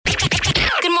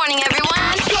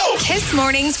Kiss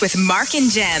Mornings with Mark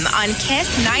and Jem on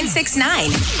Kiss 969.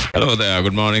 Hello there.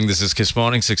 Good morning. This is Kiss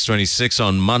Morning, 6:26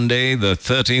 on Monday, the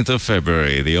 13th of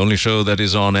February. The only show that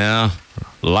is on air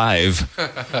live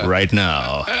right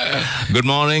now. Good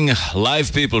morning.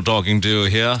 Live people talking to you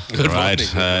here. Good right morning.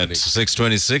 Good at morning.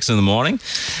 6:26 in the morning.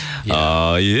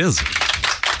 Yes.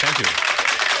 Thank you.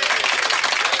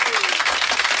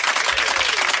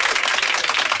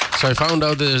 So I found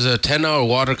out there's a 10-hour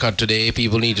water cut today.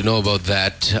 People need to know about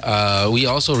that. We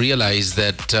also realized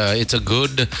that it's a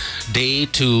good day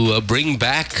to bring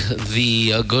back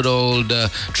the good old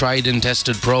tried and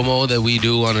tested promo that we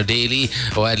do on a daily,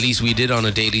 or at least we did on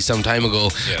a daily some time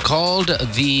ago, called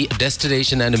the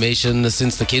Destination Animation.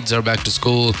 Since the kids are back to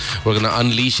school, we're going to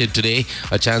unleash it today.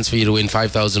 A chance for you to win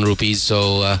 5,000 rupees.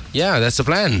 So, that's the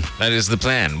plan. That is the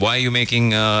plan. Why are you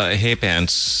making Hey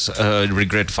Pants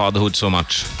regret fatherhood so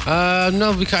much?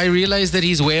 No, because I realized that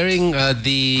he's wearing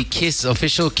the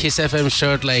official Kiss FM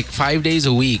shirt like 5 days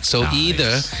a week. So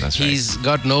either he's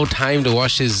got no time to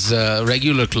wash his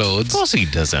regular clothes. Of course he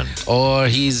doesn't. Or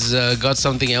he's got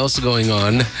something else going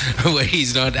on where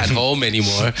he's not at home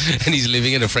anymore and he's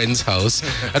living in a friend's house.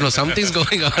 I don't know, something's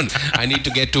going on. I need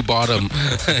to get to bottom.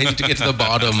 I need to get to the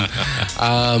bottom.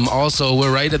 Also,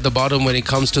 we're right at the bottom when it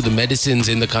comes to the medicines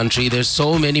in the country. There's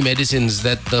so many medicines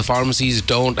that the pharmacies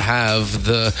don't have.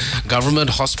 The government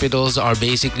hospitals are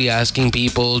basically asking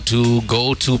people to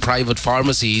go to private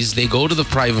pharmacies. They go to the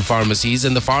private pharmacies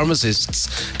and the pharmacists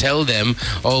tell them,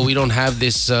 oh, we don't have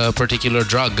this particular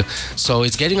drug. So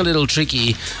it's getting a little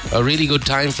tricky. A really good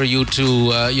time for you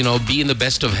to, be in the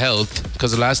best of health,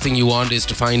 because the last thing you want is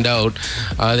to find out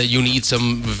that you need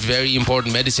some very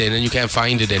important medicine and you can't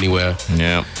find it anywhere.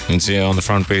 Yeah, it's here on the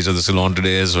front page of the Salon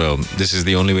today as well. This is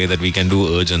the only way that we can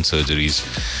do urgent surgeries.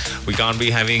 We can't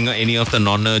be having any of the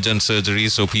non-urgent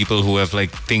surgeries, so people who have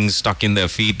like things stuck in their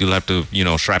feet, you'll have to,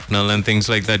 shrapnel and things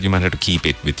like that, you might have to keep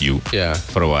it with you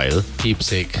for a while.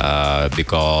 Keepsake.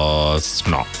 Because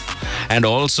no. And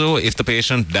also, if the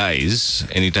patient dies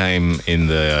anytime in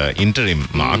the interim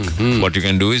mark, what you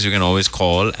can do is you can always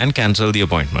call and cancel the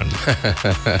appointment.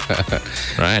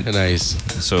 Right? Nice.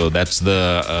 So that is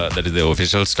the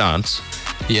official stance.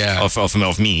 Yeah.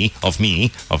 Of me,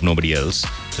 of nobody else,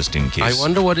 just in case. I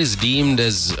wonder what is deemed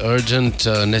as urgent,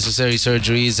 necessary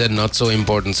surgeries and not so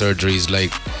important surgeries.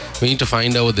 Like, we need to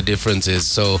find out what the difference is.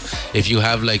 So, if you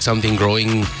have like something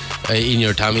growing in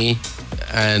your tummy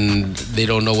and they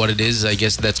don't know what it is, I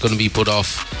guess that's going to be put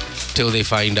off till they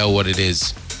find out what it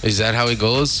is. Is that how it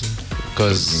goes?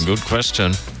 Because good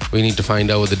question. we need to find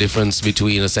out what the difference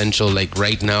between essential, like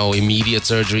right now, immediate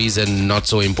surgeries and not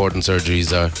so important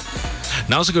surgeries are.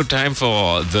 Now's a good time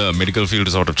for the medical field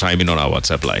to sort of chime in on our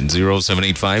WhatsApp line,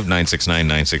 0785 969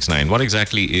 969. What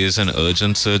exactly is an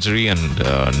urgent surgery and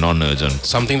non-urgent?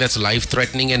 Something that's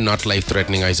life-threatening and not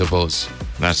life-threatening, I suppose.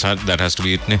 That has to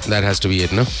be it, ne? That has to be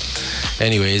it, no?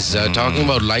 Anyways, talking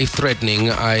about life-threatening,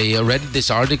 I read this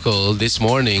article this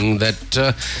morning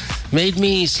that made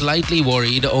me slightly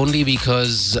worried, only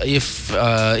because if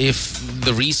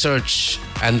the research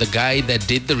and the guy that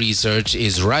did the research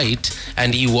is right,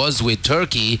 and he was with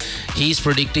Turkey, he's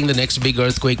predicting the next big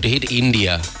earthquake to hit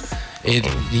India.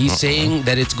 He's saying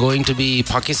that it's going to be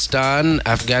Pakistan,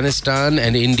 Afghanistan,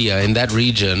 and India in that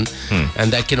region,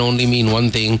 and that can only mean one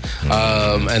thing,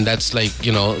 and that's like,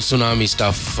 tsunami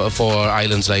stuff for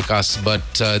islands like us. But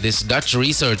this Dutch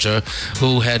researcher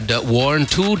who had warned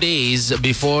 2 days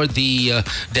before the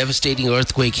devastating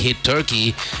earthquake hit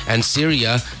Turkey and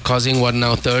Syria, causing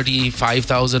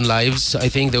 35,000 lives. I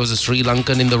think there was a Sri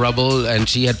Lankan in the rubble, and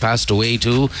she had passed away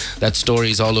too. That story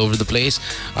is all over the place.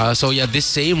 This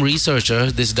same researcher,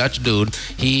 this Dutch dude,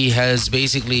 he has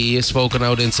basically spoken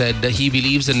out and said that he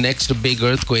believes the next big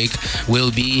earthquake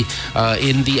will be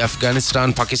in the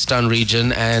Afghanistan-Pakistan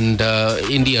region and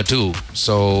India too.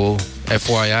 So,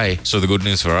 FYI. So the good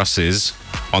news for us is,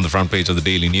 on the front page of the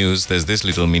Daily News, there's this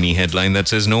little mini headline that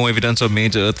says, no evidence of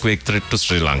major earthquake threat to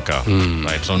Sri Lanka.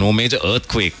 Right, so no major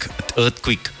earthquake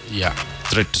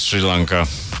threat to Sri Lanka.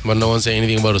 But no one's saying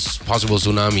anything about a possible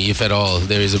tsunami, if at all.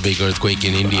 There is a big earthquake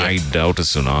in India. I doubt a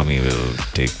tsunami will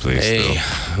take place. Hey,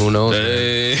 though. Who knows?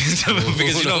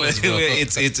 Because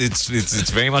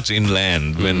it's very much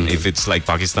inland. When if it's like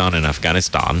Pakistan and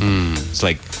Afghanistan, it's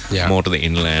like more to the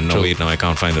inland. No, wait, no, I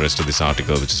can't find the rest of this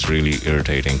article, which is really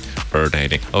irritating.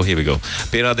 Oh, here we go.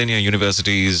 Peradeniya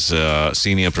University's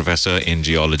senior professor in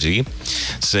geology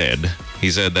said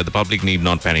that the public need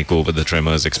not panic over the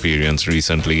tremors experienced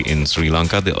recently in Sri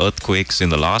Lanka. The earthquakes in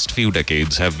the last few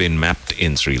decades have been mapped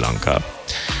in Sri Lanka.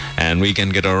 and we can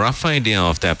get a rough idea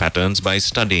of their patterns by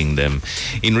studying them.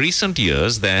 In recent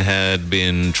years, there had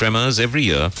been tremors every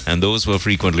year, and those were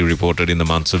frequently reported in the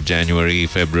months of January,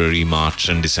 February, March,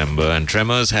 and December. And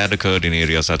tremors had occurred in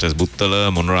areas such as Buttala,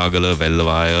 Monragala,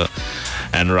 Vellavaya,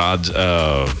 and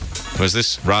Rajagala?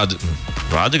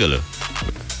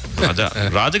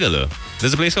 Rajagala?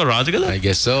 There's a place called Rajagala? I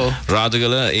guess so.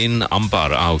 Rajagala in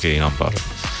Ampara. Okay, in Ampara.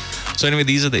 So anyway,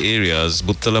 these are the areas,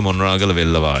 Buttala, Monragala,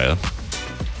 Vellavaya,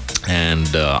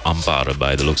 and Ampara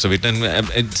by the looks of it. And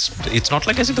it's not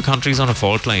like as if the country's on a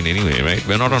fault line anyway, right?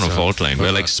 We're not on a fault line.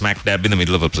 We're like smack dab in the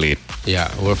middle of a plate.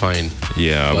 Yeah, we're fine.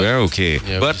 Yeah, we're okay.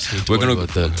 Yeah, but we're going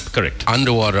to... Correct.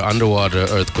 Underwater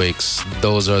earthquakes.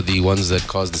 Those are the ones that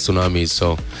cause the tsunamis.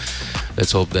 So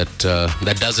let's hope that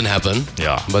that doesn't happen.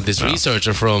 Yeah. But this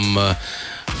researcher from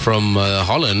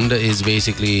Holland is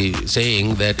basically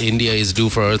saying that India is due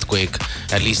for earthquake.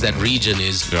 At least that region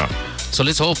is. Yeah. So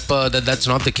let's hope that that's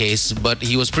not the case. But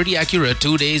he was pretty accurate.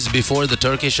 2 days before the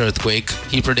Turkish earthquake,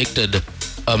 he predicted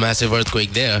a massive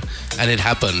earthquake there, and it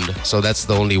happened. So that's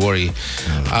the only worry.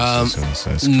 That's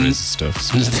crazy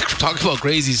stuff. Talk about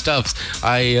crazy stuff.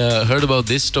 I heard about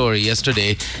this story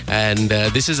yesterday, and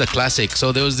this is a classic.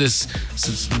 So there was this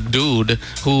dude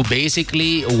who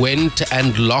basically went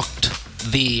and locked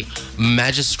the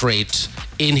magistrate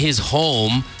in his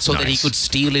home so that he could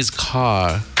steal his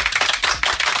car.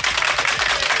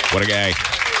 What a guy.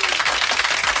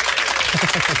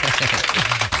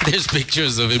 There's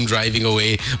pictures of him driving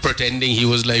away, pretending he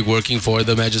was like working for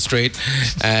the magistrate,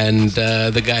 and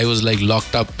the guy was like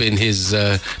locked up in his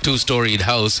two-storied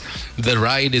house. The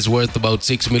ride is worth about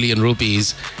 6 million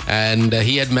rupees, and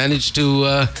he had managed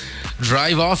to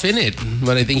drive off in it,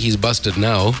 but I think he's busted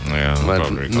now. Yeah,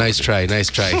 but nice try.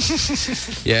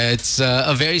 Yeah, it's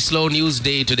a very slow news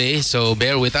day today, so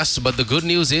bear with us. But the good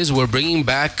news is we're bringing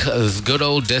back good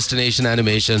old Destination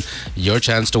Animation. Your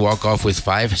chance to walk off with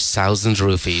 5,000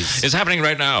 rupees. It's happening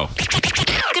right now.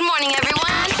 Good morning,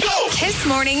 everyone. Kiss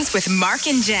Mornings with Mark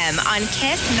and Jem on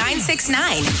Kiss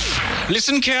 969.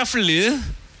 Listen carefully.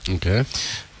 Okay.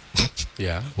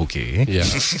 Yeah. Okay. Yeah.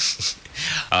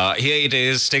 Here it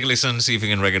is. Take a listen, see if you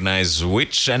can recognize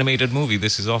which animated movie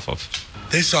this is off of.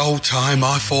 This whole time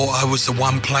I thought I was the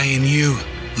one playing you.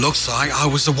 Looks like I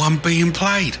was the one being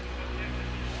played.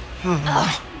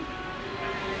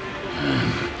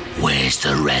 Where's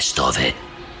the rest of it?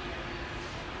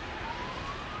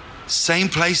 Same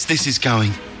place this is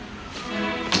going.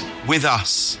 With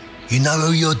us. You know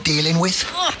who you're dealing with?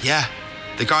 Yeah,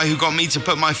 the guy who got me to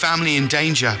put my family in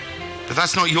danger. But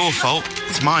that's not your fault,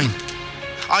 it's mine.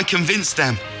 I convinced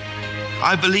them.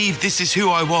 I believe this is who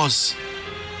I was.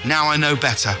 Now I know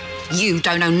better. You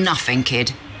don't know nothing,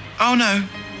 kid. Oh no,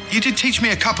 you did teach me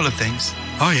a couple of things.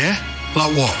 Oh yeah?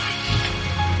 Like what?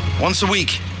 Once a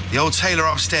week, the old tailor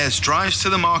upstairs drives to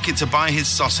the market to buy his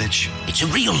sausage. It's a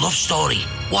real love story.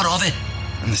 What of it?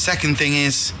 And the second thing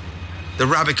is, the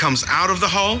rabbit comes out of the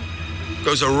hole,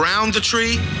 goes around the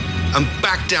tree, and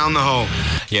back down the hole.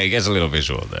 Yeah, he gets a little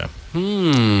visual there.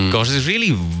 Gosh, it's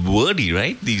really wordy,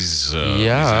 right? These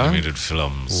animated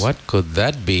films. What could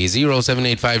that be?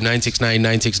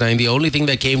 0785-969-969. The only thing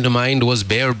that came to mind was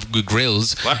Bear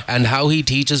Grylls and how he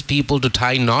teaches people to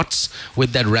tie knots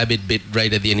with that rabbit bit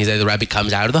right at the end. He said the rabbit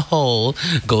comes out of the hole,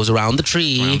 goes around the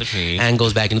tree, and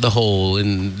goes back into the hole.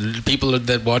 And people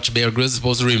that watch Bear Grylls are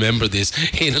supposed to remember this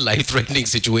in a life-threatening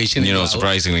situation. You know,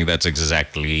 surprisingly, that's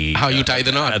exactly how you tie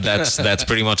the knot. That's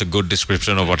pretty much a good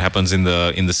description of what happens in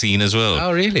the scene as well.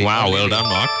 Oh, really? Wow, well done,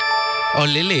 Mark. Oh,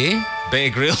 Lily.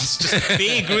 Bear Grylls.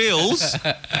 Bear Grylls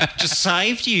just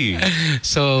saved you.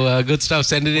 So, good stuff.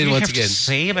 Send it in once again. What do you have to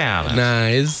say about it?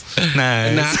 Nice.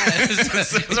 Nice.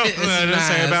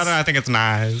 Say about it. I think it's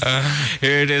nice.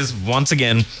 Here it is once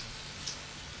again.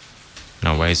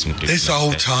 Now, wait some. This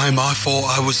whole time I thought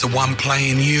I was the one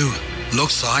playing you.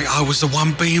 Looks like I was the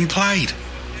one being played.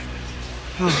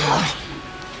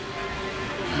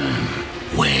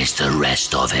 Where's the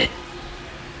rest of it?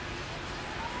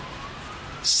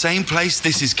 Same place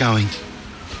this is going.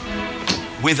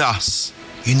 With us.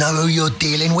 You know who you're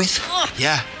dealing with?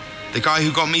 Yeah, the guy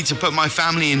who got me to put my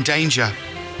family in danger.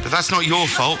 But that's not your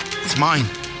fault, it's mine.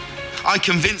 I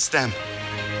convinced them.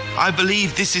 I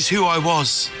believe this is who I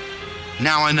was.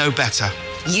 Now I know better.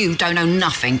 You don't know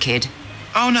nothing, kid.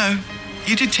 Oh no,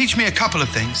 you did teach me a couple of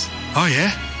things. Oh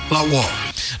yeah? Like what?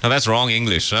 Now that's wrong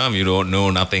English, huh? You don't know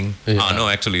nothing. Yeah. No,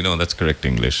 actually, no, that's correct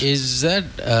English. Is that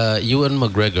Ewan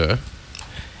McGregor?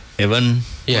 Ewan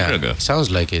McGregor?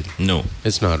 Sounds like it. No.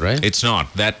 It's not, right? It's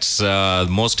not. That's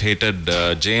most hated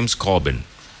James Corbyn.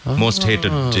 Most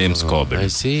hated James Corbyn. I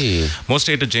see. Most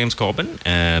hated James Corbyn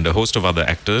and a host of other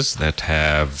actors that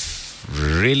have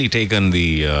really taken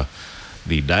the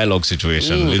dialogue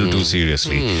situation a little too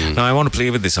seriously. Now, I want to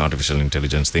play with this artificial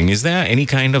intelligence thing. Is there any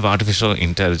kind of artificial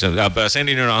intelligence? Send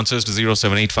in your answers to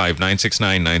 0785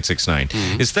 969 969.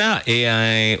 Is there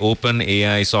open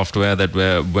AI software that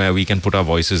where we can put our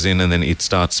voices in and then it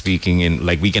starts speaking in,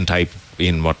 like we can type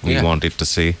in what we want it to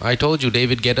say? I told you,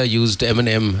 David Guetta used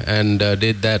Eminem and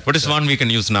did that. What is one we can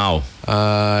use now?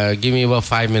 Give me about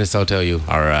 5 minutes, I'll tell you.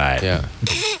 All right. Yeah.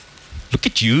 Look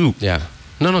at you. Yeah.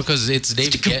 No, because it's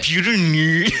David Guetta. Computer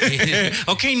nerd.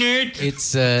 Okay, nerd.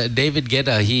 It's David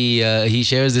Guetta. He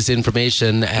shares this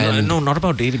information and no, not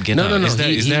about David Guetta. No. Is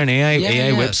there an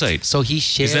AI website? So he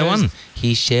shares. Is there one?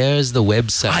 He shares the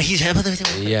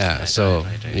website. Yeah. So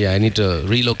I need to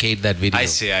relocate that video. I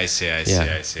see.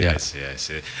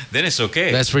 Then it's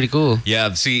okay. That's pretty cool.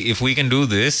 Yeah. See, if we can do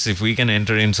this, if we can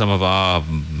enter in some of our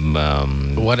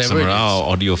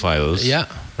audio files. Yeah.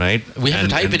 Right? We have to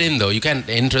type it in though. You can't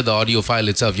enter the audio file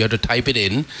itself. You have to type it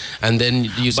in, and then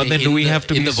you say. But then, do we have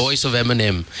to in the voice of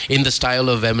Eminem, in the style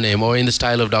of Eminem, or in the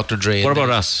style of Dr. Dre? What about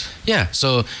us? Yeah.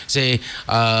 So say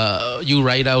you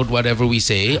write out whatever we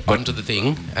say onto the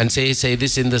thing, and say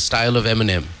this in the style of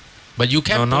Eminem. But you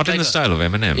can't. No, not in the style of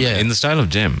Eminem. Yeah. In the style of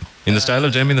Jem. In the style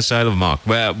of Jem, in the style of Mark,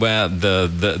 where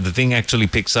the thing actually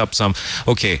picks up some.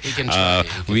 Okay.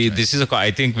 This is I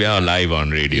think we are live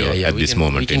on radio at this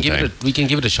moment in time. We can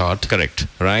give it a shot. Correct.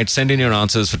 Right. Send in your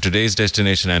answers for today's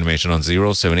destination animation on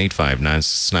 0785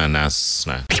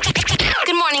 969.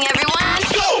 Good morning, everyone.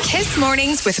 Kiss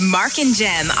Mornings with Mark and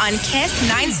Jem on Kiss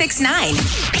 969.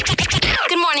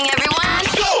 Good morning, everyone.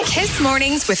 Kiss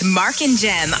Mornings with Mark and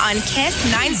Jem on Kiss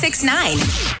 969.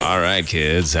 All right,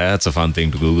 kids. That's a fun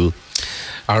thing to Google.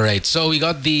 All right, so we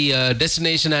got the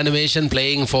destination animation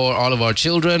playing for all of our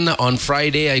children. On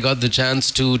Friday, I got the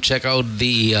chance to check out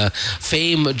the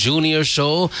Fame Junior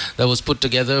show that was put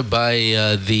together by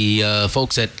the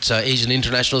folks at Asian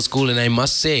International School. And I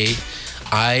must say,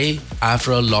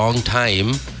 after a long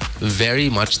time, very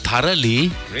much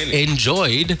thoroughly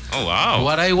enjoyed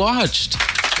what I watched.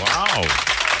 Wow.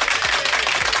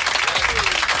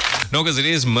 No, because it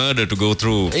is murder to go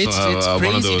through it's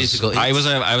one of those. Difficult. I was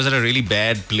at a really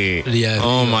bad play. Yeah.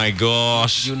 Oh my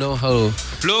gosh. You know how.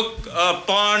 Look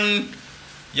upon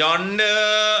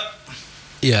yonder.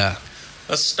 Yeah.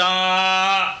 A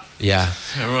star. Yeah.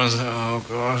 Everyone's like, oh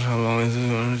gosh, how long is this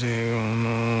going to take? Oh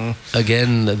no.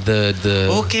 Again, the.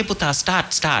 Okay, Putta,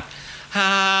 start. Start.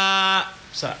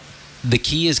 The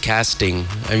key is casting.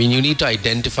 I mean, you need to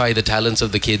identify the talents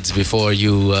of the kids before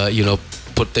you,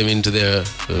 put them into their,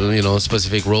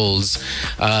 specific roles.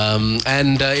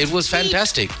 And it was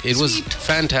fantastic. It was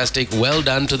fantastic. Well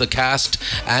done to the cast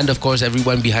and, of course,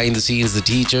 everyone behind the scenes, the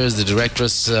teachers, the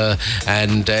directress,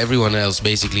 and everyone else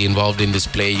basically involved in this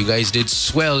play. You guys did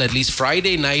swell. At least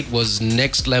Friday night was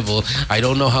next level. I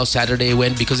don't know how Saturday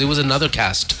went because it was another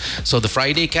cast. So the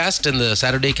Friday cast and the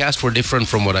Saturday cast were different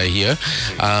from what I hear.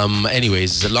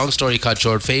 Anyways, long story cut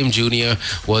short, Fame Junior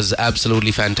was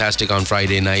absolutely fantastic on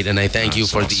Friday night, and I thank you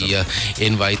for the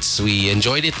invites. We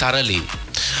enjoyed it thoroughly.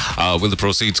 Will the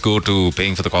proceeds go to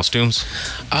paying for the costumes?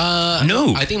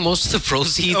 No. I think most of the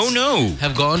proceeds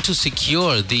have gone to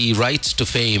secure the rights to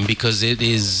Fame because it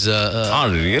is...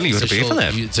 really? You have to pay for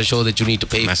that? It's a show that you need to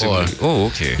pay for. Oh,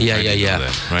 okay. Yeah.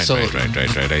 Right, so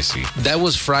right. I see. That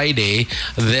was Friday.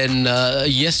 Then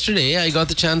yesterday, I got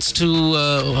the chance to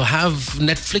have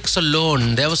Netflix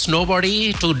alone. There was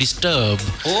nobody to disturb.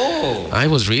 Oh. I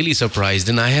was really surprised,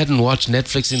 and I hadn't watched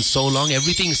Netflix in so long.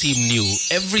 Everything seemed new.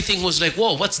 Everything was like,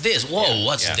 whoa, what's this? Whoa,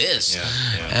 what's this?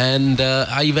 And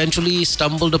I eventually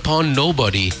stumbled upon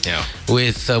Nobody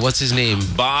with, what's his name?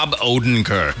 Bob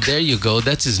Odenkirk. There you go.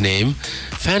 That's his name.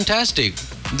 Fantastic.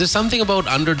 There's something about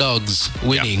underdogs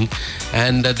winning,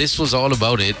 and this was all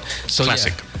about it. So,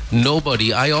 classic.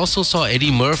 Nobody. I also saw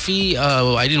Eddie Murphy.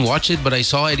 I didn't watch it, but I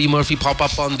saw Eddie Murphy pop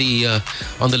up on the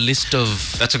list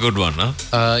of. That's a good one, huh?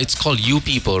 It's called You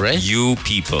People, right? You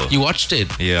People. You watched it?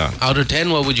 Yeah. Out of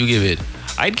 10, what would you give it?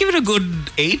 I'd give it a good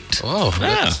 8. Oh,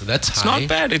 yeah. That's high. It's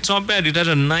not bad. It had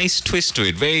a nice twist to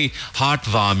it. Very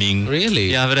heartwarming.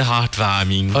 Really? Yeah, very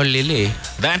heartwarming. Oh, Lily.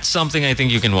 That's something I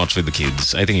think you can watch with the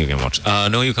kids. I think you can watch.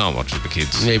 No, you can't watch with the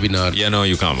kids. Maybe not. Yeah, no,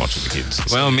 you can't watch with the kids.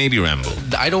 Well, maybe Rambo.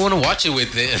 I don't want to watch it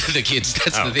with the kids.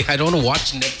 That's the thing. I don't want to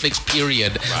watch Netflix,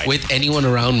 period, with anyone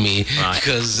around me.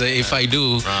 Because if I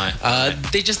do,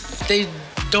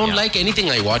 don't like anything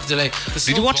I watch. They're like,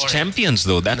 did you watch Champions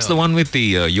though? That's the one with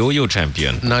the yo-yo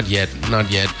champion. Not yet.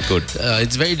 Good.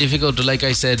 It's very difficult to, like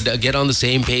I said, get on the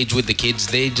same page with the kids.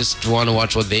 They just want to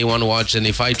watch what they want to watch, and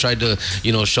if I try to,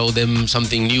 show them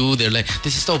something new, they're like,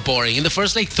 this is so boring. In the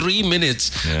first 3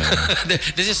 minutes,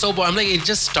 this is so boring. I'm like, it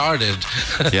just started.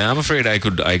 Yeah, I'm afraid I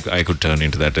could turn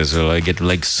into that as well. I get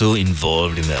so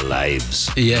involved in their lives.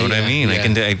 Yeah, you know what I mean? Yeah.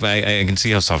 I can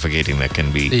see how suffocating that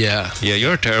can be. Yeah. Yeah,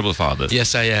 you're a terrible father.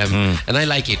 Yes, I am, and I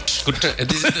like it. Good.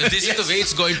 This is the way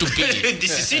it's going to be.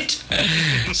 This is it.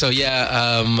 So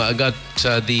I got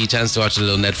the chance to watch a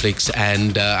little Netflix,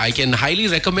 and I can highly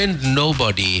recommend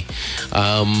Nobody.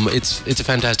 It's a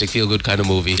fantastic feel-good kind of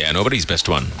movie. Yeah, Nobody's best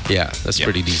one. Yeah, that's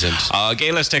pretty decent.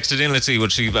 Gayla's texted in. Let's see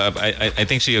what she. I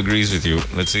think she agrees with you.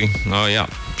 Let's see. Oh yeah,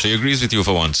 she agrees with you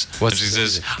for once. She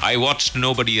says, "I watched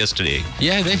Nobody yesterday."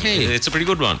 Yeah, it's a pretty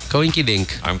good one. Coinky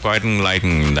dink. I'm quite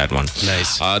liking that one.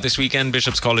 Nice. This weekend,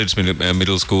 Bishop's College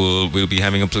Middle School will be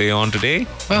having a play on today.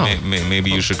 Wow.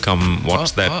 Maybe you should come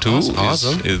watch that too.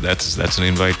 Awesome. That's an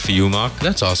invite for you, Mark.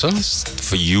 That's awesome.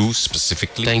 For you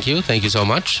specifically. Thank you so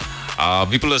much.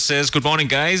 Vipula says, "Good morning,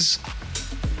 guys.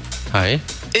 Hi.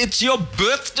 It's your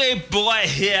birthday boy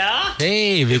here."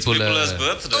 Hey, Vipula. It's Vipula's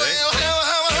birthday.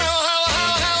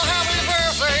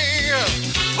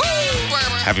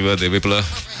 Happy birthday, Vipula.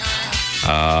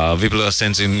 Vipula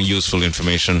sends in useful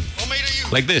information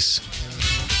like this.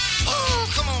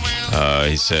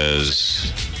 He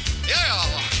says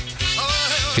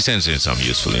he sends in some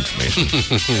useful information,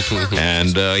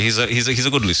 and he's a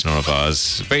good listener of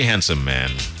ours. Very handsome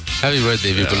man. Happy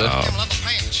birthday, Vipula.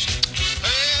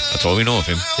 That's all we know of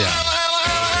him. Yeah.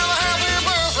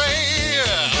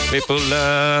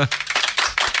 Vipula.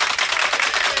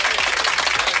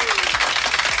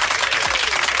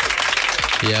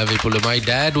 Yeah, Vipula. My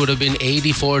dad would have been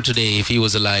 84 today if he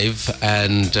was alive,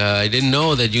 and I didn't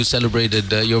know that you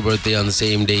celebrated your birthday on the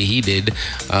same day he did.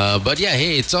 But yeah,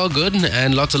 hey, it's all good,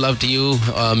 and lots of love to you.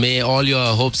 May all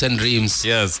your hopes and dreams,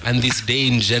 and this day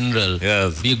in general,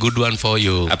 be a good one for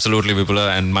you. Absolutely,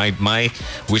 Vipula, and my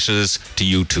wishes to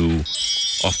you too,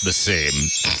 of the same.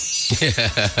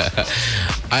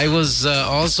 I was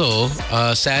also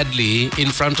sadly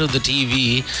in front of the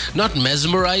TV, not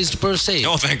mesmerized per se.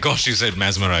 Oh, thank gosh you said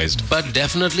mesmerized. But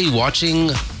definitely watching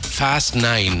Fast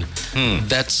 9.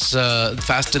 That's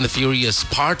Fast and the Furious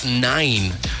Part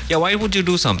 9. Yeah, why would you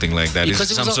do something like that?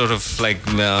 Because is it some sort of like...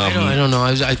 I don't know.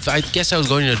 I guess I was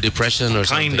going into depression or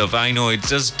something. Kind of, I know. It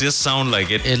just sound like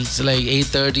it. It's like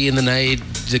 8:30 in the night.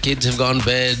 The kids have gone to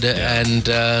bed, and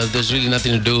there's really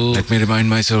nothing to do. Let me remind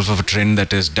myself of a trend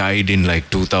that has died in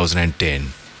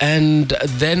 2010. And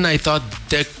then I thought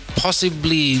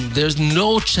there's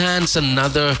no chance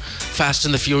another Fast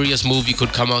and the Furious movie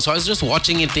could come out. So I was just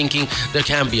watching it thinking there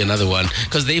can't be another one,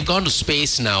 because they've gone to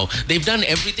space now. They've done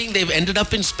everything. They've ended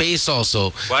up in space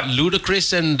also. What?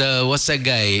 Ludacris and what's that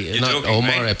guy? You're not joking,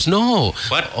 Omar right? Epps. No.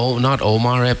 What? Oh, not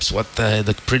Omar Epps. What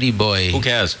the pretty boy? Who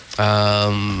cares?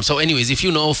 So anyways, if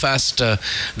you know the Fast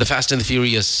and the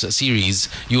Furious series,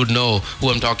 you would know who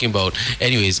I'm talking about.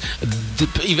 Anyways,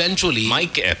 eventually...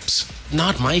 Mike Epps.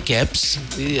 Not Mike Epps.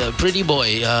 Pretty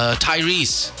boy.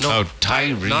 Tyrese. No, Oh,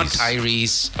 Tyrese. Not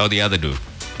Tyrese. Oh, the other dude.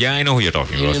 Yeah, I know who you're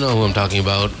talking about. You know who I'm talking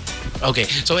about. Okay,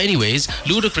 so anyways,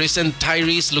 Ludacris and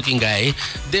Tyrese looking guy,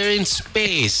 they're in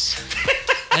space.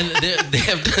 And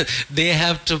they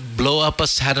have to blow up a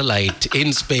satellite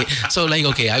in space. So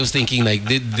okay, I was thinking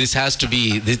this has to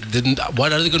be.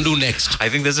 What are they going to do next? I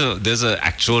think there's a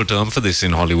actual term for this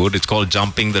in Hollywood. It's called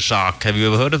jumping the shark. Have you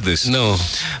ever heard of this? No.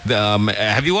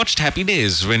 Have you watched Happy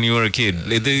Days when you were a kid?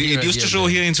 It used to show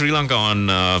here in Sri Lanka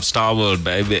on Star World,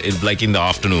 like in the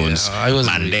afternoons. Yeah, I was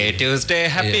Monday, Tuesday,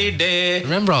 happy day.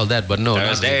 Remember all that, but no.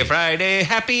 Thursday, really. Friday,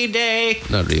 happy day.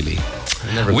 Not really.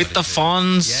 With the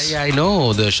Fonz. Yeah, I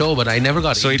know the show, but I never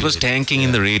got So it was tanking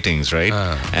in the ratings, right?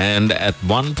 And at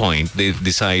one point, they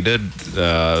decided,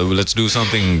 let's do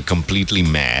something completely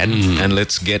mad and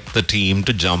let's get the team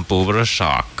to jump over a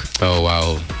shark. Oh,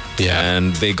 wow. Yeah.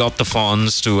 And they got the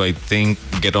Fonz to, I think,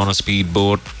 get on a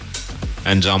speedboat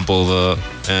and jump over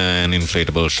an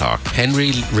inflatable shark.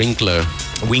 Henry Winkler.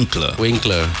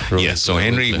 Yes, so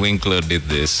Henry Winkler did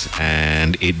this,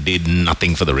 and it did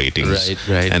nothing for the ratings.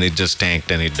 Right. And it just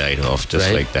tanked and it died off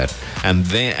just like that. And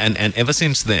then, and ever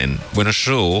since then, when a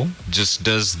show just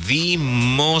does the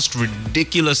most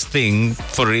ridiculous thing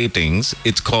for ratings,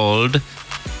 it's called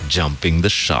jumping the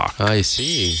shark. I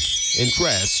see.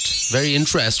 Interest. Very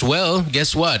interest. Well,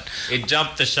 guess what? It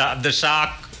jumped the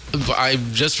shark.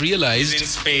 I've just realized He's in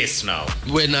space now.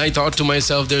 when I thought to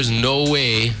myself, there's no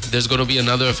way there's going to be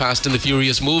another Fast and the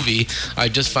Furious movie, I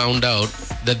just found out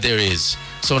that there is.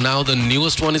 So now the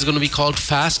newest one is going to be called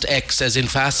Fast X, as in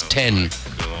Fast 10.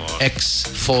 X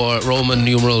for Roman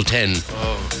numeral 10.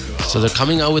 So they're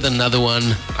coming out with another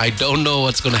one. I don't know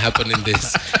what's going to happen in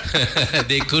this.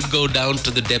 They could go down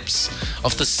to the depths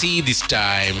of the sea this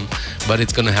time, but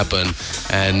it's going to happen.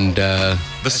 And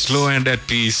The Slow and at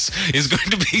Peace is going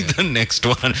to be the next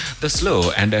one. The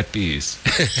Slow and at Peace.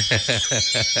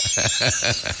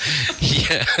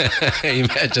 yeah,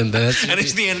 imagine that. And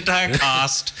it's the entire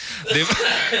cast.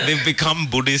 They've become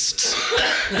Buddhists,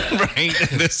 right?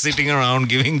 And they're sitting around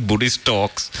giving Buddhist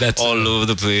talks all over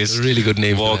the place. Really good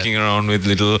name. Walking around with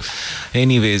little.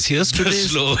 Anyways, here's The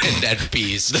today's Slow and at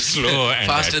Peace. The Slow and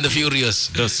Fast at and the Furious.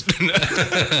 The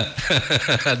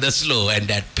The Slow and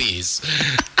at Peace.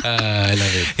 I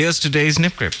love it. Here's today's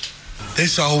Nip Grip.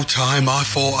 This whole time I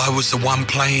thought I was the one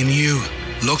playing you.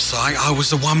 Looks like I was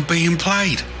the one being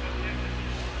played.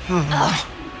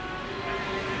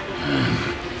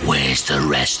 Where's the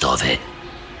rest of it?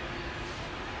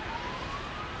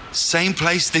 Same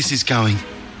place this is going.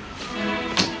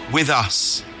 With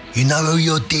us. You know who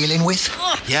you're dealing with?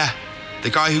 Yeah, the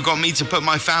guy who got me to put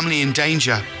my family in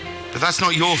danger. But that's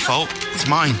not your fault, it's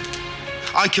mine.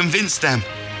 I convinced them.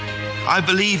 I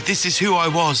believe this is who I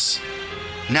was.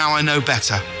 Now I know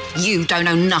better. You don't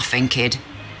know nothing, kid.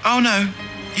 Oh no,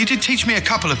 you did teach me a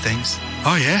couple of things.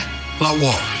 Oh yeah? Like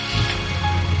what?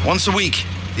 Once a week,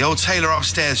 the old tailor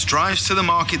upstairs drives to the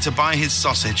market to buy his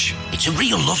sausage. It's a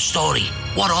real love story.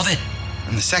 What of it?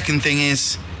 And the second thing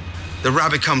is, the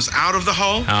rabbit comes out of the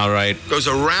hole, All right. goes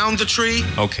around the tree.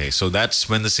 Okay, so that's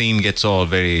when the scene gets all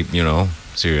very,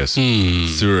 serious.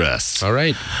 Serious. All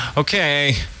right.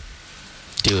 Okay.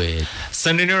 Do it.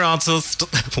 Send in your answers to...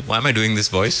 Why am I doing this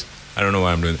voice? I don't know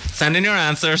why I'm doing it. Send in your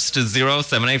answers to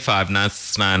 0785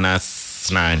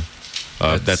 969.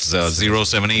 That's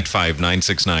 0785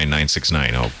 969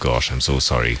 969. Oh gosh, I'm so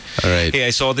sorry. All right. Hey,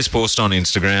 I saw this post on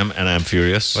Instagram and I'm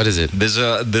furious. What is it? There's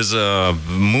a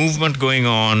movement going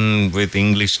on with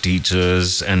English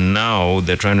teachers, and now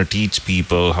they're trying to teach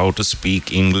people how to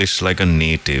speak English like a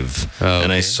native. Oh,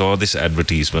 And I okay. saw this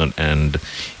advertisement, and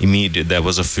immediately there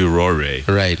was a furore.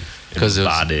 Right. Because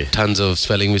Body. there's tons of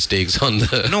spelling mistakes on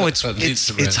the. No, it's on the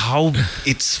Instagram. it's how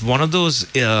it's one of those.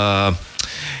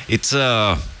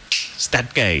 It's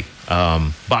that guy,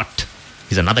 but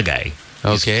he's another guy.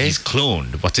 Okay. He's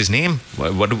cloned. What's his name?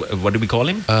 What do we call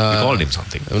him? We called him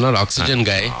something. I'm not Oxygen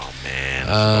guy. Oh man,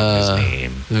 what's his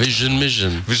name? Vision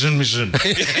Mission. Vision Mission.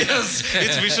 Yes,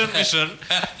 it's Vision Mission.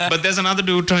 But there's another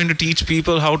dude trying to teach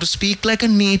people how to speak like a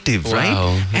native, Wow,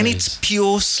 right? And nice. it's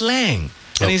pure slang.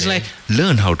 And he's Okay. like,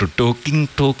 learn how to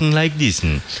talking like this.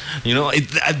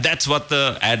 That's what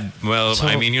the ad. Well, So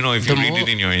I mean, if you the read more- it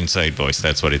in your inside voice,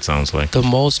 that's what it sounds like. The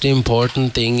most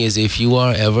important thing is, if you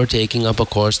are ever taking up a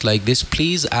course like this,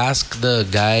 please ask the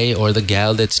guy or the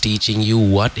gal that's teaching you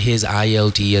what his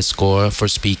IELTS score for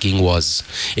speaking was.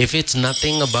 If it's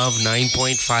nothing above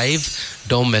 9.5,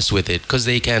 don't mess with it, because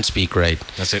they can't speak right.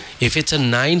 That's it. If it's a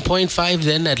 9.5,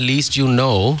 then at least you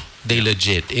know they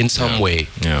legit in some way.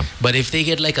 Yeah. But if they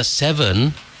get like a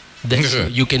 7,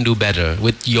 then you can do better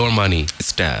with your money,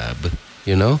 Stab.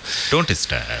 you know? Don't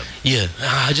stab. Yeah.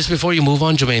 Just before you move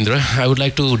on, Jamendra, I would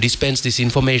like to dispense this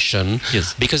information.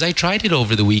 Yes. Because I tried it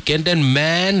over the weekend, and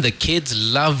man, the kids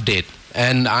loved it.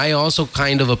 And I also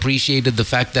kind of appreciated the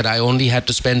fact that I only had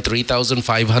to spend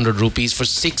 3,500 rupees for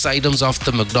 6 items off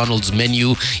the McDonald's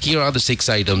menu. Here are the 6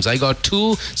 items. I got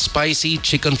 2 spicy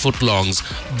chicken footlongs.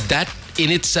 That in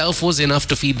itself was enough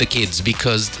to feed the kids,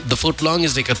 because the footlong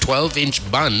is like a 12-inch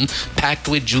bun packed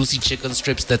with juicy chicken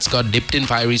strips that's got dipped in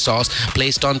fiery sauce,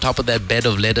 placed on top of that bed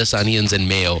of lettuce, onions, and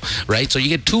mayo, right? So you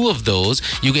get 2 of those.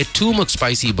 You get 2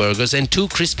 McSpicy burgers and 2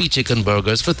 crispy chicken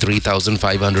burgers for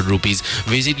 3,500 rupees.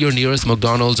 Visit your nearest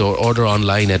McDonald's or order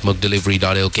online at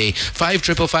mcdelivery.lk.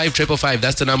 555-555.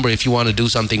 That's the number if you want to do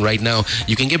something right now.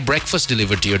 You can get breakfast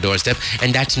delivered to your doorstep,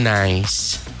 and that's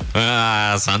nice.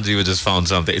 Sanjeeva just found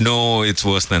something. No, it's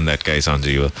worse than that guy,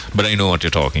 Sanjeeva. But I know what you're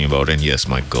talking about, and yes,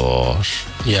 my gosh.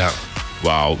 Yeah.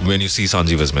 Wow, when you see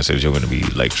Sanjeeva's message, you're going to be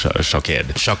like shocked.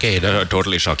 Shockade.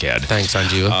 Totally shocked. Thanks,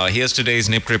 Sanjeeva. Here's today's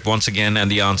Nip Grip once again, and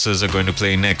the answers are going to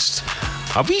play next.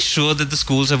 Are we sure that the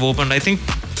schools have opened? I think...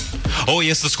 Oh,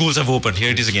 yes, the schools have opened.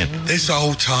 Here it is again. This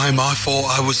whole time I thought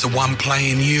I was the one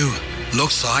playing you.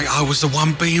 Looks like I was the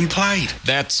one being played.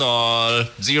 That's all.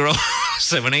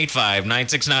 0785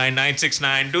 969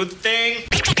 969. Do the thing.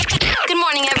 Good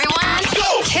morning, everyone.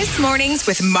 Kiss Mornings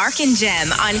with Mark and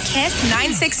Jem on Kiss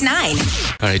 969.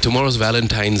 All right, tomorrow's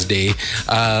Valentine's Day.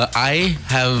 I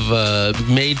have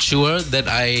made sure that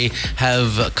I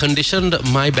have conditioned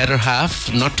my better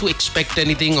half not to expect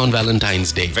anything on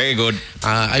Valentine's Day. Very good.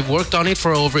 I've worked on it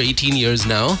for over 18 years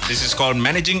now. This is called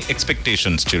managing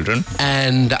expectations, children.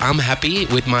 And I'm happy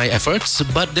with my efforts,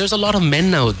 but there's a lot of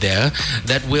men out there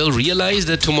that will realize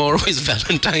that tomorrow is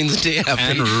Valentine's Day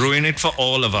and ruin it for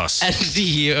all of us. And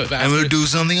we'll do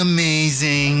something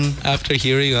amazing. After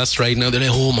hearing us right now, they're like,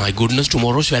 oh my goodness,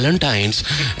 tomorrow's Valentine's.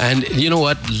 And you know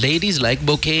what? Ladies like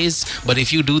bouquets, but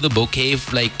if you do the bouquet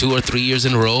like 2 or 3 years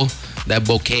in a row, that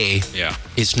bouquet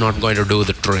is not going to do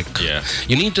the trick. Yeah.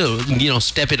 You need to,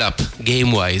 step it up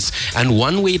game-wise. And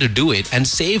one way to do it and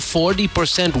save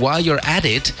 40% while you're at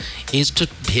it is to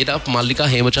hit up Mallika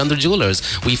Hemachandra Jewelers.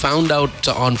 We found out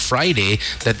on Friday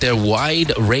that their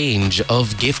wide range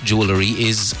of gift jewelry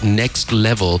is next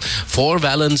level. For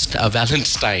Valentine's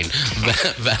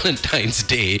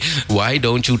Day, why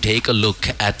don't you take a look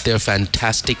at their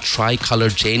fantastic tricolor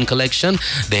chain collection?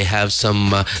 They have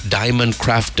some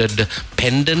diamond-crafted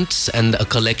pendants and a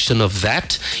collection of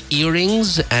that,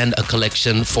 earrings and a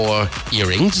collection for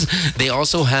earrings. They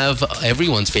also have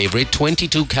everyone's favorite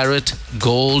 22 karat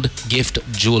gold gift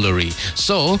jewelry.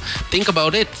 So think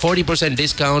about it, 40%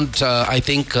 discount. I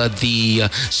think the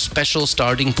special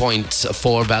starting points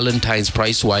for Valentine's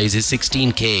price wise is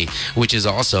 16K, which is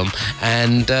awesome.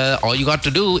 And all you got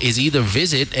to do is either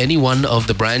visit any one of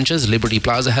the branches. Liberty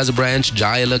Plaza has a branch,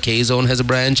 Jayala K-Zone has a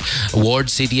branch, Ward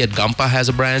City at Gampa has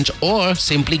a branch, or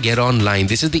simply get online.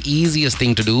 This is the easiest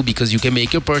thing to do because you can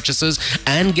make your purchases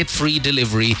and get free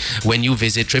delivery when you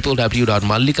visit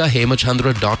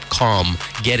www.mallikahemachandra.com.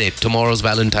 Get it. Tomorrow's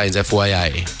Valentine's,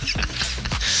 FYI.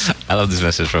 I love this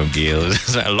message from Gail.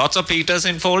 Lots of Peters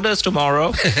in folders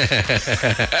tomorrow.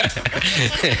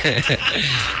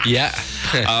 Yeah.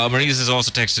 Maurice has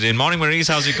also texted in. Morning, Maurice.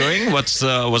 How's it going? What's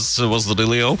the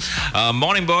dealio?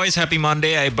 Morning, boys. Happy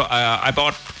Monday. I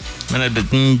bought.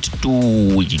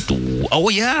 Oh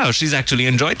yeah, she's actually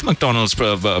enjoyed the McDonald's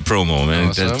promo.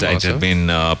 Awesome. It has been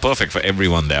perfect for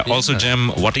everyone there. Yeah. Also, Jem,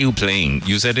 what are you playing?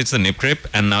 You said it's the Nip Crip,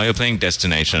 and now you're playing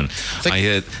Destination. I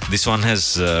hear this one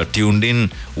has tuned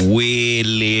in way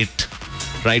late.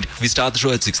 Right, we start the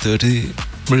show at 6:30.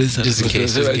 Just in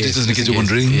case you're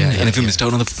wondering. And if you missed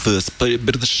out on the first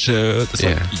bit of the show, that's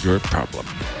not your problem.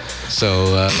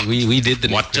 So we did the.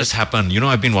 What just happened?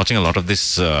 I've been watching a lot of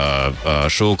this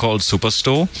show called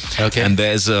Superstore. Okay. And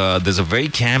there's a very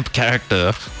camp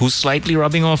character who's slightly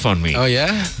rubbing off on me. Oh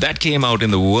yeah. That came out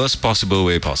in the worst possible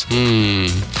way possible.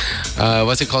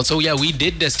 What's it called? So yeah, we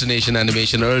did Destination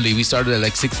Animation early. We started at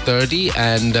like 6:30,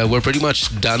 and we're pretty much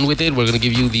done with it. We're gonna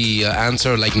give you the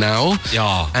answer like now.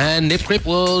 Yeah. And Nip Crip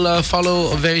will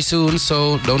follow very soon.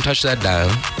 So don't touch that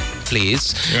dial,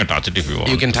 please. You can touch it if you want.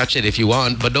 You can touch it if you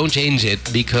want, but don't change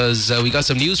it because we got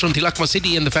some news from Tilakma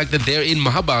City and the fact that they're in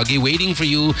Mahabagi waiting for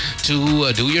you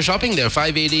to do your shopping there.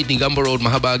 588 Nigamba Road,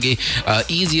 Mahabagi.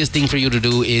 Easiest thing for you to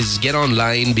do is get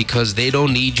online because they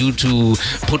don't need you to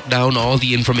put down all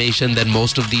the information that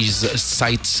most of these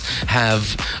sites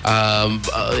have.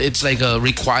 It's like a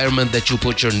requirement that you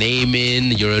put your name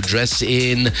in, your address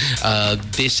in,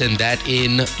 this and that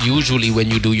in. Usually when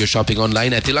you do your shopping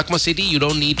online at Tilakma City, you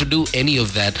don't need to do any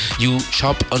of that. You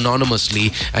shop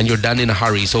anonymously and you're done in a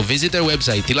hurry. So visit their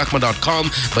website,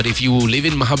 tilakma.com. But if you live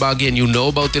in Mahabagi and you know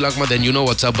about Tilakma, then you know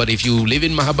what's up. But if you live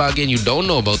in Mahabagi and you don't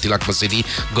know about Tilakma City,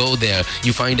 go there.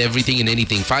 You find everything and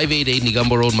anything. 588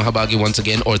 Nigamba Road, Mahabagi once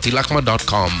again, or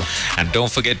tilakma.com. And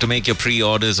don't forget to make your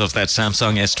pre-orders of that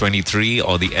Samsung S23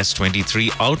 or the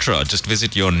S23 Ultra. Just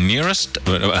visit your nearest.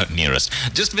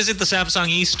 Just visit the Samsung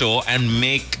e-store and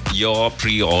make your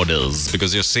pre-orders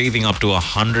because you're saving up to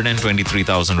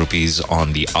 123,000 rupees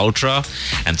on the Ultra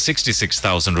and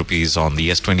 66,000 rupees on the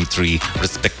S23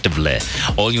 respectively.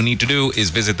 All you need to do is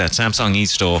visit that Samsung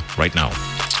e-store right now.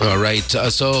 All right.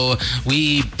 So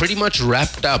we pretty much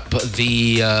wrapped up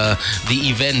the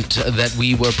event that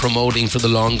we were promoting for the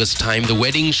longest time, the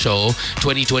Wedding Show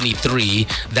 2023.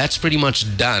 That's pretty much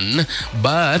done.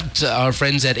 But our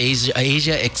friends at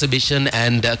Asia Exhibition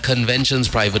and Conventions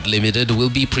Private Limited will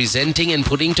be presenting and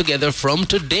putting together from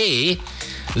today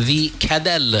the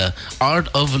Kadal Art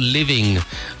of Living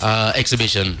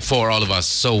exhibition for all of us.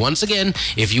 So once again,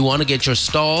 if you want to get your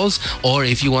stalls or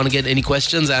if you want to get any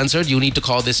questions answered, you need to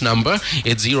call this number.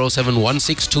 It's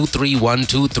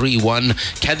 0716231231.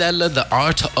 Kadal, the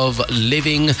Art of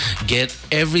Living. Get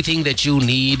everything that you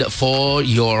need for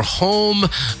your home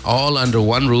all under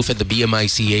one roof at the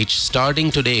BMICH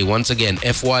starting today. Once again,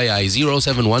 FYI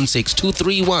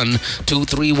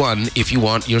 0716231231 if you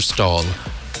want your stall.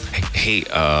 Hey,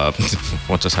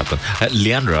 what just happened?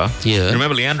 Leandra. Yeah.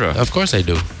 Remember Leandra? Of course I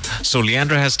do. So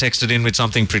Leandra has texted in with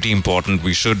something pretty important.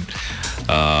 We should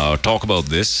talk about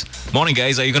this. Morning,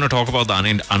 guys. Are you going to talk about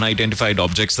the unidentified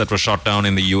objects that were shot down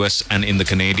in the US and in the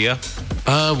Canada?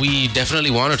 We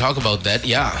definitely want to talk about that.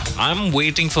 Yeah. I'm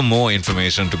waiting for more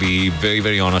information, to be very,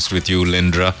 very honest with you,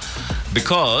 Lindra.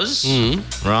 Because,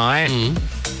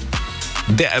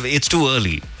 it's too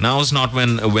early. Now is not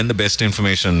when the best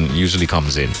information usually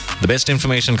comes in. The best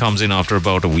information comes in after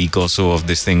about a week or so of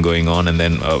this thing going on, and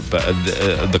then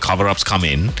the cover-ups come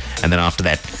in, and then after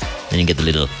that, then you get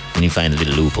then you find the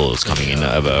little loopholes coming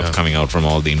coming out from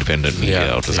all the independent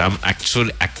media outlets. I'm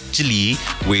actually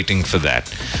waiting for that,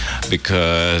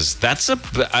 because that's a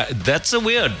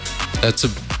weird. That's a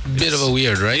bit of a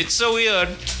weird, right? It's so weird.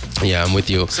 Yeah, I'm with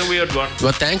you. It's a weird one.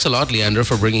 But thanks a lot, Leandra,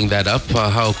 for bringing that up.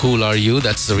 How cool are you?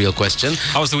 That's the real question.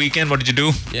 How was the weekend? What did you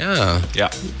do? Yeah.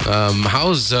 Yeah.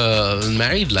 How's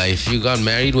married life? You got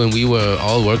married when we were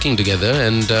all working together,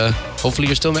 and hopefully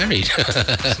you're still married.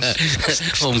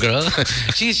 Homegirl.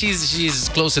 She's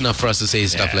close enough for us to say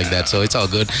stuff like that, so it's all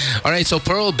good. All right, so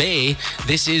Pearl Bay,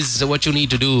 this is what you need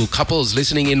to do. Couples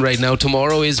listening in right now,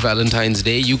 tomorrow is Valentine's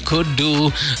Day. You could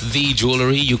do the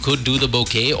jewelry, you could do the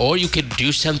bouquet, or you could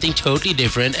do something totally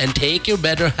different and take your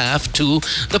better half to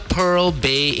the Pearl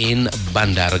Bay in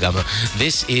Bandaragama.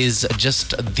 This is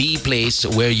just the place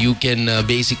where you can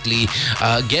basically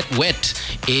get wet.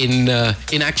 In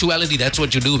actuality, that's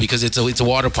what you do, because it's a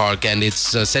water park, and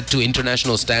it's set to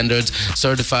international standards,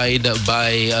 certified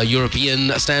by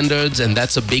European standards, and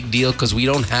that's a big deal because we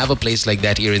don't have a place like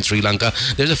that here in Sri Lanka.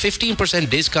 There's a 15%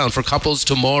 discount for couples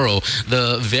tomorrow.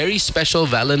 The very special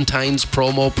Valentine's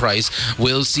promo price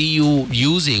will see you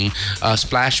using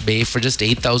Splash Bay for just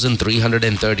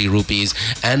 8,330 rupees.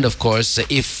 And of course,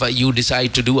 if you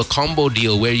decide to do a combo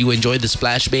deal where you enjoy the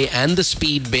Splash Bay and the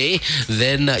Speed Bay,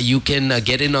 then you can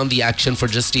get in on the action for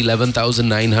just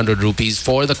 11,900 rupees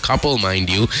for the couple, mind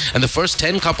you. And the first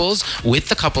 10 couples with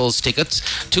the couples tickets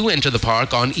to enter the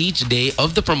park on each day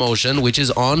of the promotion, which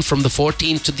is on from the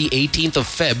 14th to the 18th of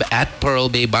Feb at Pearl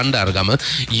Bay Bandaragama,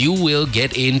 you will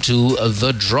get into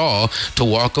the draw to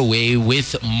walk away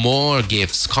with more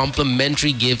gifts,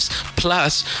 complimentary gifts,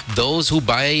 plus those who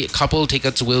buy couple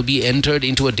tickets will be entered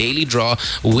into a daily draw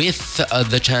with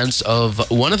the chance of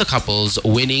one of the couples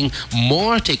winning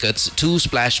more tickets to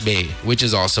Splash Bay, which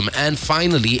is awesome. And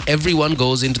finally, everyone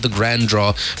goes into the grand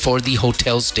draw for the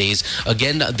hotel stays.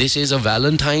 Again, this is a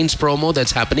Valentine's promo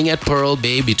that's happening at Pearl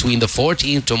Bay between the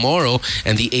 14th tomorrow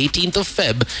and the 18th of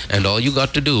Feb, and all you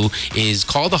got to do is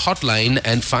call the hotline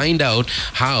and find out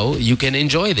how you can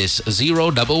enjoy this.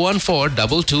 0114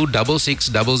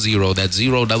 226600. That's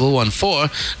 0114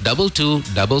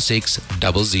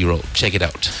 226600. Check it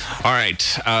out. All right,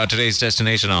 today's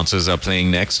destination answers are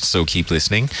playing next, so keep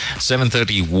listening.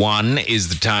 7:31 is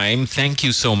the time. Thank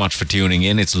you so much for tuning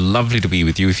in. It's lovely to be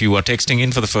with you. If you are texting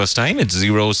in for the first time, it's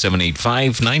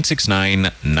 0785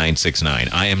 969 969.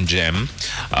 I am Jem.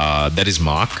 That is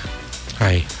Mark.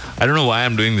 Hi. I don't know why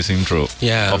I'm doing this intro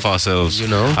of ourselves. You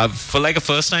know, for like a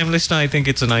first-time listener, I think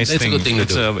it's a nice thing. It's a good thing to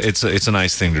do. It's a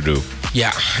nice thing to do.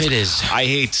 Yeah, it is. I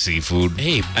hate seafood.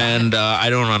 Hey, and I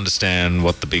don't understand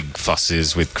what the big fuss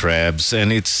is with crabs.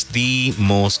 And it's the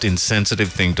most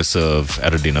insensitive thing to serve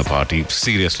at a dinner party.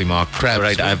 Seriously, Mark. Crabs,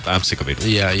 right? I'm sick of it.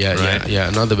 Yeah.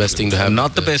 Not the best thing to have.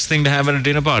 Not the best thing to have at a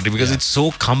dinner party, because it's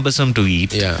so cumbersome to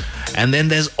eat. Yeah. And then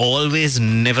there's always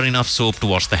never enough soap to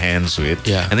wash the hands with.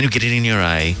 Yeah. And then you get it in your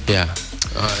eye. Yeah.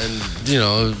 And you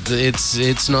know,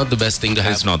 it's not the best thing to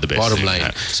have. It's not the best. Bottom thing line. To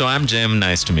have. So I'm Jem.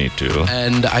 Nice to meet you.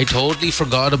 And I totally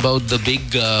forgot about the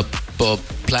big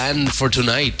plan for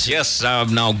tonight. Yes.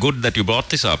 Now, good that you brought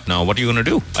this up. Now, what are you going to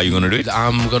do? Are you going to do it?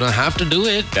 I'm going to have to do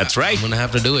it. That's right. I'm going to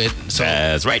have to do it. So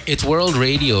that's right. It's World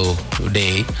Radio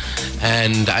Day.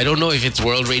 And I don't know if it's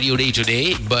World Radio Day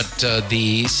today, but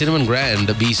the Cinnamon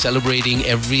Grand be celebrating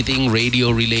everything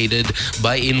radio related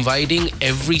by inviting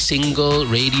every single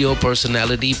radio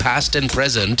personality, past and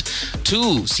present,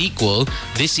 to Sequel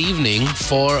this evening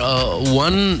for a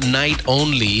one night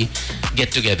only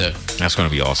get together. That's going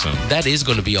to be awesome. That is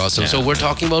going to be awesome. So we're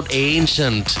talking about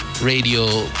ancient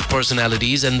radio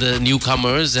personalities and the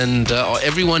newcomers and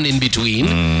everyone in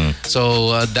between.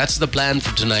 So that's the plan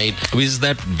for tonight. Is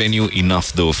that venue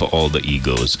enough though for all the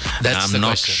egos? That's I'm the not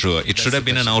question. sure. It should have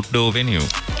been an outdoor venue.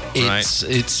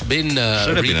 It's been Should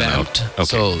have been revamped. Okay.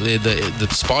 So the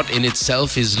spot in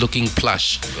itself is looking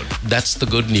plush. Good. That's the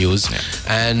good news. Yeah.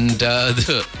 And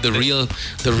the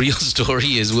real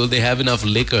story is, will they have enough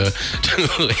liquor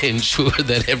to ensure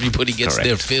that everybody gets Correct.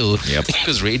 their fill? Yep.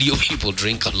 Because radio people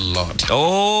drink a lot.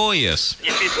 Oh, yes.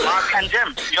 If it's Mark and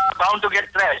Jem, you are bound to get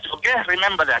thrashed, okay?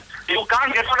 Remember that. You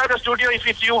can't get out of the studio if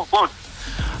it's you both.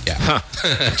 Yeah.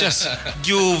 Just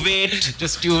you wait.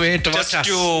 Just you wait. Just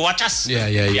you watch us. Yeah.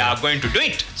 We are going to do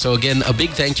it. So again, a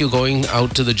big thank you going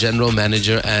out to the general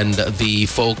manager and the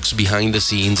folks behind the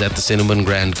scenes at the Cinnamon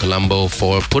Grand Colombo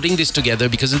for putting this together,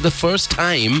 because it's the first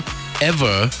time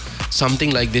ever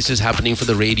something like this is happening for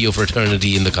the radio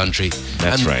fraternity in the country.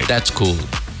 That's right. That's cool.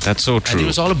 That's so true. And it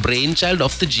was all a brainchild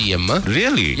of the GM, huh?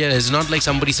 Really? Yeah, it's not like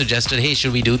somebody suggested, hey,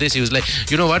 should we do this? He was like,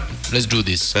 you know what? Let's do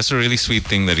this. That's a really sweet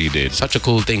thing that he did. Such a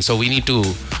cool thing. So we need to,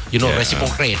 Yeah.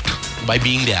 reciprocate by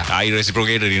being there. I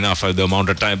reciprocated enough the amount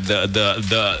of time.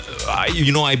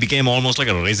 I became almost like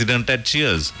a resident at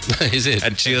Cheers. Is it?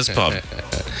 At Cheers pub.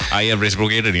 I have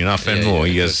reciprocated enough and Yeah, more.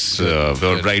 yeah, Yes,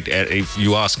 good. right. If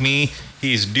you ask me,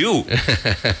 he's due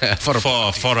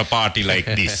for a party like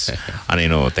this. And I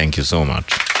know. Thank you so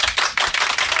much.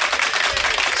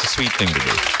 It's a sweet thing to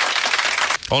do.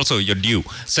 Also, you're due.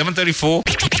 7:34.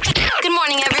 Good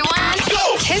morning, everyone.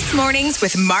 Kiss Mornings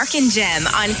with Mark and Jem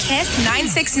on Kiss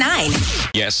 969.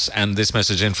 Yes, and this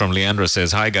message in from Leandra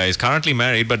says, "Hi guys, currently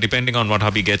married, but depending on what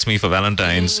hubby gets me for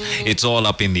Valentine's, it's all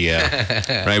up in the air.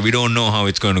 Right? We don't know how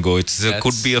it's going to go. It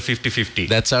could be a 50-50.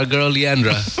 That's our girl,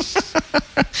 Leandra.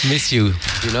 Miss you,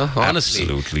 honestly.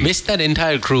 Absolutely. Miss that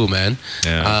entire crew, man.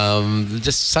 Yeah.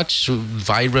 Just such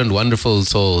vibrant, wonderful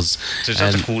souls. It's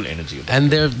such a cool energy.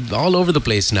 And they're all over the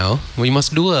place now. We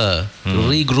must do a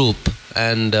regroup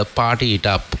and party it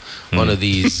up one of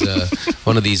these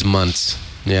months.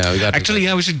 Yeah, we got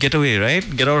Actually, we should get away, right?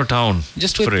 Get out of town.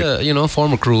 just with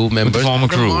former crew members, former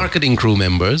the crew. marketing crew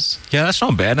members. Yeah, that's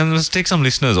not bad. And let's take some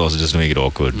listeners also just to make it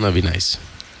awkward, That'd be nice.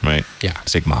 right? Yeah.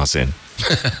 Let's take Mahasen.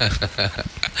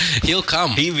 He'll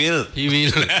come. He will.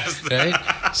 Right?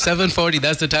 7:40.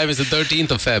 That's the time. It's the 13th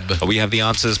of Feb. We have the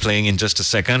answers playing in just a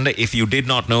second. If you did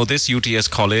not know this,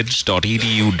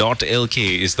 utscollege.edu.lk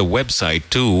is the website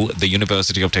to the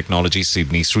University of Technology,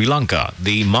 Sydney, Sri Lanka.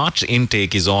 The March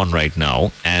intake is on right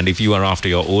now. And if you are after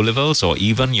your O-levels or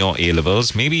even your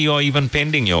A-levels, maybe you're even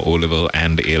pending your O-level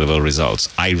and A-level results,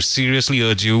 I seriously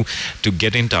urge you to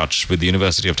get in touch with the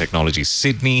University of Technology,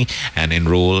 Sydney, and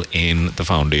enroll in the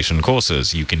foundation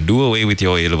courses. You can do away with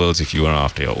your A-levels if you are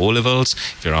after your O-levels.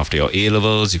 If you're after your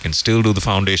A-levels, you can still do the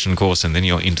foundation course, and then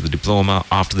you're into the diploma.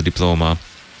 After the diploma,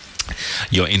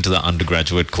 you're into the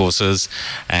undergraduate courses,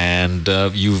 and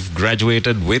you've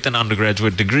graduated with an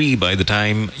undergraduate degree by the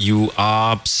time you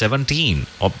are 17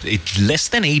 or less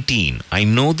than 18. I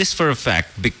know this for a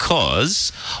fact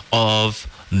because of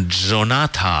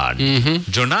Jonathan.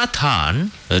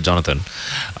 Jonathan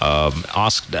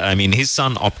asked, his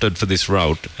son opted for this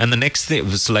route, and the next thing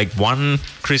was like one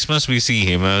Christmas we see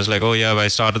him. I was like, oh yeah, I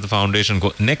started the foundation.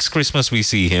 Next Christmas we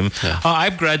see him. Yeah. Oh,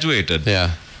 I've graduated.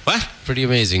 Yeah. What? Pretty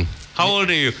amazing. How old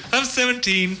are you? I'm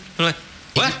 17. I'm like,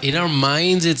 what? In our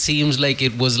minds, it seems like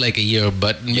it was like a year,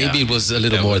 but maybe it was a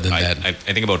little more than that. I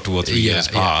think about 2 or 3 Yeah, years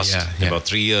yeah, passed. yeah. About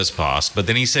 3 years passed. But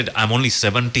then he said, I'm only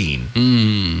 17.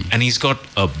 And he's got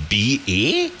a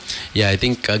BA? Yeah, I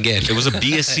think again. It was a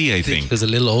BSc, I think. He was a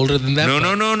little older than that.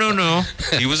 No.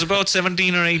 He was about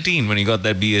 17 or 18 when he got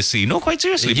that BSc. No, quite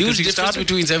seriously. A huge because difference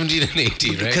between 17 and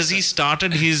 18, right? Because he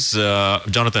started his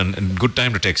Jonathan. Good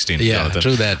time to text in. Yeah, Jonathan.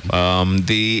 true that.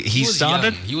 He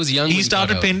started. Young. He was young. He when he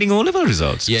started got out. pending O-level results.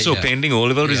 Yeah, so yeah. pending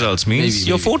O-level results means Maybe,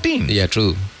 you're maybe. 14, Yeah,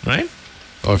 true. right?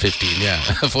 Or 15. Yeah,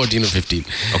 14 or 15.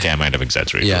 Okay, I might have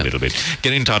exaggerated Yeah. a little bit.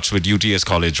 Get in touch with UTS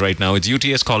College right now. It's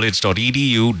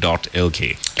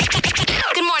utscollege.edu.lk.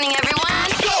 Good morning, everyone.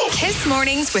 Kiss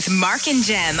Mornings with Mark and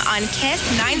Jem on Kiss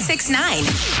 969.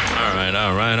 All right.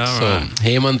 So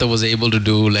Hemantha was able to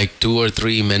do like 2 or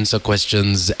 3 Mensa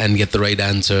questions and get the right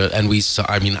answer, and we saw.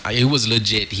 It was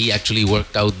legit. He actually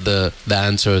worked out the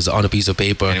answers on a piece of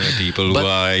paper. Anyway, people who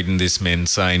are in this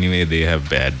Mensa, anyway, they have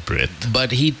bad breath.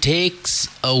 But he takes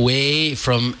away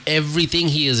from everything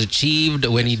he has achieved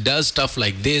when he does stuff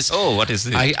like this. Oh, what is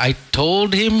this? I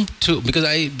told him to, because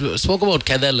I spoke about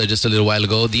Kadala just a little while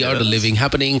ago, the art of living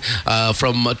happening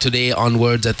from today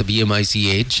onwards at the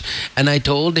BMICH. And I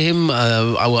told him,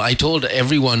 I told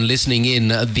everyone listening in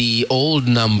the old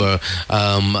number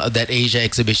that Asia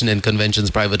Exhibition and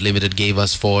Conventions Private Limited gave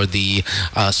us for the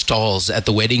stalls at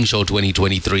the Wedding Show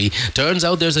 2023. Turns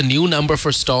out there's a new number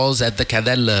for stalls at the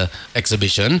Kadala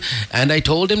exhibition. And I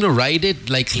told him to write it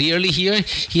like clearly here.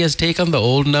 He has taken the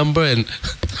old number and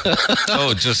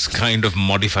just kind of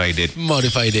modified it.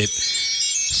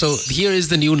 So here is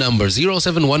the new number,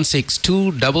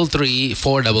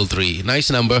 0716-233-433.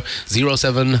 Nice number,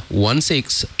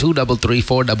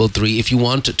 0716-233-433. If you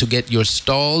want to get your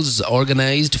stalls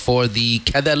organized for the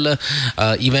Kadal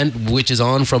event, which is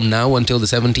on from now until the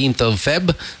 17th of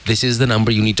Feb, this is the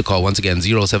number you need to call. Once again,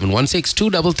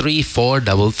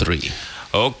 0716-233-433.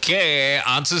 Okay,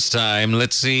 answers time.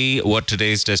 Let's see what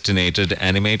today's Destinated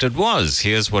Animated was.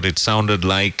 Here's what it sounded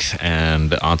like,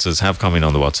 and answers have come in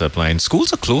on the WhatsApp line.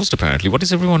 Schools are closed, apparently. What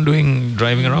is everyone doing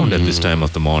driving around at this time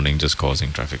of the morning, just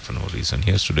causing traffic for no reason?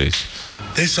 Here's today's.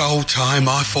 This whole time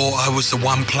I thought I was the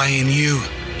one playing you.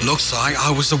 Looks like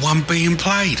I was the one being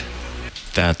played.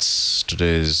 That's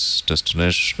today's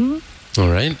destination. All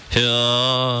right. Here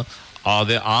are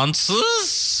the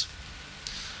answers.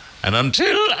 And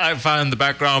until I find the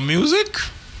background music,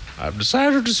 I've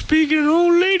decided to speak in an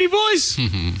old lady voice.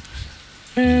 And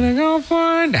I can't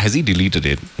find... Has he deleted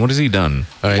it? What has he done?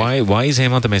 Right. Why is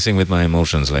Hemant messing with my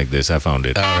emotions like this? I found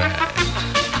it. All right.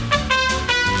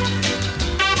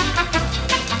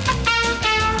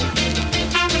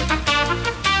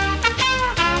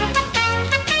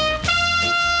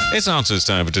 It's answers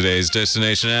time for today's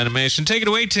Destination Animation. Take it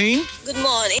away, team. Good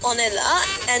morning, Onella.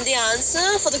 And the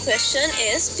answer for the question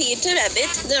is Peter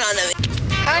Rabbit, the Runaway.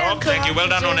 Hi, thank you. Well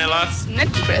done, Onella.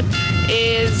 Next trip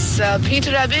is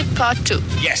Peter Rabbit Part 2.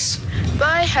 Yes.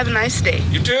 Bye. Have a nice day.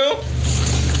 You too.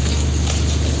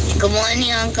 Good morning,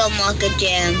 Uncle Mark and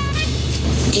Jam.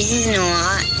 This is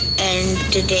Noah, and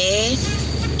today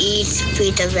is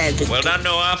Peter Rabbit. Well done,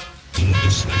 Noah.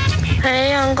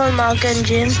 Hey, Uncle Mark and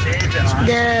Jim.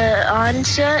 The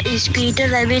answer is Peter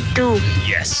Rabbit 2.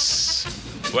 Yes.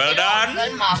 Well done.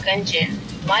 Uncle Mark and Jim.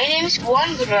 My name is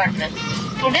Juan Gururatnam.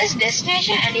 Today's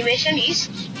destination animation is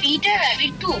Peter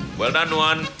Rabbit 2. Well done,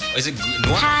 Nuan. Is it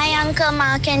Nuan? Hi, Uncle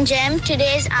Mark and Jem.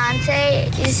 Today's answer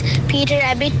is Peter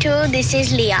Rabbit 2. This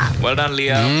is Leah. Well done,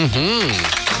 Leah.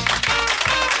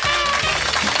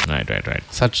 Right.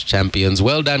 Such champions.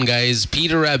 Well done, guys.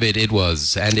 Peter Rabbit it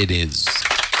was, and it is.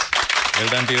 Well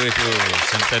done to you. If you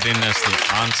sent that in as the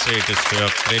answer, it is to your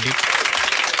credit.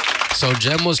 So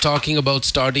Jem was talking about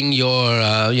starting your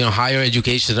higher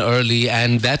education early,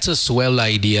 and that's a swell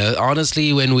idea.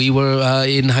 Honestly, when we were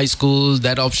in high school,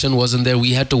 that option wasn't there.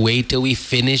 We had to wait till we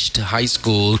finished high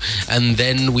school, and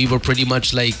then we were pretty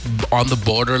much like on the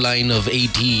borderline of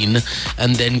 18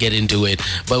 and then get into it.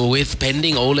 But with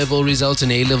pending O-level results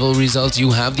and A-level results,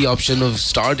 you have the option of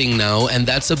starting now, and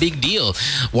that's a big deal.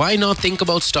 Why not think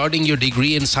about starting your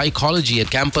degree in psychology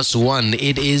at Campus One?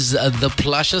 It is the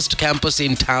plushest campus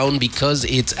in town because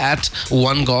it's at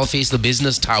One Golf-Ace, the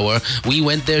business tower. We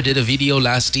went there, did a video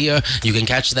last year. You can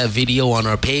catch that video on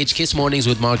our page, Kiss Mornings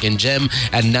with Mark and Jem.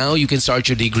 And now you can start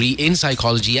your degree in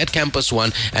psychology at Campus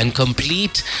One and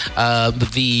complete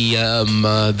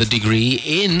the degree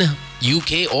in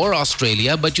UK or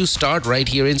Australia, but you start right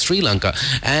here in Sri Lanka.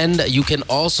 And you can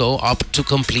also opt to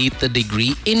complete the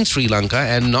degree in Sri Lanka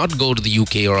and not go to the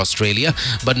UK or Australia.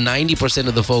 But 90%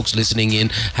 of the folks listening in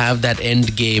have that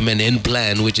end game and end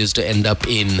plan, which is to end up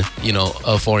in,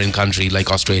 a foreign country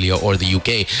like Australia or the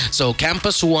UK. So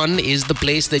Campus One is the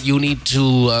place that you need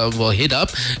to hit up.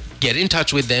 Get in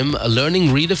touch with them. Learning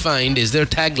Redefined is their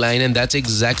tagline, and that's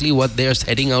exactly what they're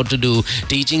heading out to do,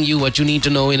 teaching you what you need to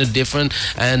know in a different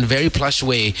and very plush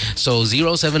way. So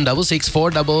 0766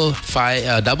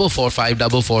 455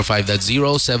 445. That's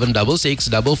 0766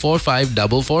 445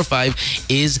 445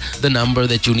 is the number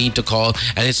that you need to call.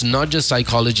 And it's not just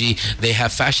psychology. They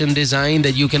have fashion design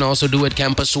that you can also do at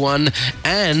Campus One,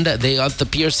 and they got the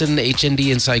Pearson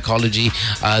HND in psychology.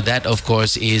 That, of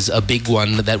course, is a big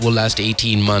one that will last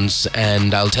 18 months.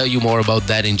 And I'll tell you more about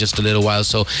that in just a little while.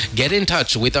 So get in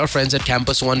touch with our friends at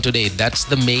Campus One today. That's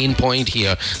the main point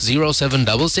here.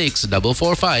 0766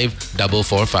 445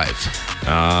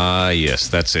 445. Yes,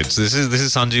 that's it. This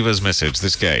is Sanjeeva's message.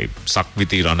 This guy,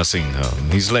 Sakviti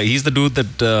Ranasinghe. He's the dude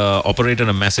that operated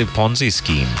a massive Ponzi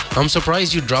scheme. I'm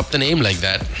surprised you dropped a name like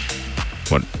that.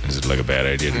 What, is it like a bad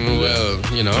idea to do that? Well,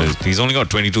 you know. He's only got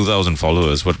 22,000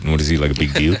 followers. What is he, like a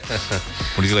big deal?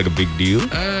 What is he, like a big deal?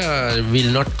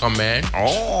 Will not comment.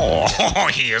 Oh,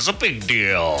 he is a big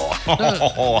deal.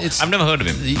 I've never heard of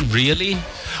him. Really?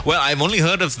 Well, I've only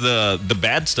heard of the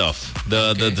bad stuff.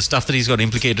 The stuff that he's got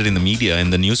implicated in the media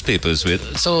and the newspapers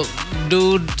with. So,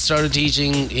 dude started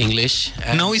teaching English.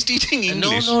 Now he's teaching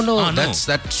English? No. Oh,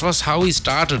 That was how he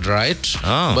started, right?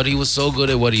 Oh. But he was so good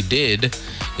at what he did,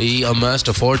 he amassed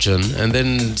a fortune and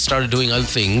then started doing other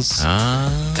things.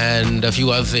 And a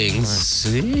few other things. I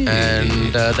see.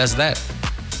 And that's that.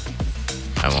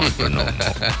 I want to know more.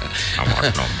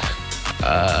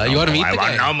 You want to meet the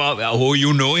guy? Oh,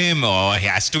 you know him. Oh, he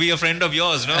has to be a friend of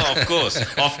yours. No, of course.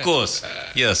 Of course.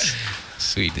 Yes.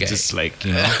 Sweet guy. It's just like,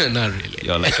 you know. Not really.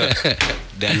 You're like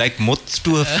they're like mutts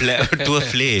to a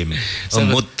flame. A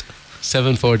mutt.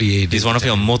 7:48. He's one of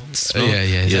your mutts. No? Yeah.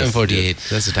 Yes, 7:48. yes.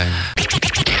 That's the time.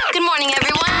 Good morning,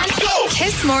 everyone.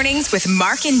 Kiss Mornings with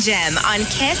Mark and Jem on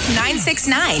Kiss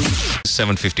 969.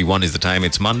 7:51 is the time.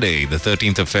 It's Monday, the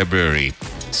 13th of February.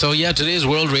 So yeah, today is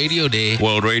World Radio Day.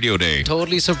 World Radio Day.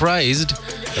 Totally surprised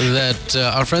that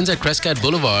our friends at Crescat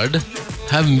Boulevard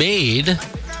have made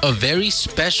a very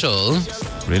special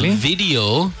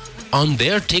video on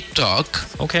their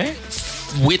TikTok. Okay.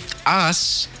 With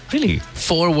us. Really?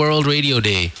 For World Radio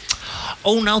Day.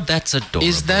 Oh, now that's adorable.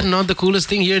 Is that not the coolest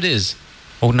thing? Here it is.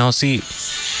 Oh, now see.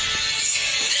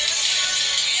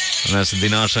 And that's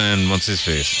Dinasha and what's his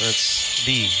face? That's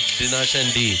D. Dinasha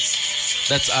and D.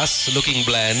 That's us looking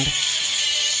bland.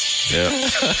 Yeah.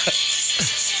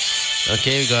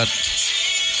 Okay, we got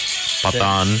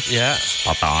Patan. Yeah.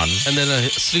 Patan. And then a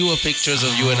slew of pictures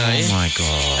of you and I. Oh my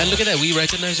God. And look at that. We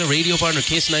recognize our radio partner,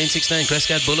 Kiss 969,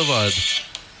 Crescat Boulevard.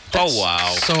 That's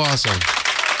wow. So awesome.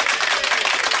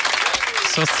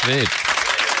 So sweet.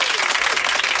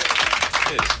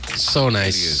 So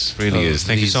nice. Really is.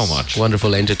 Thank you so much.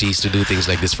 Wonderful entities to do things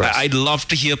like this for us. I'd love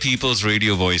to hear people's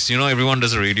radio voice. You know, everyone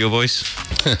does a radio voice.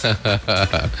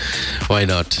 Why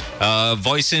not?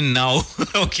 Voice in now.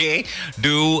 Okay.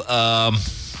 Do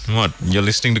what? You're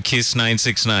listening to Kiss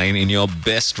 969 in your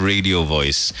best radio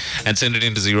voice and send it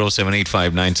into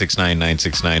 0785 969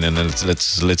 969 and then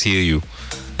let's hear you.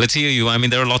 Let's hear you. I mean,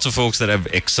 there are lots of folks that have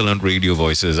excellent radio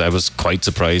voices. I was quite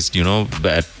surprised, you know,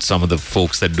 at some of the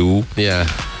folks that do. Yeah.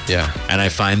 And I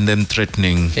find them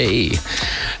threatening. Hey.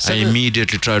 I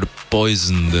immediately try to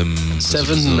poison them.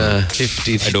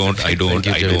 7:50. I don't.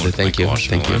 Thank you.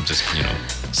 I'm just, you know.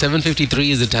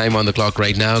 7:53 is the time on the clock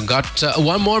right now. Got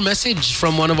one more message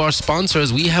from one of our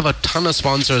sponsors. We have a ton of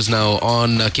sponsors now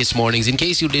on Kiss Mornings. In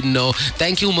case you didn't know,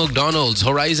 thank you McDonald's,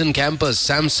 Horizon Campus,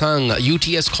 Samsung,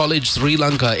 UTS College Sri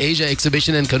Lanka, Asia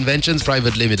Exhibition and Conventions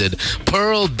Private Limited,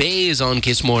 Pearl Bay is on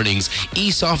Kiss Mornings,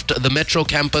 eSoft, the Metro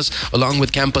Campus, along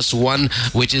with Campus One,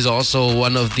 which is also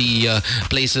one of the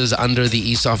places under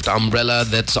the eSoft umbrella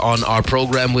that's on our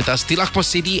program with us. Tilakma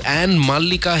City and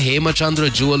Mallika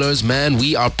Hemachandra Jewelers. Man,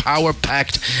 we are power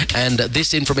packed, and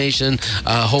this information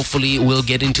hopefully will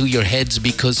get into your heads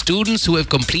because students who have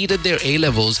completed their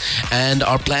A-levels and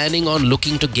are planning on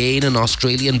looking to gain an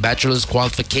Australian bachelor's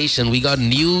qualification, we got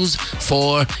news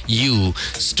for you.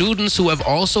 Students who have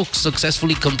also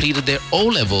successfully completed their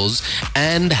O-levels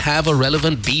and have a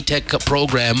relevant BTEC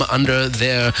program under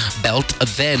their belt,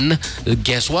 then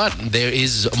guess what? There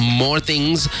is more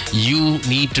things you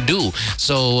need to do.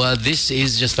 So this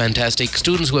is just fantastic.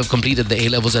 Students who have completed the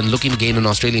A-levels and looking to gain an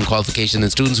Australian qualification,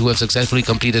 and students who have successfully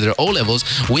completed their O-levels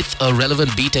with a relevant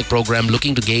BTEC program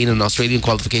looking to gain an Australian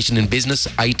qualification in business,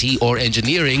 IT or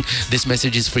engineering, this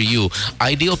message is for you.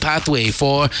 Ideal pathway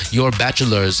for your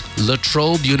bachelor's, La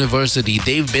Trobe University.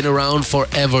 They've been around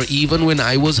forever. Even when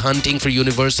I was hunting for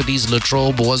universities, La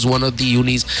Trobe was one of the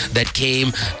unis that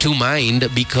came to mind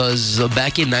because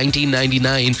back in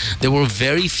 1999 there were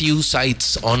very few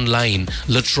sites online.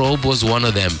 La Trobe was one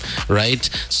of them, right?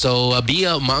 So be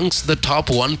amongst the top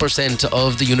 1%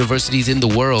 of the universities in the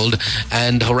world,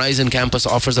 and Horizon Campus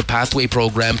offers a pathway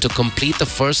program to complete the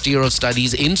first year of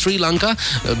studies in Sri Lanka.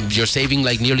 You're saving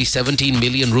like nearly 17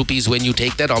 million rupees when you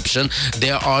take that option.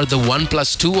 There are the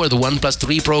 1+2 or the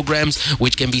 1+3 programs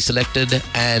which can be selected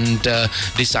and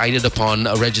decided upon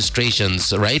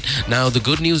registrations, right? Now the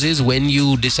good news is when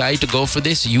you decide to go for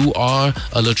this, you are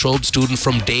a La Trobe student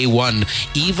from day one.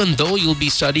 Even though you'll be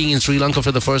studying in Sri Lanka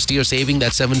for the first year, saving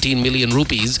that 17 million 10,000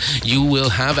 rupees, you will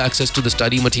have access to the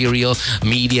study material,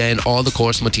 media, and all the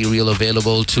course material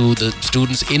available to the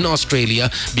students in Australia,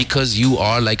 because you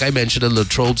are, like I mentioned, a La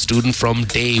Trobe student from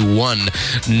day one.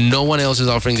 No one else is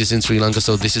offering this in Sri Lanka,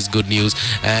 so this is good news.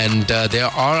 And there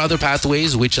are other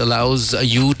pathways which allows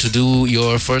you to do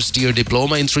your first year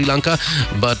diploma in Sri Lanka,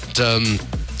 but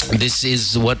this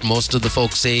is what most of the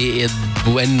folks say.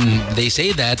 When they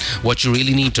say that, what you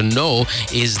really need to know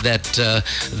is that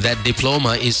that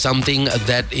diploma is something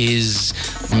that is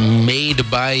made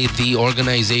by the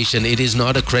organization. It is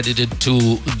not accredited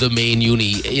to the main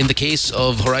uni. In the case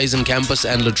of Horizon Campus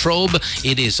and La Trobe,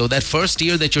 it is. So that first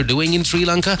year that you're doing in Sri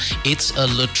Lanka, it's a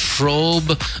La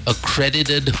Trobe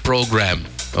accredited program.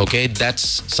 Okay,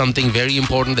 that's something very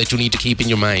important that you need to keep in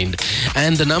your mind.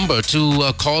 And the number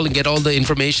to call and get all the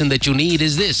information that you need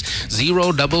is this: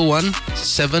 011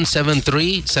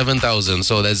 773 7000.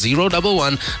 So that's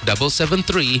 011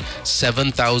 773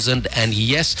 7000. And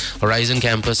yes, Horizon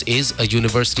Campus is a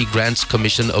University Grants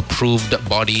Commission approved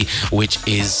body, which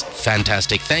is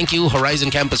fantastic. Thank you, Horizon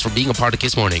Campus, for being a part of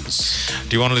Kiss Mornings.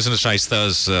 Do you want to listen to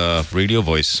Shaista's radio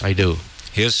voice? I do.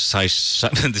 This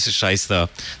is Shaista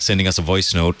sending us a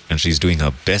voice note, and she's doing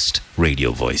her best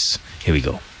radio voice. Here we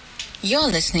go. You're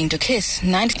listening to Kiss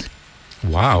 90.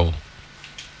 Wow.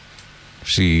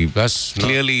 She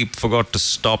clearly forgot to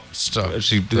stop.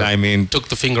 She took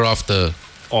the finger off the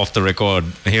record.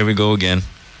 Here we go again.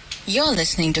 You're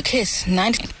listening to Kiss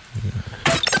 90.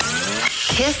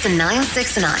 Kiss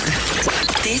 969.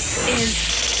 This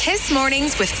is Kiss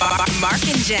Mornings with Mark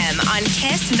and Jem on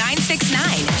Kiss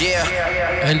 969.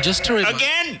 Yeah. And just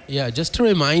a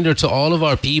reminder to all of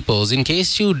our peoples, in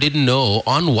case you didn't know,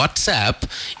 on WhatsApp,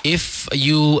 if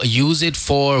you use it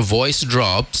for voice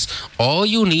drops, all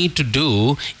you need to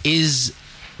do is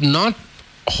not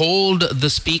hold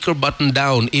the speaker button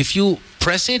down. If you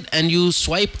press it and you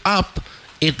swipe up,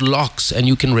 it locks and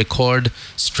you can record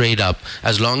straight up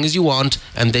as long as you want,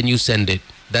 and then you send it.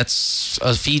 That's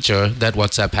a feature that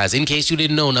WhatsApp has. In case you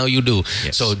didn't know, now you do.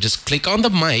 Yes. So just click on the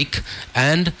mic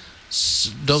and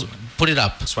put it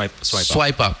up.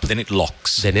 Swipe up. Then it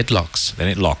locks.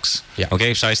 Yeah.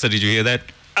 Okay, Shaista, did you hear that?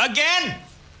 Again!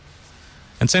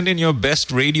 And send in your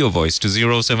best radio voice to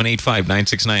 0785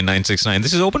 969 969.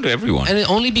 This is open to everyone. And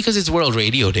only because it's World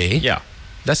Radio Day. Yeah.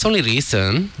 That's the only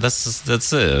reason. That's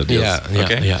it. Yeah.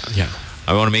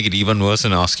 I want to make it even worse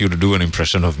and ask you to do an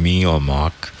impression of me or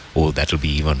Mark. Oh, that'll be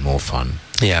even more fun.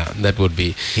 Yeah, that would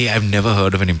be. Hey, I've never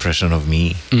heard of an impression of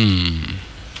me.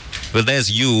 Well, there's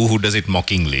you who does it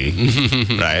mockingly,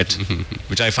 right?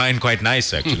 Which I find quite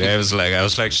nice, actually. I was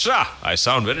like, sure, I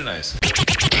sound very nice.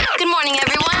 Good morning,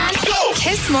 everyone. Go!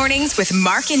 Kiss Mornings with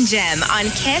Mark and Jem on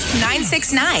Kiss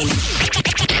 969.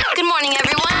 Good morning,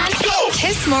 everyone. Go!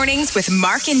 Kiss Mornings with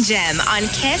Mark and Jem on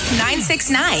Kiss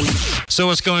 969. So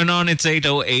what's going on? It's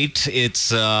 8:08.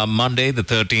 It's Monday, the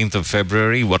 13th of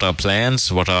February. What are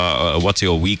plans? What's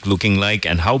your week looking like?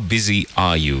 And how busy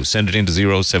are you? Send it into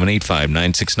 0785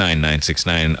 969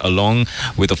 969 along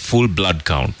with a full blood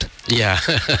count. Yeah,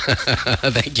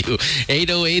 thank you.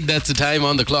 8:08, that's the time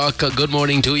on the clock. Good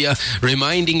morning to you.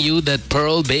 Reminding you that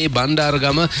Pearl Bay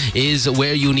Bandaragama is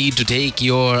where you need to take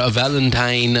your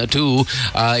Valentine to.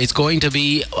 It's going to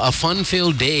be a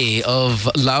fun-filled day of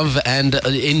love and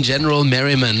in general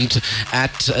merriment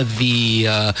at the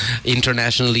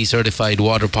internationally certified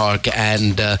water park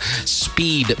and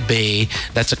Speed Bay.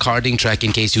 That's a karting track,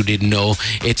 in case you didn't know.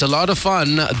 It's a lot of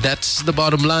fun. That's the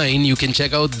bottom line. You can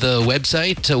check out the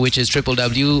website, which is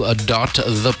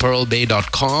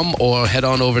www.thepearlbay.com, or head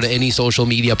on over to any social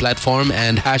media platform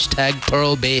and hashtag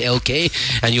PearlBayLK,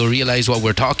 and you'll realize what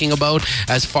we're talking about.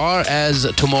 As far as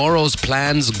tomorrow's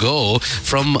plans go,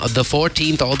 from the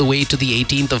 14th all the way to the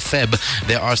 18th of Feb,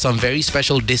 there are some very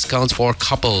special discounts for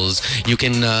couples. You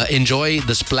can enjoy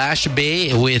the Splash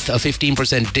Bay with a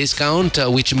 15% discount,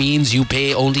 which means you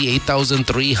pay only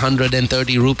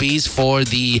 8,330 rupees for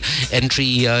the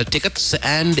entry tickets.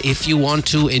 And if you want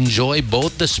to enjoy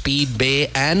both the Speed Bay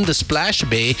and the Splash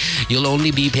Bay, you'll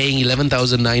only be paying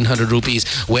 11,900 rupees,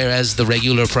 whereas the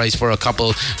regular price for a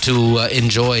couple to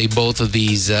enjoy both of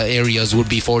these areas would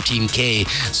be 14K.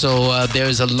 So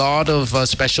there's a lot of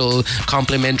special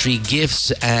complimentary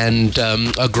gifts and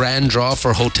a grand draw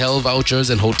for hotel vouchers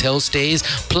and hotel stays.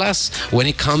 Plus, when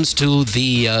it comes to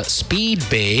the Speed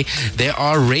Bay, there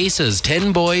are races,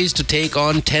 10 boys to take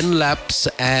on 10 laps,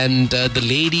 and the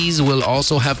ladies will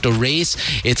also have to race.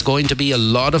 It's going to be a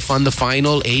lot of fun. The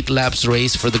final 8 laps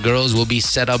race for the girls will be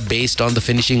set up based on the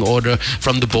finishing order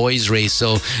from the boys race.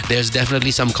 So there's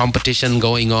definitely some competition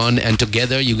going on, and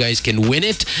together you guys can win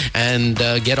it and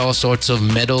get all sorts of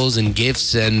medals and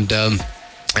gifts and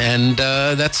And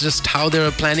that's just how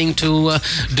they're planning to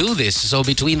do this. So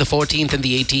between the 14th and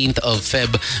the 18th of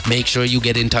Feb, make sure you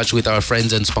get in touch with our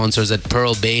friends and sponsors at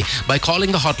Pearl Bay by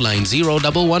calling the hotline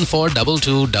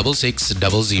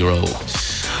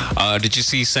 0114222600. Did you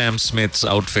see Sam Smith's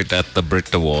outfit at the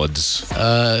Brit Awards?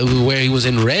 Where he was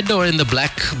in red or in the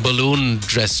black balloon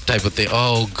dress type of thing?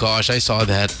 Oh gosh, I saw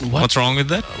that. What's wrong with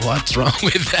that? What's wrong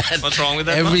with that? What's wrong with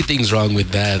that? Everything's wrong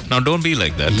with that. Now don't be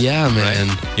like that. Yeah, man.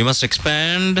 Right? You must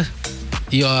expand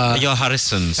your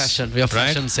horizons, your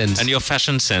fashion sense, and your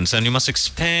fashion sense, and you must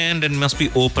expand and must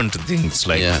be open to things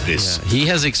like this. Yeah. He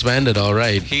has expanded, all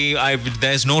right.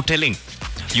 There's no telling.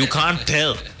 You can't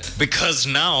tell because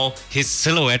now his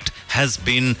silhouette has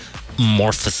been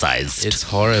morphosized. It's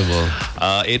horrible.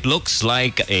 It looks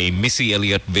like a Missy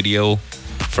Elliott video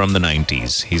from the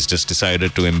 90s. He's just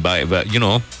decided to imbibe, You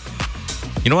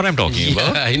know what I'm talking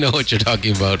about? I know what you're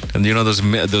talking about. And you know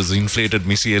those inflated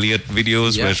Missy Elliott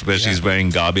videos where she's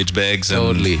wearing garbage bags.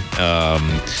 Totally.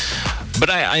 But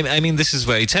I mean, this is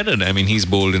where it's headed. I mean, he's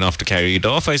bold enough to carry it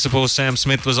off. I suppose Sam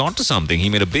Smith was onto something. He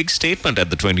made a big statement at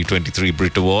the 2023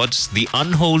 Brit Awards. The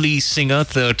unholy singer,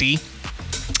 30,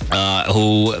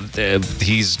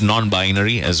 he's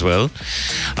non-binary as well.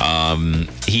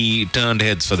 He turned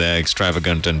heads for their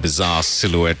extravagant and bizarre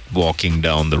silhouette walking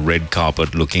down the red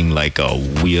carpet looking like a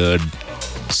weird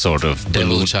sort of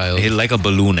devil child, like a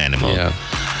balloon animal. Yeah.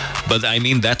 But I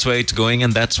mean, that's where it's going,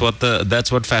 and that's what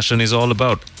fashion is all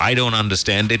about. I don't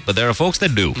understand it, but there are folks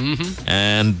that do. Mm-hmm.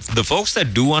 And the folks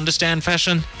that do understand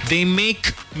fashion, they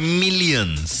make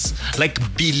millions, like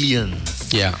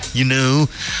billions. Yeah. You know,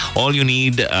 all you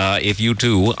need, if you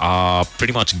too are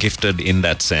pretty much gifted in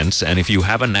that sense, and if you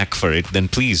have a knack for it, then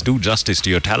please do justice to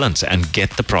your talents and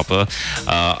get the proper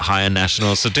Higher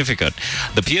National Certificate.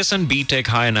 The Pearson BTech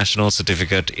Higher National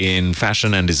Certificate in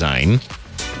Fashion and Design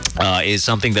is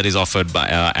something that is offered by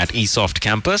at eSoft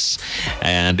campus,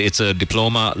 and it's a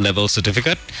diploma level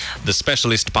certificate. The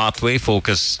specialist pathway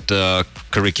focused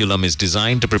curriculum is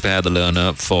designed to prepare the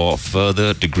learner for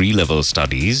further degree level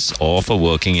studies or for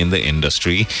working in the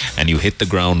industry, and you hit the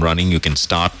ground running. You can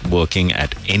start working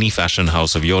at any fashion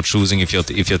house of your choosing if you're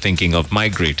thinking of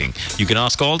migrating. You can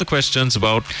ask all the questions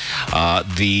about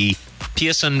the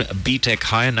Pearson BTech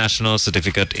Higher National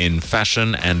Certificate in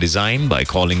Fashion and Design by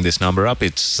calling this number up.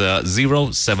 It's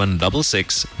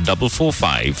 0766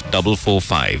 445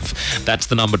 445. That's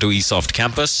the number to eSoft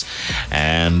campus.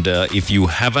 And if you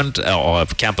haven't, or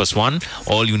Campus One,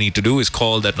 all you need to do is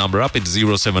call that number up. It's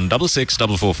 0766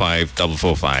 445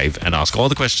 445 and ask all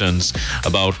the questions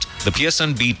about the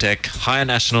Pearson BTech Higher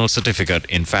National Certificate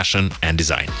in Fashion and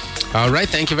Design. All right,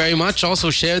 thank you very much. Also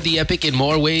share the epic in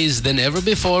more ways than ever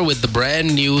before with the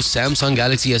brand new Samsung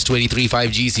Galaxy S23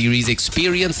 5G series.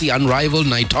 Experience the unrivaled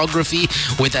nightography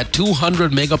with a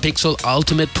 200 megapixel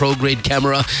ultimate pro grade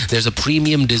camera. There's a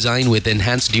premium design with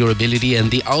enhanced durability and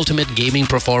the ultimate gaming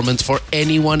performance for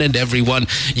anyone and everyone.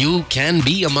 You can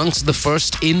be amongst the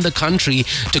first in the country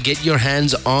to get your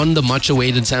hands on the much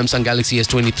awaited Samsung Galaxy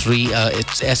S23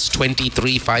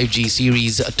 5G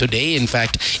series today. In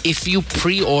fact, if you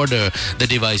pre-order the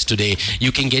device today,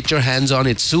 you can get your hands on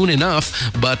it soon enough,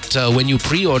 but when you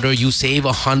pre-order, you save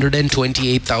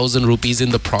 128,000 rupees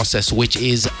in the process, which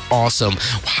is awesome.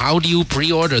 How do you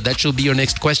pre-order? That should be your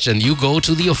next question. You go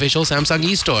to the official Samsung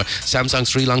e-store,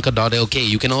 samsungsrilanka.lk.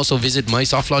 You can also visit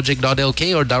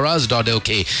mysoftlogic.lk or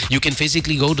daraz.lk. You can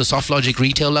physically go to SoftLogic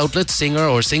retail outlets, Singer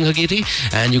or Singhagiri,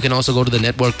 and you can also go to the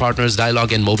network partners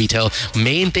Dialog and Mobitel.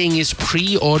 Main thing is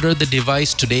pre-order the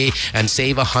device today and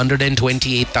save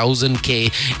 128,000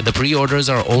 The pre-orders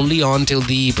are only on till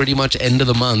the pretty much end of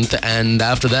the month, and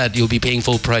after that you'll be paying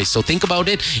full price. So think about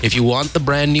it. If you want the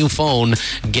brand new phone,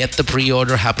 get the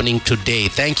pre-order happening today.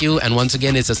 Thank you. And once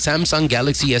again, it's a Samsung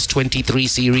Galaxy S23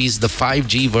 series. The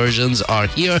 5G versions are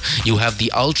here. You have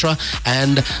the Ultra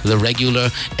and the regular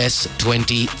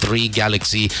S23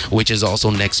 Galaxy, which is also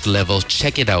next level.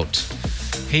 Check it out.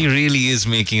 He really is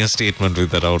making a statement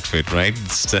with that outfit, right?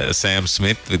 Sam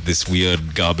Smith with this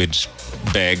weird garbage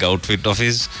bag outfit of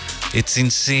his. It's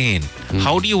insane.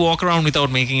 How do you walk around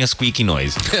without making a squeaky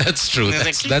noise? That's true.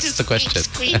 That's the question.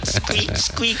 Squeak, squeak,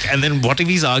 squeak. And then what if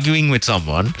he's arguing with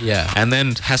someone? Yeah. And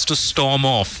then has to storm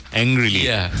off angrily?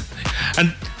 Yeah.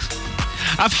 And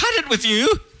I've had it with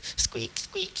you. Squeak,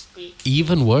 squeak, squeak.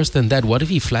 Even worse than that, what if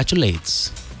he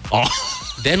flatulates? Oh.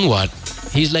 Then what?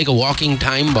 He's like a walking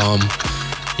time bomb.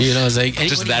 You know, it's like,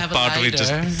 just that part of it.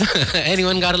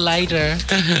 Anyone got a lighter?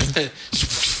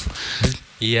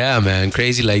 Yeah, man,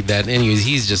 crazy like that. Anyways,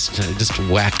 he's just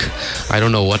whack. I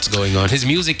don't know what's going on. His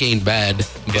music ain't bad.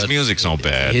 But his music's not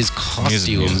bad. His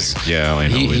costumes. Yeah, I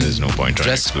know. There's no point trying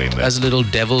to explain that. As a little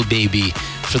devil baby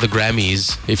for the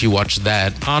Grammys, if you watch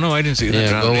that. Oh no, I didn't see that.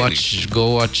 Yeah,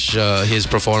 go watch his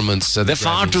performance. They're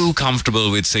far too comfortable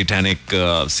with satanic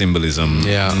symbolism.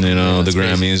 Yeah, the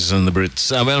Grammys and the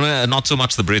Brits. Well, not so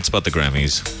much the Brits, but the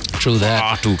Grammys. True that.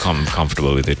 Far too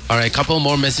comfortable with it. All right, couple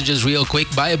more messages real quick.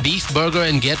 Buy a beef burger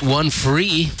and get one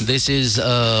free. This is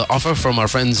an offer from our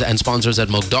friends and sponsors at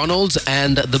McDonald's.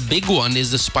 And the big one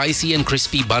is the spicy and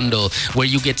crispy bundle, where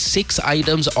you get 6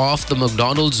 items off the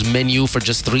McDonald's menu for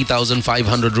just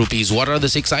 3,500 rupees. What are the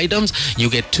 6 items? You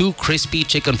get 2 crispy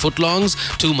chicken footlongs,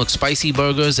 2 McSpicy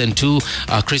burgers, and 2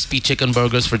 crispy chicken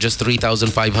burgers for just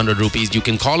 3,500 rupees. You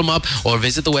can call them up or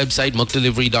visit the website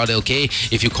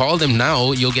mukdelivery.lk. If you call them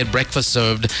now, you'll get breakfast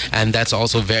served, and that's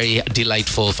also very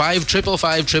delightful.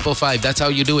 5555555. That's how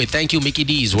you do it. Thank you, Mickey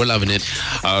D's. We're loving it.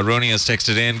 Roni has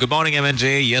texted in. Good morning,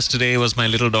 MNJ. Yesterday was my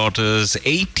little daughter's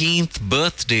 18th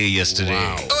birthday yesterday.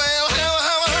 Wow.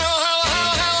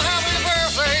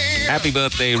 Happy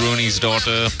birthday, Roni's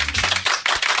daughter.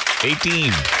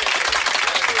 18.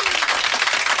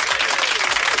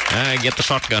 Get the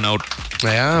shotgun out.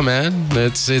 Yeah, man.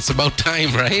 It's about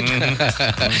time, right?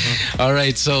 All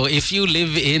right. So if you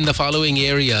live in the following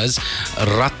areas,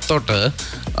 Rattota,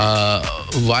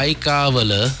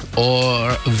 Vaikavala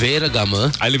or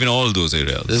Veragama, I live in all those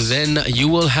areas. Then you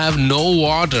will have no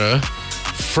water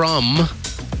from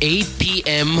 8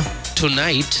 p.m.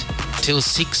 tonight till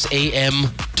 6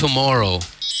 a.m. tomorrow.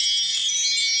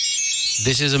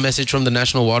 This is a message from the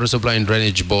National Water Supply and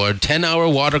Drainage Board. 10-hour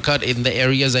water cut in the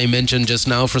areas I mentioned just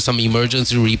now for some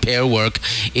emergency repair work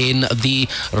in the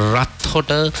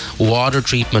Rattota Water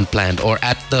Treatment Plant, or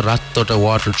at the Rattota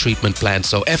Water Treatment Plant.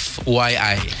 So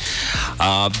FYI.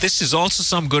 This is also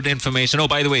some good information. Oh,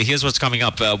 by the way, here's what's coming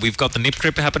up. We've got the Nip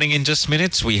Trip happening in just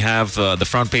minutes. We have the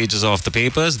front pages of the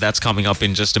papers. That's coming up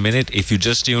in just a minute. If you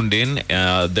just tuned in,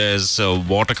 there's a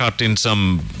water cut in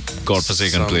some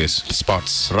godforsaken place.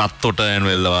 Spots. Rattota and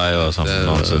Vellavai or something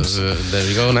nonsense. There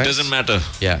you go. Nice. Doesn't matter.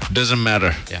 Yeah. Doesn't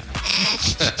matter. Yeah.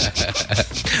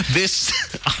 This,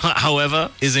 however,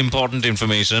 is important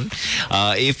information.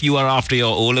 If you are after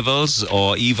your O-levels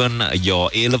or even your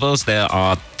A-levels, there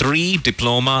are 3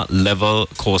 diploma level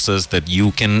courses that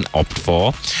you can opt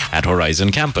for at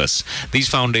Horizon Campus. These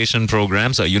foundation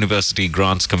programs are University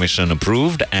Grants Commission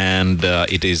approved, and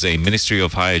it is a Ministry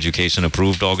of Higher Education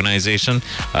approved organization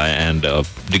and a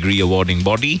degree awarding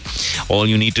body. All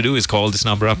you need to do is call this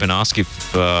number up and ask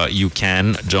if you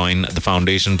can join the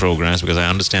foundation programs, because I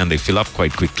understand they fill up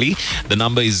quite quickly. The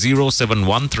number is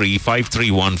 0713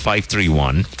 531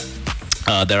 531.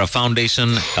 There are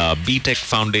foundation, BTech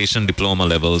foundation diploma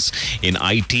levels in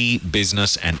IT,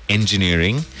 business and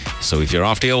engineering. So if you're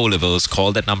after your O-levels,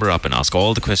 call that number up and ask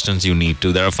all the questions you need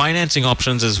to. There are financing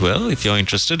options as well. If you're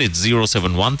interested, it's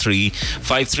 0713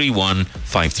 531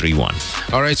 531.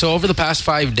 All right, so over the past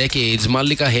 5 decades,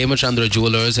 Mallika Hemachandra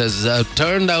Jewelers has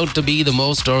turned out to be the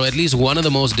most, or at least one of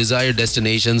the most desired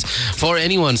destinations for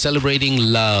anyone celebrating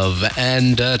love.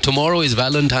 And tomorrow is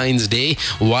Valentine's Day.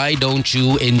 Why don't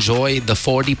you enjoy the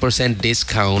 40%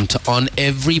 discount on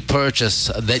every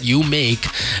purchase that you make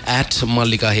at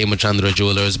Mallika Hemachandra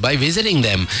Jewelers by visiting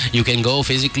them? You can go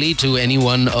physically to any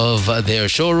one of their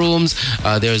showrooms.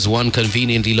 There's one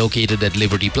conveniently located at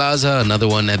Liberty Plaza, another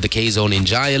one at the K-Zone in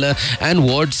Jayala, and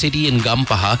Ward City in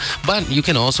Gampaha. But you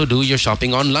can also do your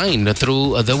shopping online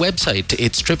through the website.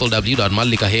 It's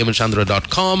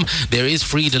www.mallikahemachandra.com. There is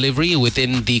free delivery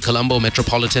within the Colombo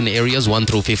metropolitan areas 1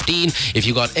 through 15. If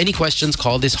you got any questions,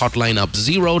 call this hotline up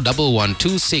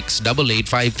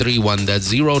 01126888531. That's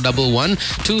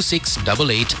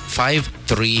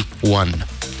 01126888531.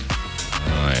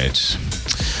 All right.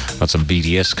 Got some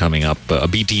BTS coming up.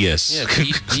 BTS.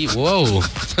 Yeah, whoa.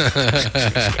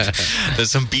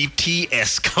 There's some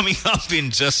BTS coming up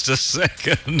in just a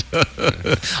second.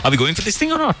 Are we going for this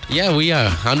thing or not? Yeah, we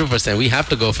are. 100%. We have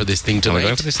to go for this thing tonight. Are we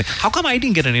going for this thing? How come I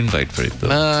didn't get an invite for it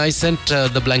though? I sent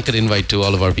the blanket invite to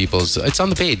all of our peoples. It's on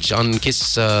the page on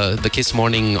Kiss, the Kiss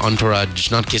Morning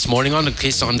Entourage. Not Kiss Morning, on the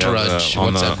Kiss Entourage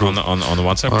WhatsApp group. On the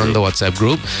WhatsApp group? On the WhatsApp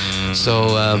group.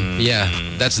 So, yeah,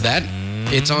 that's that.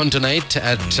 It's on tonight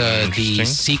at the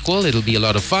sequel. It'll be a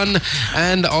lot of fun.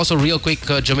 And also, real quick,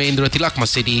 Jamendra, Tilakma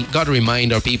City. Got to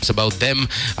remind our peeps about them.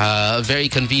 Very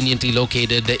conveniently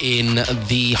located in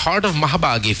the heart of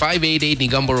Mahabagi, 588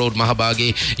 Nigamba Road,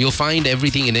 Mahabagi. You'll find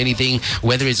everything and anything,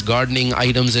 whether it's gardening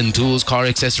items and tools, car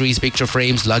accessories, picture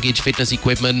frames, luggage, fitness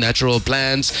equipment, natural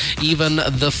plants, even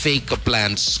the fake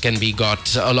plants can be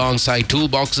got alongside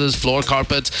toolboxes, floor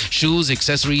carpets, shoes,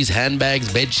 accessories,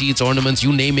 handbags, bed sheets, ornaments,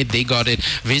 you name it, they got it.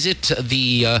 Visit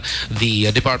the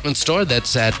department store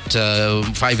that's at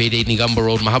 588 Nigamba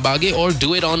Road, Mahabagi, or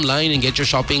do it online and get your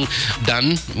shopping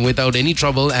done without any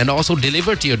trouble, and also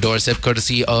deliver to your doorstep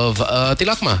courtesy of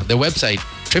Tilakma, their website,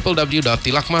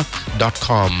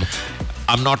 www.tilakma.com.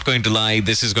 I'm not going to lie,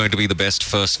 this is going to be the best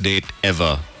first date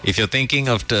ever. If you're thinking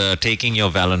of taking your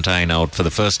Valentine out for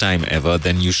the first time ever,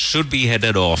 then you should be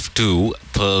headed off to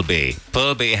Pearl Bay.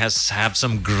 Pearl Bay have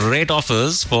some great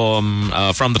offers from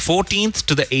the 14th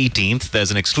to the 18th. There's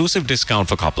an exclusive discount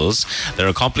for couples. There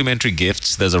are complimentary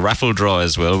gifts. There's a raffle draw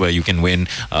as well where you can win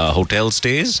hotel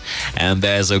stays. And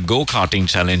there's a go-karting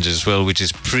challenge as well, which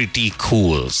is pretty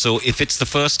cool. So if it's the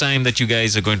first time that you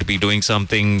guys are going to be doing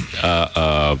something,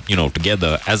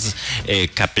 together as a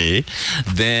couple,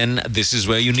 then this is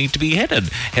where you need to be headed.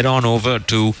 Head on over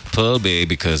to Pearl Bay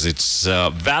because it's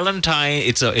Valentine.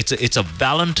 It's a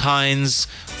Valentine's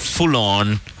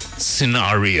full-on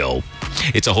scenario.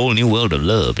 It's a whole new world of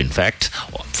love. In fact,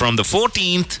 from the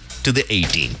 14th to the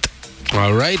 18th.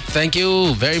 All right, thank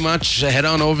you very much. Head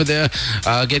on over there,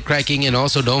 get cracking, and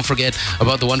also don't forget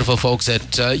about the wonderful folks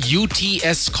at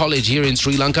UTS College here in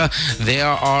Sri Lanka. There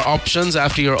are options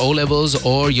after your O-levels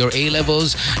or your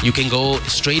A-levels. You can go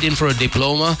straight in for a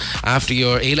diploma after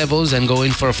your A-levels and go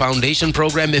in for a foundation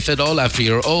program, if at all, after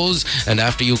your O's. And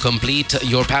after you complete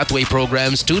your pathway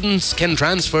program, students can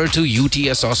transfer to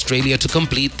UTS Australia to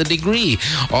complete the degree.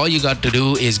 All you got to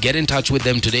do is get in touch with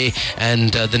them today,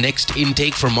 and the next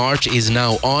intake for March is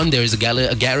now on. There is a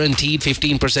guaranteed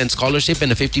 15% scholarship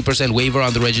and a 50% waiver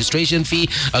on the registration fee.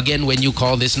 Again, when you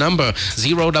call this number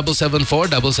 0774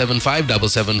 775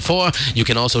 774. You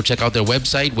can also check out their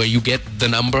website where you get the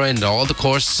number and all the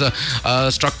course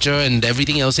structure and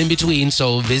everything else in between.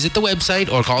 So visit the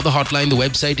website or call the hotline. The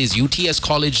website is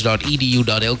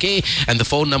utscollege.edu.lk, and the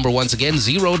phone number once again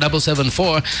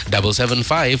 0774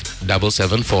 775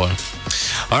 774.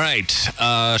 All right,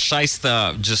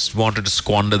 Shaista just wanted to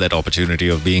squander that opportunity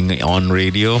of being on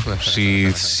radio.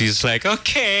 She's like,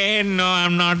 okay, no,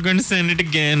 I'm not going to send it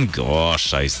again.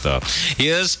 Gosh, Shaista.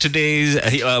 Here's today's.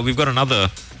 We've got another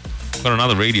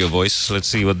radio voice. Let's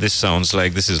see what this sounds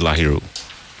like. This is Lahiru.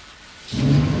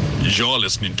 You're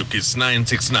listening to Kiss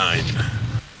 969.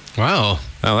 Wow.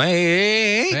 Oh,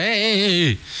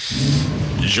 hey.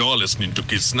 You're listening to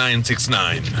Kiss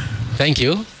 969. Thank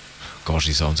you. Gosh,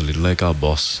 he sounds a little like our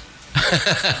boss.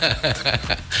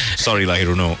 Sorry,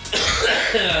 Lahiru, no.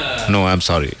 No, I'm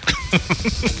sorry.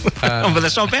 But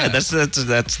that's not bad. That's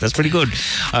pretty good.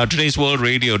 Today's World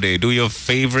Radio Day. Do your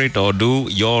favorite or do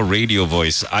your radio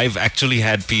voice. I've actually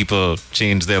had people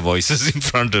change their voices in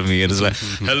front of me. And it's like,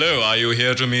 hello, are you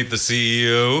here to meet the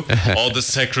CEO or the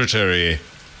secretary?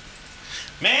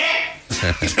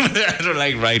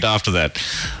 Like right after that.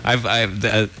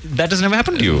 That doesn't ever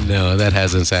happen to you. No, that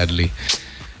hasn't, sadly.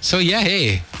 So yeah,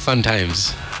 hey, fun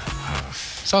times.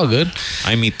 It's all good.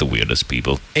 I meet the weirdest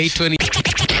people. 8:20.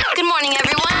 Good morning,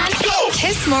 everyone.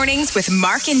 Kiss Mornings with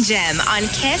Mark and Jem on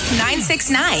Kiss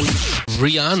 969.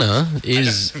 Rihanna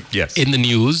is in the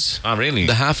news. Oh, really?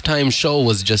 The halftime show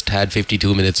was just had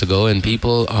 52 minutes ago, and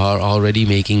people are already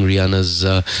making Rihanna's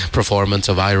performance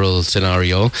a viral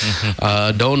scenario.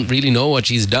 Mm-hmm. Don't really know what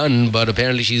she's done, but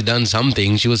apparently she's done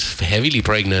something. She was heavily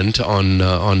pregnant on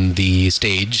the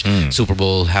stage, Super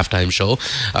Bowl halftime show.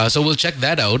 So we'll check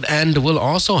that out, and we'll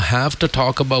also have to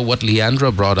talk about what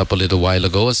Leandra brought up a little while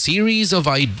ago. A series of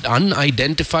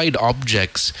unidentified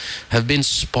objects have been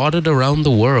spotted around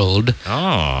the world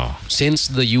since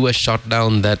the US shot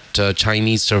down that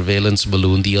Chinese surveillance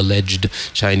balloon, the alleged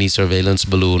Chinese surveillance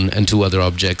balloon, and two other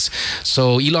objects.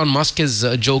 So Elon Musk has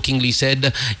jokingly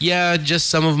said, yeah, just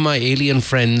some of my alien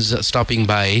friends stopping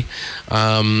by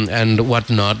and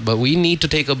whatnot, but we need to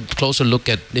take a closer look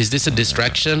at, is this a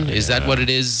distraction? Is that what it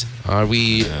is? Are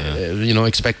we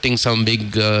expecting some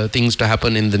big things to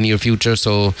happen in the near future,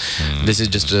 so this is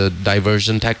just a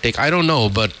diversion tactic? I don't know,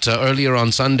 but earlier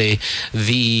on Sunday,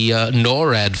 the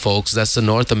NORAD folks, that's the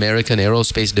North American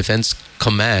Aerospace Defense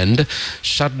Command,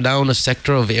 shut down a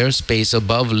sector of airspace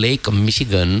above Lake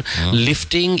Michigan,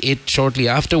 lifting it shortly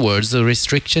afterwards. The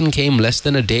restriction came less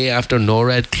than a day after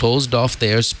NORAD closed off the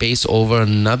airspace over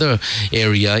another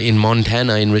area in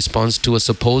Montana in response to a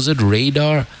supposed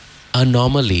radar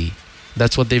anomaly.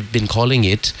 That's what they've been calling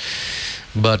it.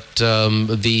 But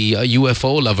the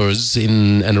UFO lovers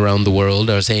in and around the world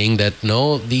are saying that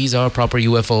no, these are proper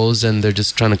UFOs, and they're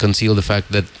just trying to conceal the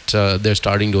fact that they're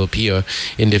starting to appear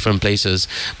in different places.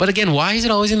 But again, why is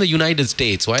it always in the United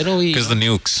States? Why don't we? Because the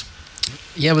nukes.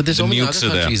 Yeah, but there's so many other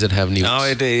countries that have nukes. No,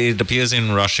 it appears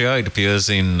in Russia. It appears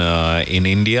in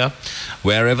India.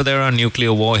 Wherever there are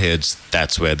nuclear warheads,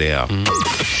 that's where they are.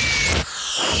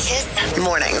 Kiss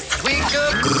Mornings. Wake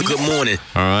up. Good morning.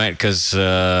 All right, because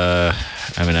I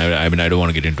don't want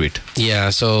to get into it. Yeah,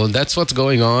 so that's what's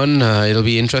going on. It'll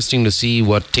be interesting to see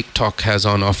what TikTok has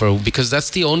on offer, because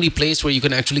that's the only place where you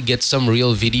can actually get some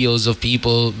real videos of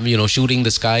people, shooting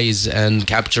the skies and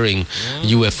capturing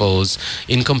UFOs.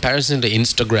 In comparison to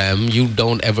Instagram, you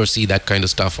don't ever see that kind of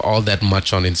stuff all that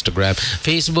much on Instagram.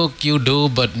 Facebook, you do,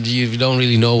 but you don't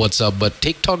really know what's up. But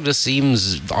TikTok just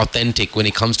seems authentic when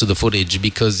it comes to the footage,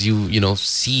 because you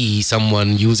see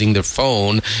someone using their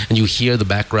phone and you hear the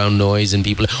background noise and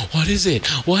people, what is it?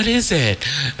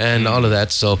 And all of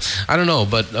that. So I don't know,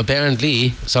 but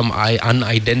apparently some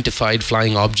unidentified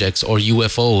flying objects, or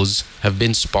UFOs, have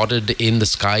been spotted in the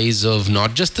skies of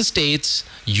not just the States.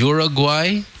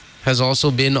 Uruguay has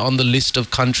also been on the list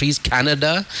of countries.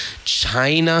 Canada,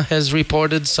 China has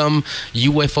reported some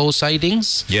UFO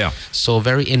sightings. Yeah. So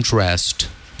very interesting.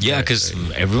 Yeah, because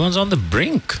everyone's on the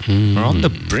brink. We're on the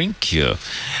brink here.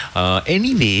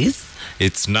 Anyways,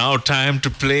 it's now time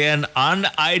to play an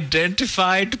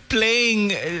unidentified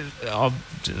playing.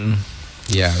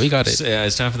 Yeah, we got it. Yeah,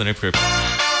 it's time for the Nip Grip.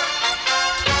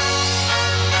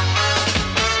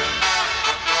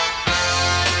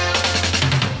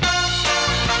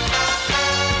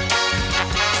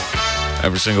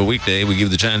 Every single weekday, we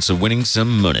give the chance of winning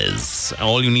some monies.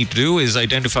 All you need to do is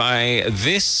identify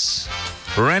this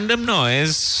random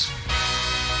noise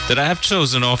that I have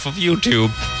chosen off of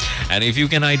YouTube. And if you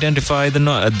can identify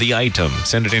the item,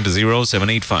 send it into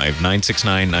 0785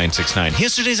 969 969.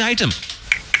 Here's today's item.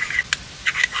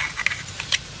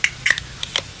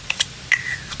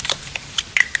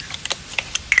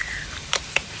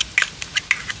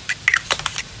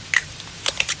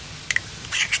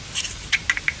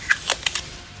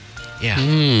 Yeah.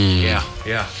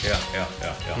 Yeah.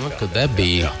 What could that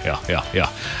be? Yeah.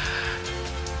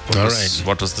 All right.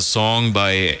 What was the song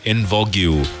by Invogue?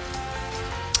 You're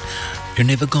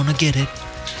never gonna get it.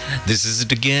 This is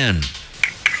it again.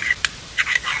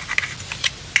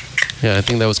 Yeah, I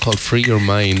think that was called Free Your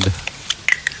Mind.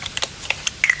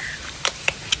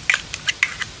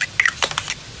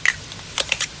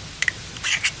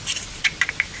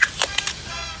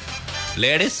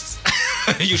 Ladies,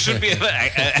 you should be able.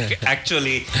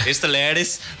 Actually, it's the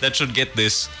ladies that should get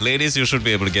this. Ladies, you should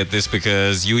be able to get this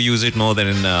because you use it more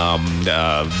than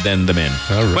the men.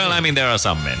 All right. Well, I mean, there are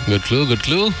some men. Good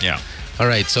clue. Yeah. All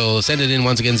right, so send it in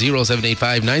once again,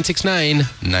 0785 969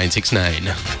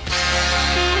 969.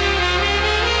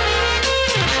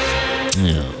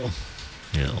 Yeah.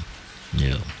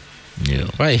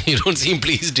 Why? You don't seem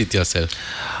pleased with yourself.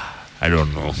 I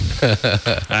don't know.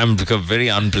 I'm become very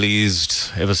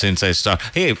unpleased ever since I started.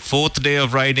 Hey, 4th day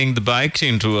of riding the bike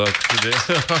into work today.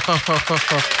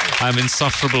 I'm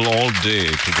insufferable all day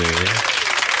today.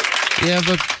 Yeah,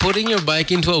 but putting your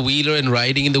bike into a wheeler and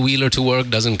riding in the wheeler to work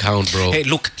doesn't count, bro. Hey,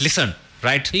 look, listen.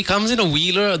 Right? He comes in a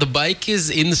wheeler, the bike is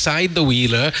inside the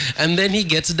wheeler, and then he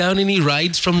gets down and he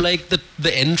rides from like the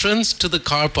entrance to the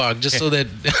car park just so that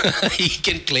he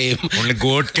can claim. Only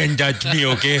goat can judge me,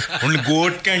 okay? Only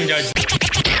goat can judge me.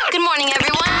 Good morning,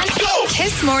 everyone. Go!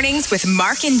 Kiss Mornings with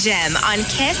Mark and Jem on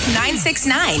Kiss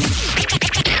 969.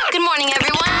 Good morning,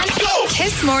 everyone. Go!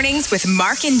 Kiss Mornings with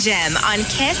Mark and Jem on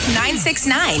Kiss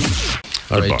 969.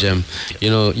 All right, Jem.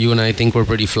 You and I think we're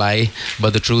pretty fly,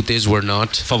 but the truth is we're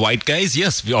not. For white guys,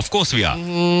 yes, of course we are.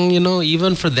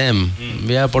 Even for them,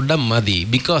 we are podda muddy.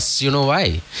 Because, you know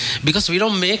why? Because we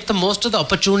don't make the most of the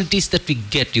opportunities that we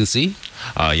get, you see.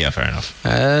 Yeah, fair enough.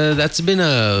 That's been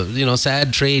a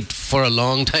sad trait for a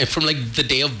long time, from like the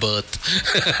day of birth.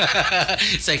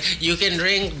 It's like, you can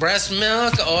drink breast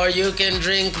milk or you can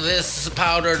drink this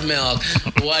powdered milk.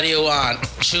 What do you want?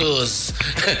 Choose.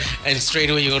 And straight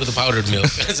away you go to the powdered milk.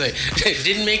 It's like,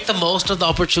 didn't make the most of the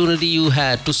opportunity you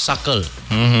had to suckle.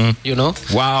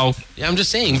 Wow. Yeah, I'm just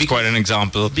saying. Quite an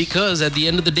example. Because at the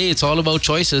end of the day, it's all about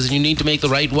choices, and you need to make the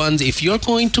right ones. If you're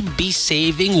going to be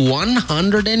saving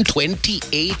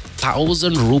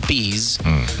 128,000 rupees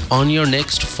on your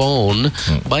next phone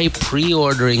by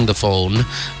pre-ordering the phone,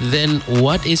 then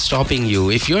what is stopping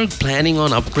you? If you're planning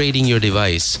on upgrading your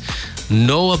device,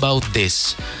 know about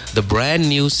this. the brand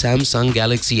new Samsung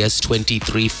Galaxy S23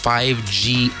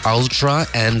 5G Ultra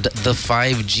and the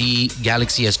 5G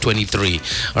Galaxy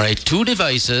S23. All right, two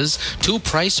devices, two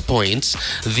price points.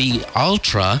 The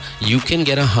Ultra, you can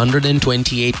get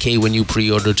 128K when you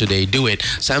pre-order today. Do it.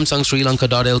 Samsung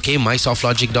SriLanka.lk,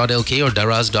 mysoftlogic.lk or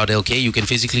Daraz.lk. You can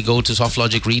physically go to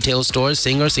SoftLogic retail stores,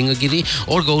 Singer, Singagiri,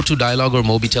 or go to Dialog or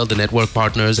Mobitel, the network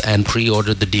partners, and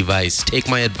pre-order the device. Take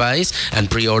my advice and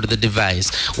pre-order the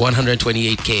device.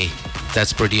 128K.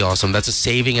 That's pretty awesome. That's a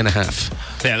saving and a half.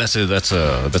 Yeah, that's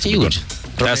huge.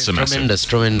 That's a massive. Tremendous.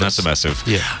 That's a massive.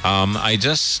 Yeah. I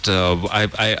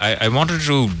wanted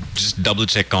to just double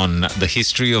check on the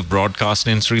history of broadcast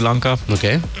in Sri Lanka.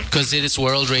 Okay. Because it is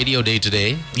World Radio Day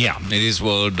today. Yeah, it is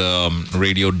World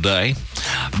Radio Day.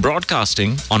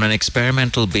 Broadcasting on an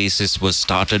experimental basis was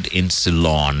started in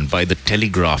Ceylon by the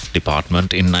Telegraph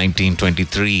Department in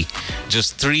 1923,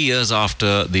 just 3 years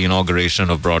after the inauguration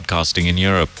of broadcasting in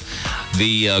Europe.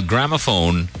 The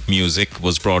gramophone music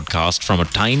was broadcast from a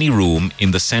tiny room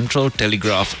in the Central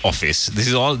Telegraph Office.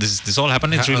 This all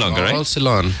happened in Sri Lanka, right? All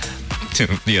Ceylon.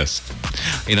 Yes.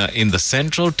 In the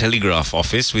Central Telegraph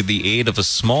Office with the aid of a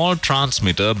small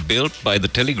transmitter built by the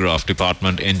Telegraph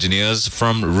Department engineers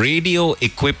from radio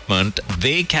equipment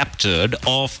they captured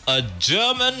off a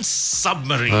German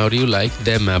submarine. How do you like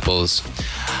them apples?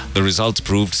 The results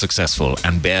proved successful,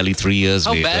 and barely 3 years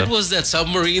later... How bad was that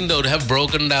submarine, though, to have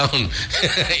broken down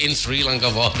in Sri Lanka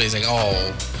of all places? Like,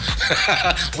 oh...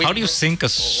 How do you sink a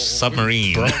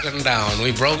submarine?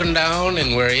 We've broken down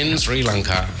and we're in Sri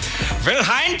Lanka. Well,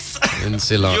 Heinz, in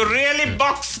Ceylon. You really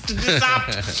boxed this up.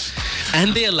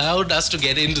 And they allowed us to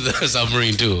get into the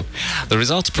submarine too. The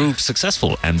results proved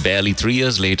successful, and barely 3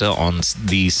 years later, on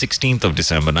the 16th of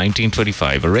December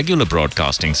 1925, a regular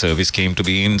broadcasting service came to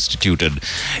be instituted.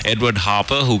 Edward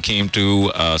Harper, who came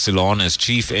to Ceylon as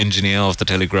chief engineer of the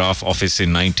Telegraph Office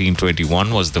in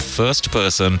 1921, was the first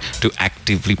person to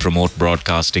actively promote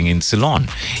broadcasting in Ceylon.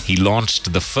 He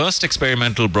launched the first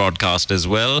experimental broadcast as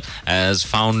well as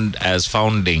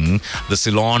founding the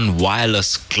Ceylon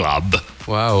Wireless Club.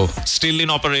 Wow. Still in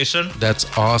operation. That's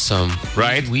awesome.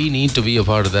 Right? We need to be a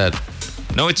part of that.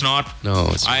 No, it's not. No,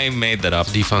 it's I made that up.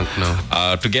 It's defunct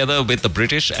now. Together with the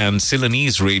British and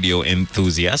Ceylonese radio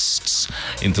enthusiasts,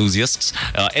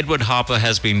 Edward Harper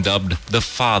has been dubbed the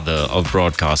father of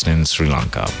broadcast in Sri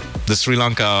Lanka. The Sri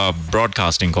Lanka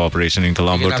Broadcasting Corporation in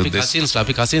Colombo to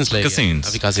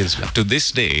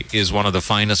this day is one of the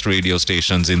finest radio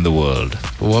stations in the world.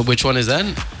 Which one is that?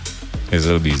 It's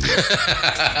a busy.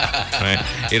 Right.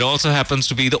 It also happens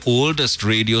to be the oldest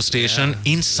radio station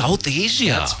in South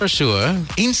Asia. That's for sure.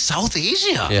 In South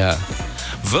Asia. Yeah.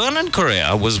 Vernon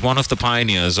Correa was one of the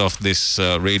pioneers of this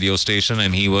radio station,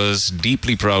 and he was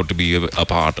deeply proud to be a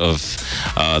part of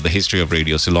the history of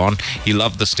Radio Ceylon. He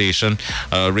loved the station.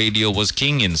 Radio was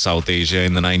king in South Asia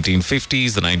in the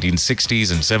 1950s, the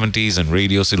 1960s and 70s, and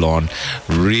Radio Ceylon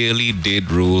really did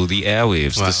rule the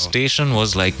airwaves. Wow. The station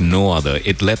was like no other.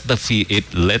 It led the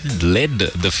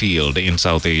field in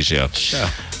South Asia. Sure.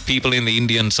 People in the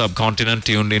Indian subcontinent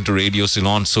tuned into Radio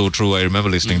Ceylon. So true. I remember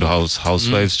listening to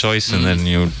Housewives' Choice, and then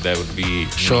there would be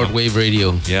shortwave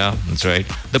radio. Yeah, that's right.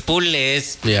 The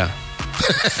Pulles. Yeah.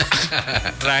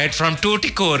 Right, from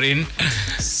Tuticorin.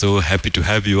 So happy to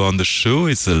have you on the show.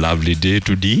 It's a lovely day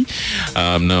today.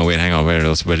 No, wait, hang on. Where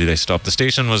did I stop? The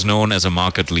station was known as a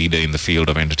market leader in the field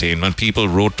of entertainment. People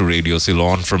wrote to Radio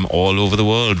Ceylon from all over the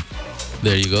world.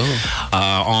 There you go.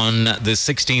 On the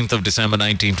 16th of December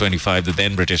 1925, the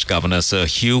then British Governor Sir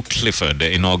Hugh Clifford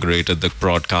inaugurated the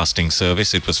broadcasting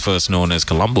service. It was first known as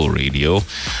Colombo Radio.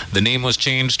 The name was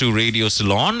changed to Radio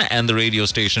Ceylon, and the radio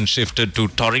station shifted to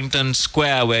Torrington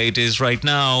Square, where it is right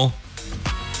now,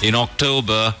 in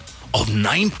October of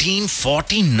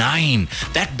 1949.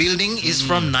 That building is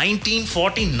from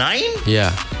 1949?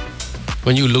 Yeah.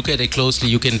 When you look at it closely,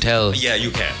 you can tell. Yeah,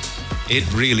 you can. It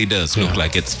really does look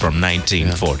like it's from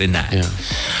 1949. Yeah.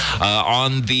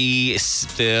 On the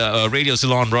Radio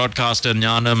Ceylon broadcaster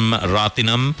Nyanam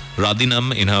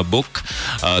Radhinam in her book,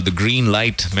 The Green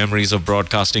Light, Memories of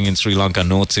Broadcasting in Sri Lanka,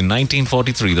 notes in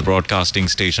 1943, the broadcasting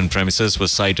station premises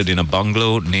was sited in a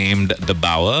bungalow named The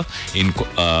Bower in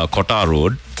Kota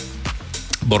Road,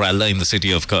 Borella, in the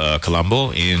city of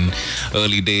Colombo. In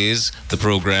early days, the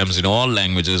programs in all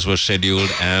languages were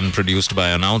scheduled and produced by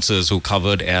announcers who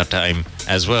covered airtime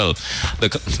as well.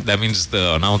 That means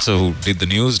the announcer who did the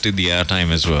news did the airtime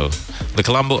as well. The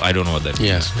Colombo, I don't know what that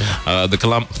means. Yeah. The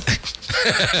Colombo...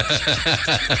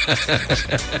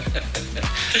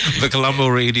 The Colombo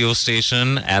radio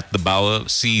station at the Bower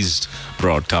ceased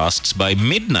broadcasts by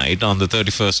midnight on the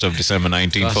 31st of December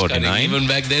 1949. Even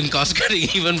back then, cost cutting,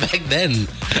 even back then.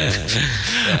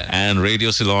 And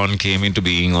Radio Ceylon came into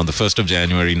being on the 1st of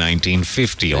January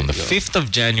 1950. On the 5th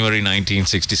of January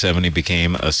 1967, it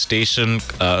became a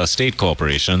state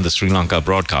corporation, the Sri Lanka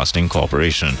Broadcasting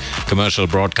Corporation. Commercial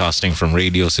broadcasting from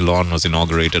Radio Ceylon was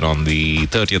inaugurated on the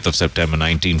 30th of September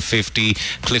 1950.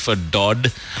 Clifford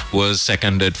Dodd was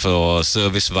seconded for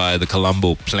service via the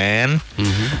Colombo Plan.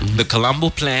 The Colombo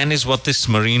Plan is what this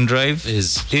Marine Drive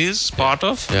is part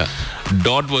of. Yeah.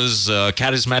 Dodd was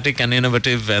charismatic and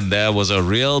innovative, and there was a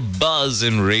real buzz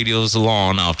in Radio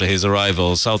Ceylon after his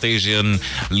arrival. South Asian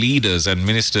leaders and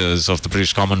ministers of the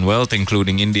British Commonwealth,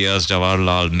 including India's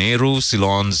Jawaharlal Nehru,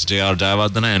 Ceylon's J.R.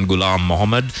 Jayawardena and Ghulam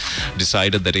Mohammed,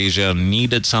 decided that Asia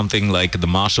needed something like the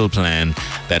Marshall Plan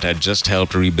that had just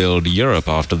helped rebuild Europe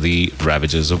after the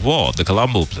ravages of war. The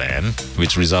Colombo Plan,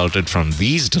 which resulted from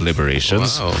these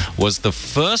deliberations, was the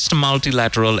first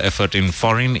multilateral effort in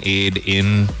foreign aid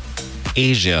in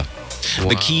Asia.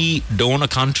 The key donor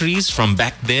countries from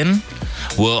back then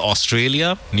were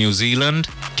Australia, New Zealand,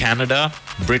 Canada,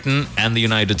 Britain, and the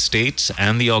United States,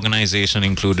 and the organization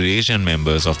included Asian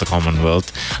members of the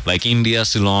Commonwealth like India,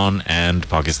 Ceylon, and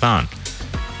Pakistan.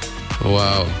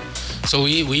 Wow. So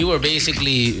we were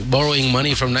basically borrowing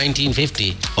money from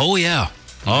 1950. Oh, yeah.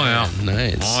 Oh, yeah.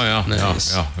 Nice. Oh, yeah.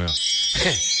 Nice. Yeah.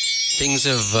 Things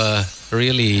have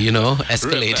really,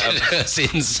 escalated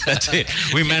since.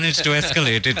 We managed to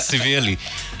escalate it severely.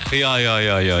 Yeah.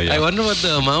 I wonder what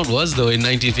the amount was, though, in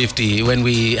 1950 when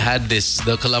we had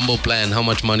the Colombo Plan, how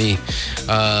much money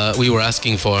we were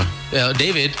asking for.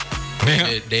 David.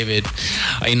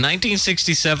 In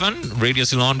 1967, Radio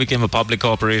Ceylon became a public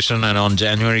corporation, and on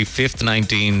January 5th,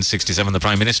 1967, the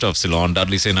Prime Minister of Ceylon,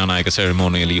 Dudley Senanayake,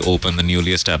 ceremonially opened the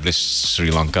newly established Sri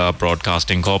Lanka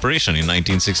Broadcasting Corporation in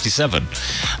 1967.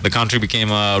 The country became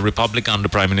a republic under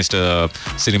Prime Minister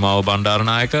Sirimao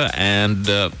Bandaranayake, and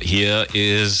here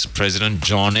is President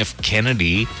John F.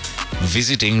 Kennedy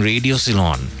visiting Radio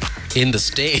Ceylon. In the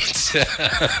States.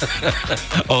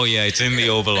 Oh, yeah, it's in the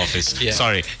Oval Office. Yeah.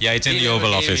 Sorry. Yeah, it's in the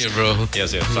Oval Office. Here, bro.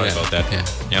 Yes. Sorry about that.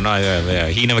 Yeah.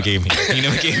 He never came here. He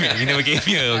never came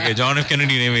here. Okay, John F.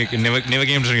 Kennedy never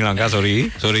came to Sri Lanka.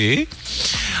 Sorry.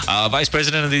 Vice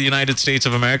President of the United States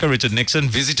of America, Richard Nixon,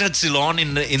 visited Ceylon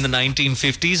in the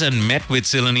 1950s and met with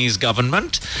Ceylonese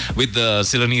government. With the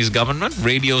Ceylonese government,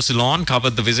 Radio Ceylon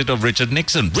covered the visit of Richard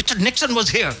Nixon. Richard Nixon was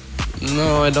here.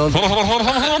 No, I don't.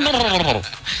 I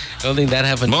don't think that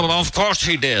happened. Well, of course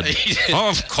he did.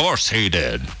 Of course he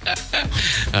did.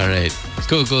 All right.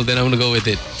 Cool. Then I'm going to go with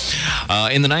it.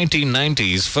 In the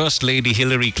 1990s, First Lady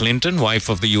Hillary Clinton, wife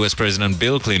of the US President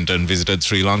Bill Clinton, visited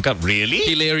Sri Lanka. Really?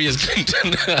 Hilarious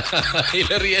Clinton.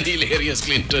 Hillary and Hilarious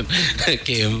Clinton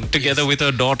came. Together with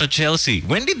her daughter Chelsea.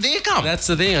 When did they come? That's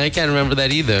the thing. I can't remember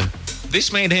that either.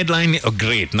 This made headline... Oh,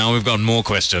 great. Now we've got more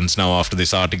questions now after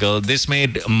this article. This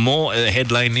made more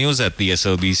headline news at the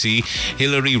SLBC.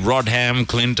 Hillary Rodham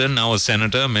Clinton, now a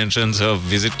senator, mentions her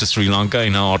visit to Sri Lanka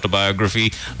in her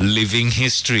autobiography, Living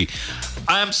History.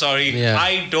 I'm sorry.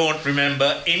 I don't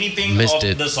remember anything the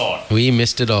sort. We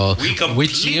missed it all.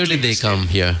 Which year did they come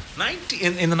here?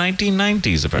 In the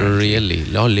 1990s, apparently. Really?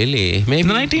 Oh, Lily. Maybe. In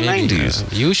the 1990s.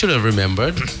 Maybe. You should have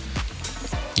remembered.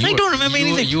 I don't remember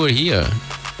anything. You were here.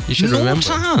 You should remember.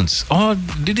 No chance. Or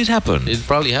did it happen? It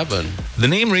probably happened. The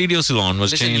name Radio Ceylon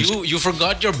was changed. You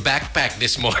forgot your backpack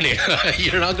this morning.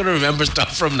 You're not going to remember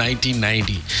stuff from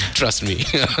 1990. Trust me.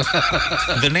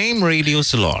 The name Radio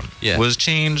Ceylon was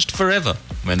changed forever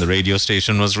when the radio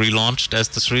station was relaunched as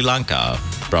the Sri Lanka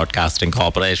Broadcasting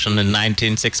Corporation in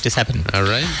 1967. All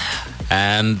right.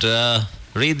 And...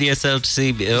 read the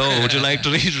SLBC. Oh, would you like to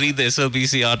read the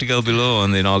SLBC article below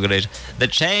on the inauguration? The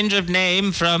change of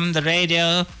name from the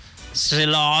Radio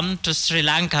Ceylon to Sri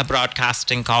Lanka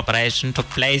Broadcasting Corporation took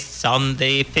place on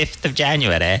the 5th of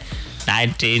January,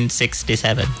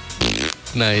 1967.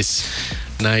 Nice.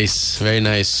 Very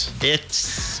nice. It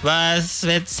was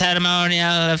with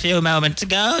ceremonial a few moments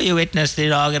ago. You witnessed the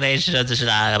inauguration of the Sri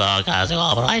Lanka Broadcasting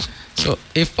Corporation. So,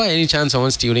 if by any chance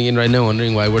someone's tuning in right now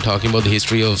wondering why we're talking about the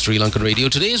history of Sri Lankan radio,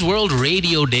 today is World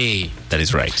Radio Day. That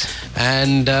is right.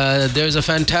 And there's a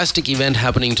fantastic event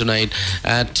happening tonight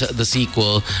at the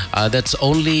Sequel that's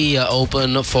only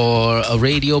open for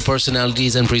radio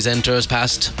personalities and presenters,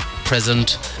 past,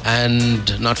 present,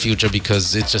 and not future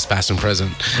because it's just past and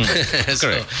present.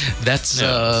 Correct. That's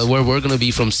where we're going to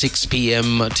be from from 6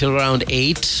 p.m. till around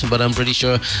 8. But I'm pretty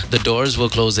sure the doors will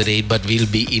close at 8. But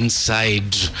we'll be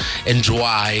inside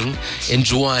enjoying.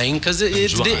 Because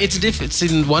it's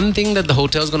in one thing that the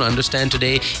hotel's going to understand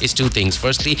today is two things.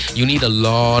 Firstly, you need a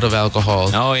lot of alcohol.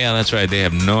 Oh, yeah, that's right. They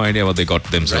have no idea what they got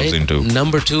themselves into.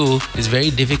 Number two, it's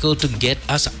very difficult to get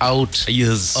us out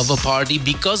of a party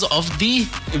because of the...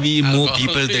 We more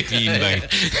people that we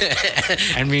invite.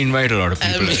 And we invite a lot of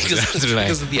people.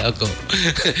 Because of the alcohol.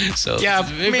 So yeah,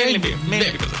 mainly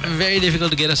because of that. Very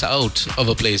difficult to get us out of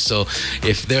a place. So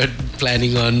if they're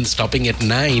planning on stopping at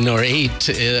 9 or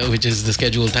 8, which is the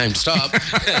scheduled time to stop,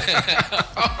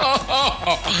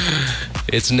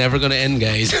 it's never going to end,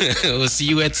 guys. We'll see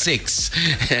you at 6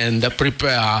 and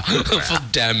prepare for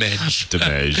damage.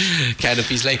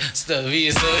 Canopies like,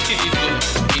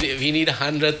 we need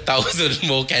 100,000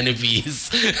 more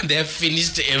canopies. They've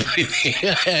finished everything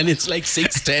and it's like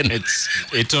 6:10.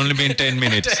 It's only been 10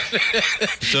 minutes.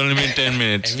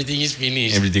 Everything is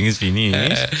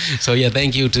finished. So yeah,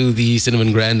 thank you to the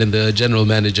Cinnamon Grand and the general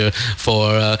manager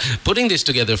for putting this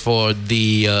together for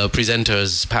the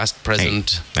presenters, past,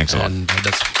 present. Hey, thanks a lot. And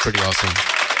that's pretty awesome.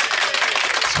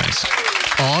 It's nice.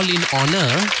 All in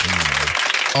honor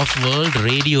of World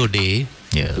Radio Day,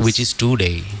 which is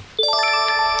today.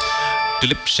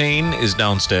 Dulip Shane is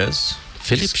downstairs.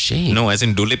 Philip Shane? No, as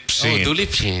in Dulip Shane. Oh,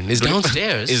 Dulip Shane is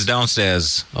downstairs? Is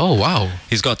downstairs. Oh, wow.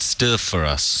 He's got stuff for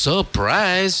us.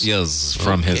 Surprise. Yes,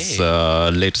 from his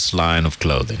latest line of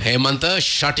clothing. Hey, Mantha,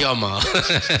 shut your mouth.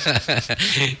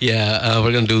 Yeah,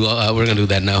 we're gonna do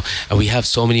that now. We have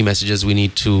so many messages we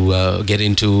need to get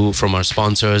into from our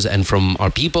sponsors and from our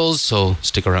peoples, so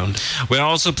stick around. We're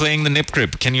also playing the Nip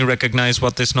Crip. Can you recognize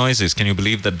what this noise is? Can you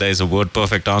believe that there's a word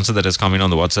perfect answer that has come in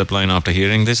on the WhatsApp line after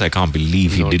hearing this? I can't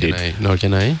believe he did it. Nor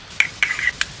can I.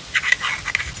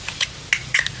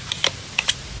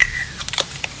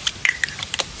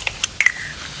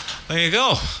 There you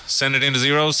go. Send it into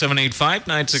 0785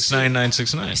 969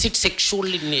 969. Is it sexual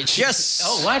in nature? Yes.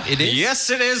 Oh, what? It is? Yes,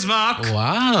 it is, Mark.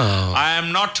 Wow. I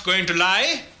am not going to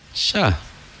lie. Sure.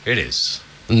 It is.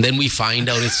 And then we find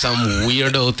out it's some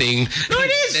weirdo thing. No,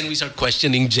 it is. Then we start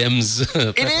questioning Jem's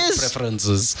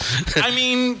preferences. I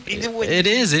mean, it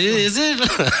is. Is it?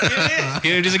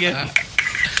 Here it is again.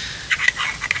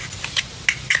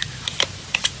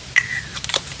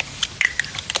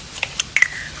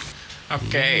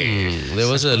 Okay. There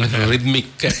was a rhythmic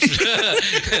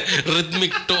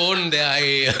tone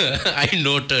there I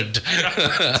noted.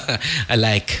 I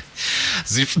like.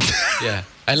 Yeah.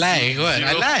 I like. What?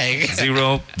 I like.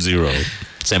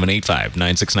 0785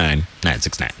 969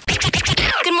 969.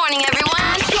 Good morning, everyone.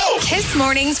 Kiss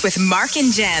Mornings with Mark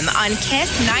and Jem on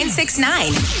Kiss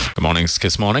 969. Good mornings,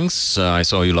 Kiss Mornings. I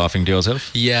saw you laughing to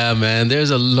yourself. Yeah, man. There's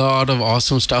a lot of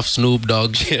awesome stuff Snoop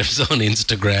Dogg shares on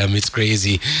Instagram. It's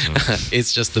crazy.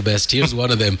 It's just the best. Here's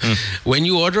one of them. When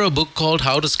you order a book called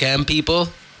How to Scam People,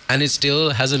 and it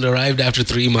still hasn't arrived after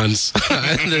 3 months.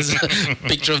 There's a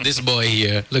picture of this boy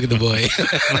here. Look at the boy.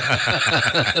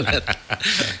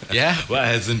 Yeah? Why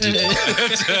hasn't it?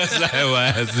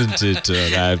 Why hasn't it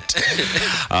arrived?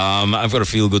 I've got a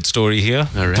feel-good story here.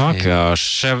 All right.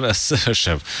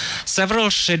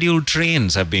 Several scheduled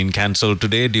trains have been cancelled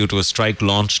today due to a strike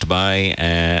launched by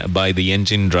the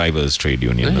Engine Drivers Trade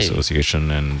Union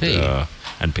Association and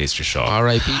pastry shop.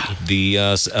 R.I.P.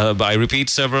 I repeat,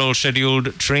 several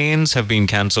scheduled trains have been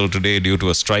cancelled today due to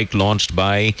a strike launched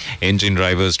by Engine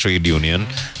Drivers Trade Union.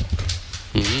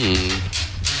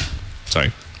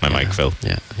 Sorry, my mic fell.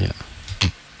 Yeah.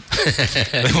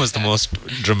 That was the most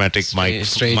dramatic mic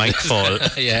fall.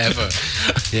 Yeah, ever.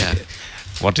 Yeah.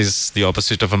 What is the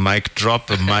opposite of a mic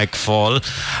drop? A mic fall.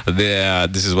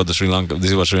 This is what Sri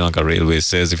Lanka Railways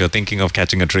says. If you're thinking of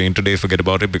catching a train today, forget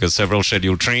about it because several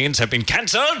scheduled trains have been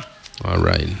cancelled. All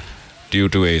right. Due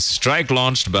to a strike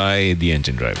launched by the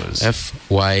engine drivers.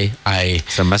 FYI.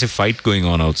 It's a massive fight going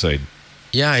on outside.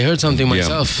 Yeah, I heard something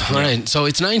myself. All right, so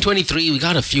it's 9:23. We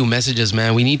got a few messages,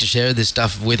 man. We need to share this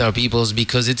stuff with our peoples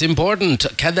because it's important.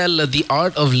 Kadal, the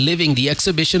art of living, the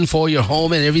exhibition for your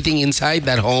home and everything inside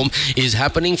that home is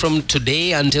happening from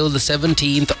today until the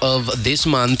 17th of this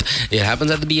month. It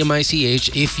happens at the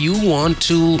BMICH. If you want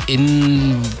to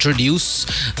introduce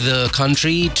the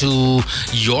country to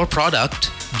your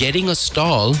product, getting a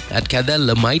stall at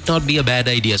Kadal might not be a bad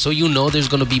idea. So there's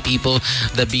going to be people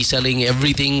that be selling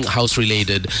everything house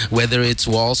related, whether it's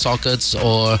wall sockets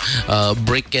or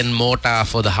brick and mortar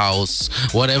for the house,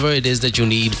 whatever it is that you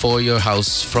need for your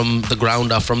house from the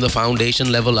ground up, from the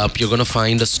foundation level up, you're going to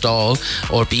find a stall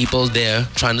or people there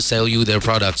trying to sell you their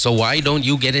product. So why don't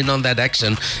you get in on that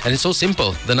action? And it's so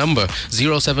simple. The number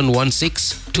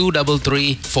 0716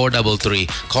 233 433.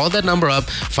 Call that number up.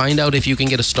 Find out if you can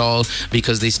get a stall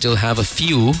because they still have a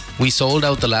few. We sold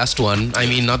out the last one. I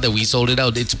mean, not that we sold it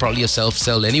out. It's probably a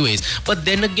self-sell anyways. But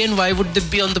then again, why would they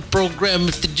be on the program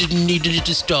if they didn't need it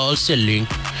to stall selling?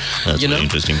 That's an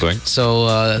interesting point.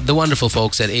 So the wonderful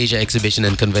folks at Asia Exhibition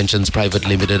and Conventions Private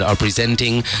Limited are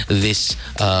presenting this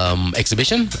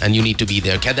exhibition, and you need to be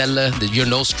there. Kadella, you're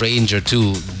no stranger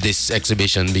to this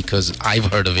exhibition because I've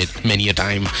heard of it many a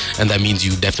time, and that means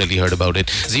you definitely heard about it.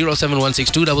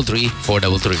 0716 233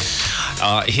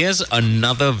 433. Here's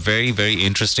another very, very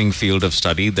interesting field of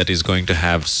study that is going to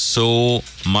have so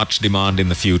much demand in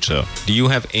the future. Do you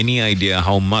have any idea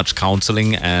how much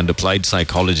counseling and applied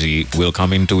psychology will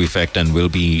come into effect and will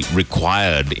be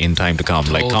required in time to come?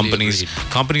 Totally like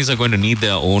companies are going to need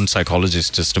their own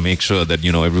psychologists just to make sure that,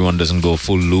 you know, everyone doesn't go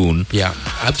full loon. Yeah,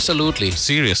 absolutely.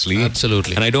 Seriously.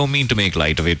 Absolutely. And I don't mean to make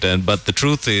light of it, but the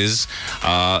truth is,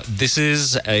 this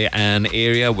is an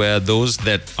area where those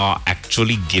that are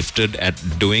actually gifted at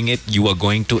doing it, you are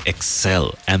going to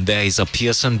excel. And there is a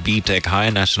Pearson BTech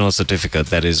Higher National Certificate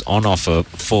that is on offer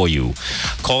for you.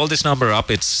 Call this number up.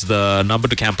 It's the number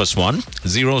to Campus One,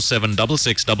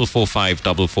 0766 445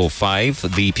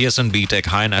 445. The Pearson BTech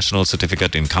Higher National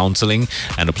Certificate in Counseling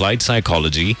and Applied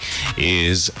Psychology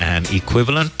is an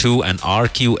equivalent to an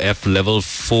RQF Level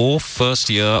 4 first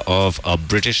year of a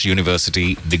British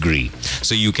university degree.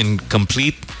 So you can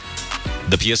complete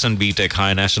the Pearson BTech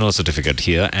Higher National Certificate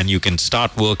here and you can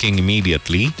start working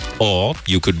immediately, or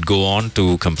you could go on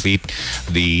to complete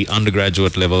the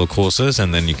undergraduate level courses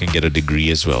and then you can get a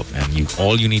degree as well. And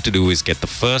all you need to do is get the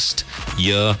first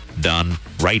year done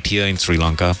right here in Sri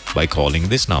Lanka by calling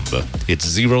this number. It's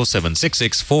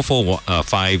 0766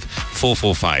 445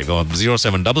 445 or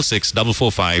 0766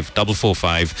 445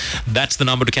 445. That's the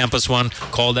number to Campus One.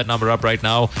 Call that number up right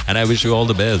now and I wish you all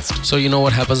the best. So you know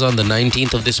what happens on the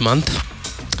 19th of this month?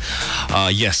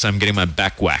 Yes, I'm getting my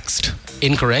back waxed.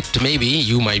 Incorrect. Maybe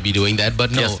you might be doing that,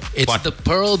 but no. Yes. It's What? the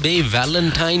Pearl Bay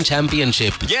Valentine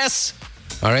Championship. Yes!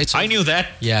 All right. So I knew that.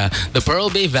 Yeah. The Pearl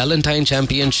Bay Valentine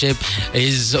Championship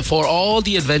is for all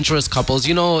the adventurous couples.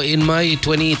 You know, in my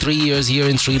 23 years here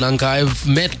in Sri Lanka, I've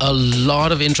met a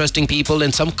lot of interesting people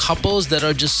and some couples that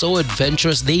are just so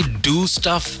adventurous. They do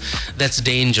stuff that's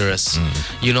dangerous.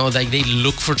 You know, like they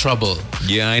look for trouble.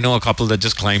 Yeah, I know a couple that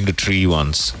just climbed a tree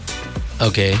once.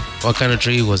 Okay. What kind of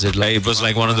tree was it? It was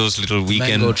like one of those little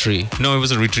weekend... Mango tree. No, it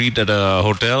was a retreat at a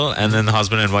hotel and then the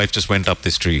husband and wife just went up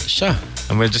this tree. Sure.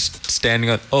 And we're just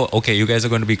standing up. Oh, okay, you guys are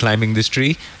going to be climbing this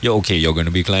tree? Yeah, okay, you're going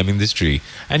to be climbing this tree.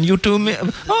 And you two...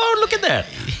 Oh, look at that.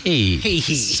 Hey.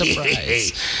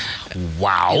 Surprise.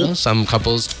 Wow. You know, some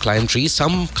couples climb trees,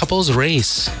 some couples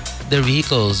race their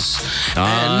vehicles.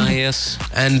 Yes.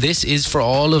 And this is for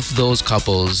all of those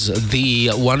couples. The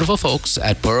wonderful folks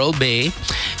at Pearl Bay,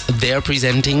 they're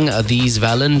presenting these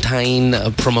Valentine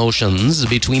promotions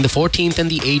between the 14th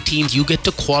and the 18th. You get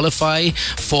to qualify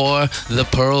for the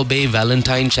Pearl Bay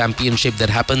Valentine Championship that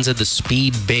happens at the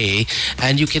Speed Bay,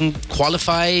 and you can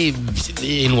qualify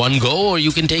in one go, or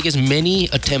you can take as many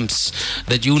attempts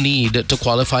that you need to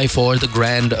qualify for the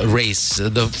grand race,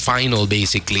 the final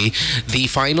basically. The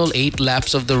final 8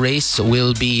 laps of the race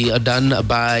will be done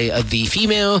by the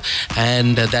female,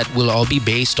 and that will all be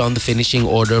based on the finishing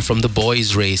order from the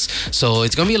boys race. So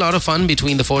it's going to be a lot of fun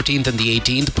between the 14th and the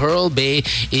 18th. Pearl Bay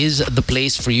is the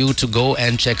place for you to go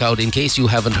and check out. In case you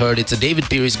haven't heard, it's a David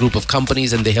Peary's group of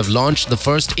companies, and they have launched the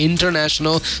first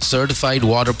international certified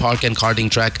water park and karting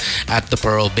track at the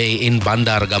Pearl Bay in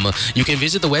Bandaragama. You can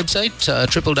visit the website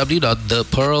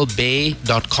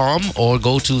www.thepearlbay.com or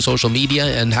go to social media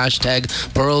and hashtag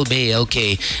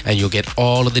PearlBayLK and you'll get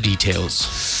all of the details.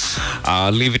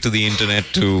 Leave it to the internet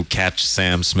to catch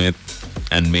Sam Smith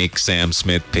and make Sam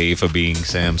Smith pay for being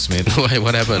Sam Smith. Why?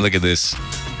 What happened? Look at this.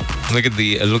 Look at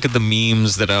the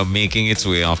memes that are making its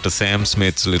way after Sam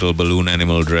Smith's little balloon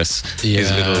animal dress. Yeah.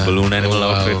 His little balloon animal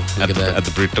outfit at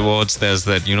the Brit Awards. There's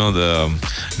that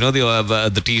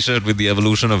the T-shirt with the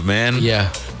evolution of man.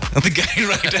 Yeah. The guy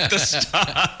right at the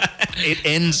start. It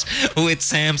ends with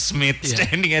Sam Smith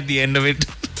standing at the end of it.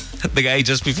 The guy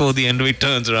just before the end of it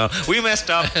turns around. We messed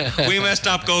up.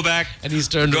 Go back. And he's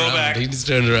turned around. Back. He's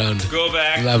turned around. Go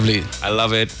back. Lovely. I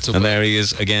love it. Super. And there he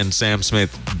is again, Sam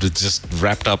Smith, just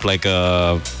wrapped up like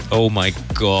a... Oh my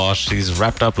gosh. He's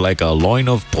wrapped up like a loin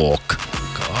of pork.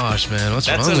 Gosh, man. What's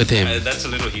wrong with him? That's a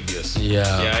little hideous.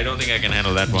 Yeah. Yeah, I don't think I can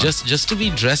handle that one. Just to be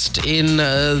dressed in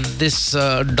this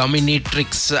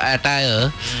dominatrix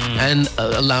attire and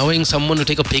allowing someone to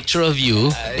take a picture of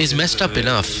you is messed up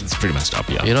enough. It's pretty messed up,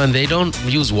 yeah. You know, and they don't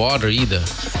use water either.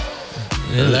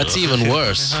 Yeah, that's even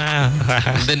worse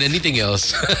than anything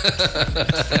else.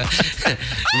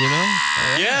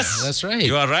 Yes. That's right.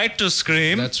 You are right to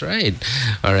scream. That's right.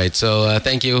 All right. So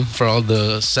thank you for all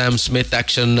the Sam Smith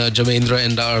action, Jamendra,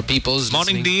 and our peoples.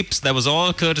 Morning Deeps. That was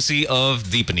all courtesy of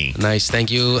Deepani. Nice.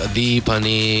 Thank you,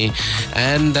 Deepani.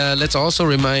 And let's also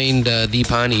remind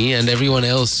Deepani and everyone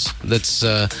else that's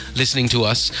listening to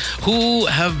us who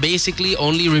have basically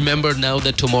only remembered now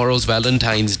that tomorrow's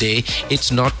Valentine's Day.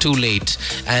 It's not too late.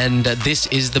 And this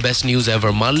is the best news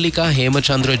ever. Mallika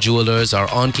Hemachandra Jewelers are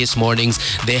on Kiss Mornings.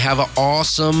 They have an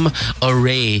awesome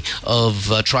array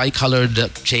of tri-colored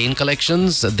chain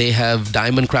collections. They have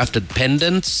diamond crafted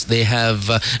pendants. They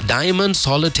have diamond,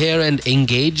 solitaire and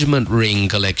engagement ring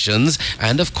collections.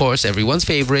 And of course, everyone's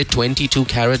favorite 22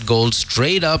 karat gold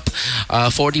straight up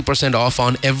 40% off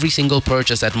on every single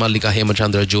purchase at Mallika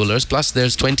Hemachandra Jewelers. Plus,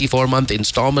 there's 24-month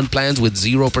installment plans with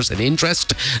 0%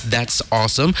 interest. That's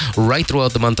awesome. Right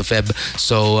throughout the month of Feb.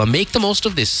 So make the most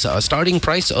of this. Starting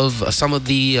price of some of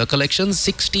the collections,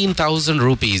 16,000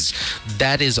 rupees.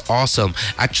 That is awesome.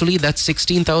 Actually, that's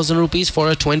 16,000 rupees for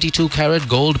a 22 karat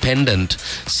gold pendant.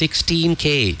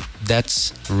 16K.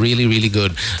 That's really, really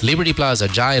good. Liberty Plaza,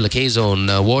 Jai, K Zone,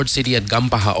 Ward City at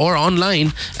Gampaha, or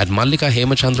online at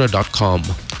mallikahemachandra.com.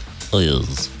 Oh,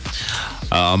 yes.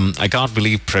 I can't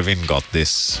believe Previn got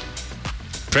this.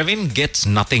 Previn gets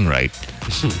nothing right.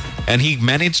 And he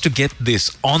managed to get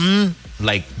this on,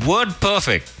 like, word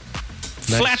perfect.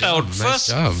 Nice Flat job, out.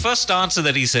 nice First answer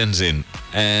that he sends in.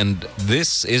 And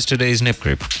this is today's Nip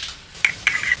Crip.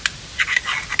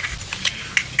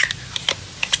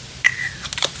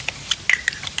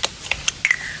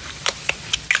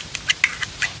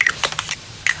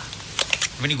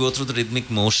 When you go through the rhythmic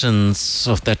motions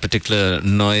of that particular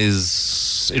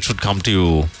noise, it should come to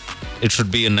you. It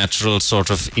should be a natural sort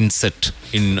of inset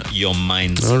in your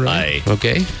mind's eye.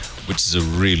 Okay. Which is a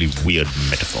really weird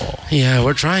metaphor. Yeah,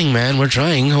 we're trying, man. We're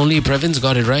trying. Only Previn's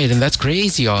got it right, and that's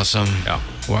crazy awesome. Yeah.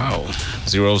 Wow.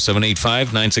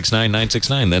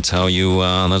 0785-969-969. That's how you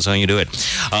do it.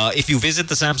 If you visit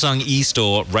the Samsung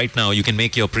e-store right now, you can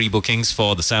make your pre-bookings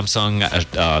for the Samsung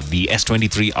the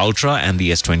S23 Ultra and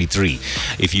the S23.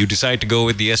 If you decide to go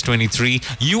with the S23,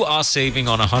 you are saving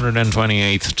on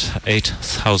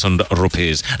 128,000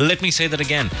 rupees. Let me say that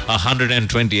again.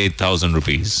 128,000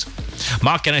 rupees.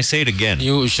 Mark, can I say it again?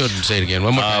 You should say it again.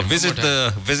 One more time. Visit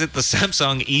the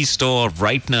Samsung e-store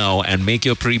right now and make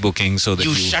your pre-booking so that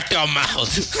you shut your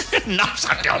mouth. Now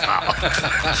shut your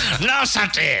mouth. Now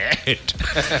shut it.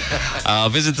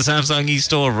 Visit the Samsung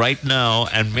e-store right now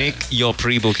and make your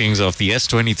pre-bookings of the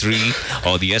S23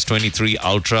 or the S23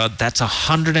 Ultra. That's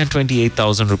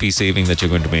 128,000 rupee saving that you're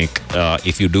going to make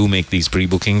if you do make these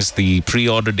pre-bookings. The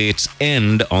pre-order dates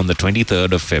end on the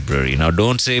 23rd of February. Now,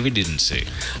 don't say we didn't say.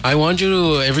 I want you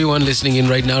to, everyone listening in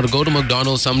right now, to go to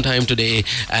McDonald's sometime today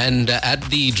and at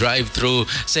the drive-thru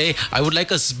say, I would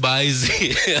like a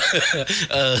spicy.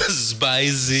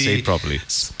 Spicy. Say it properly.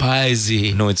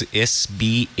 Spicy. No, it's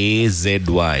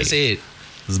S-B-A-Z-Y. Say it.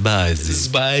 Spicy.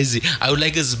 Spicy. I would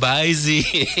like a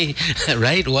spicy.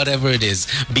 Right? Whatever it is.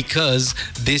 Because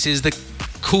this is the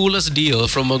coolest deal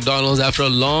from McDonald's after a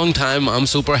long time. I'm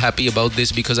super happy about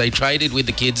this because I tried it with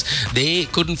the kids. They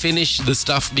couldn't finish the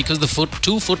stuff because the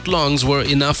 2 footlongs were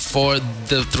enough for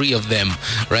the 3 of them,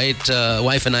 right?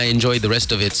 Wife and I enjoyed the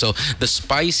rest of it. So the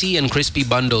spicy and crispy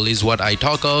bundle is what I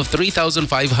talk of.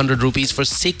 3,500 rupees for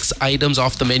 6 items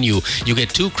off the menu. You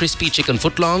get 2 crispy chicken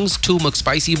footlongs, 2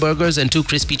 McSpicy burgers, and 2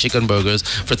 crispy chicken burgers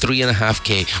for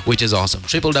 3.5K, which is awesome.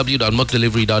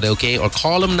 www.mcdelivery.lk or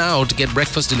call them now to get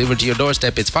breakfast delivered to your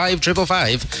doorstep. It's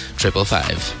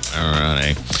 555-555. All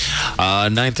right.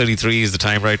 9:33 is the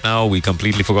time right now. We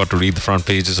completely forgot to read the front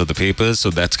pages of the papers, so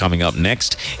that's coming up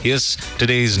next. Here's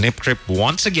today's Nip Crip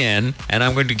once again, and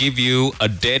I'm going to give you a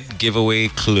dead giveaway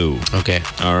clue. Okay.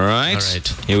 All right? All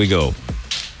right. Here we go.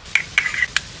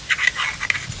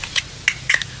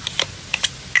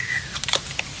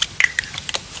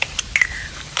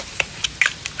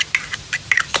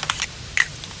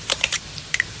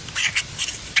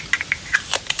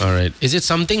 All right. Is it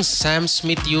something Sam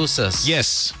Smith uses?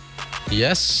 Yes.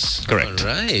 Yes. Correct. All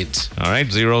right. All right.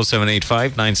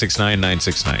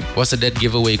 0785-969-969. What's the dead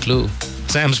giveaway clue?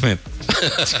 Sam Smith.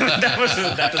 that was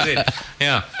it.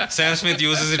 Yeah. Sam Smith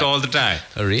uses it all the time.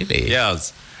 Oh, really?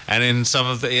 Yes. And in some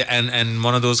of the and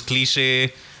one of those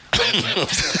cliche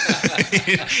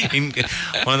in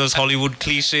one of those Hollywood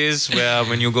cliches where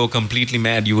when you go completely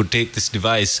mad, you would take this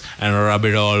device and rub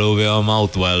it all over your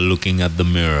mouth while looking at the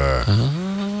mirror.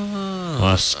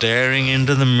 While staring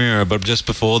into the mirror. But just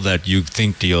before that, you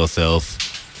think to yourself,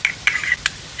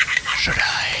 should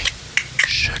I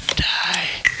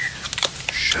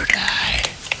Should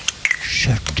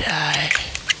I?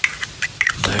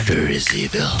 Murder is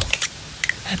evil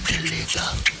and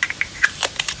illegal.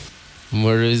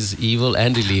 Murder is evil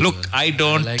and illegal. Look, I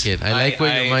don't... I like it. I like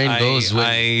where your mind goes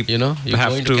when, you go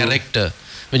into character.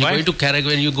 When you go into character,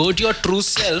 when you go to your true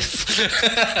self,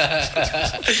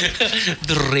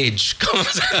 the rage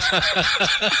comes out.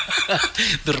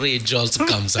 The rage also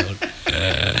comes out.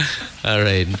 All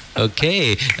right.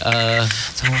 Okay.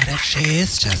 So what if she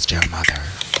is just your mother?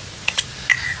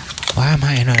 Why am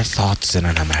I in her thoughts in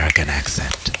an American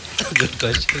accent? Good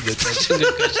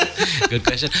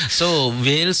question. So,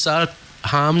 whales are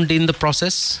harmed in the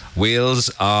process? Whales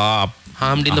are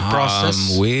harmed in the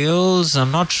process? Whales,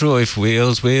 I'm not sure if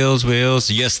whales.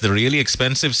 Yes, the really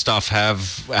expensive stuff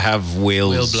have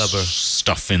whale blubber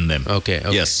stuff in them. Okay.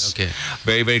 Yes. Okay.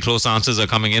 Very, very close answers are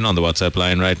coming in on the WhatsApp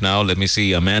line right now. Let me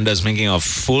see. Amanda's making a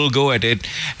full go at it,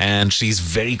 and she's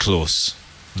very close.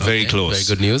 Very close.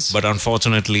 Very good news. But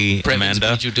unfortunately, Previns, Amanda,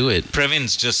 how did you do it?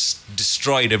 Previns just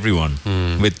destroyed everyone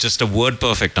with just a word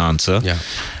perfect answer. Yeah.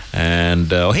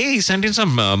 And hey, he sent in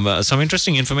some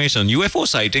interesting information. UFO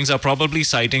sightings are probably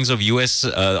sightings of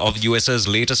US's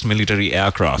latest military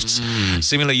aircrafts.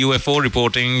 Similar UFO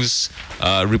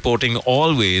reporting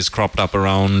always cropped up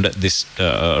around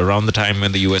the time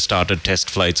when the US started test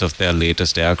flights of their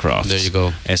latest aircraft. There you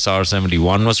go.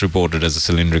 SR-71 was reported as a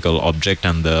cylindrical object,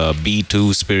 and the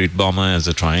B-2 Spirit bomber as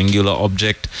a triangular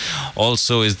object.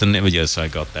 Also is the name. Yes, I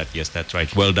got that. Yes, that's right.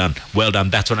 Well done.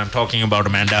 That's what I'm talking about,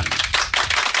 Amanda.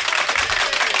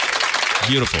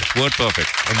 Beautiful. Word perfect.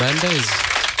 Amanda is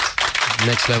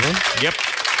next level. Yep.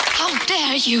 How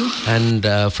dare you? And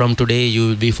from today, you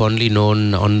will be fondly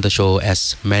known on the show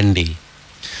as Mandy.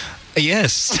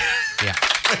 Yes. Yeah.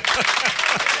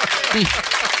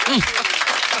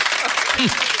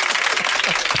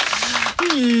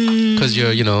 Because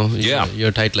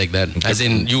you're tight like that. As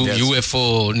in,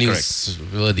 UFO news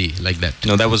worthy like that.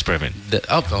 No, that was Previn.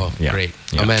 Great.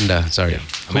 Yeah. Amanda, sorry. Yeah.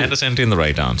 Amanda sent in the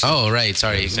right answer. Oh, right.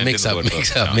 Sorry. Mix up.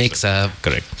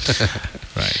 Correct.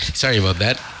 Right. Sorry about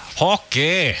that.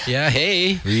 Okay. Yeah,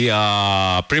 hey. We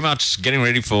are pretty much getting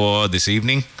ready for this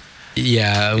evening.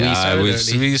 Yeah,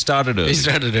 we started early.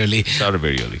 Started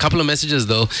very early. Couple of messages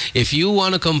though. If you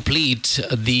want to complete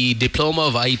the Diploma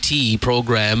of IT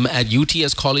program at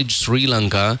UTS College Sri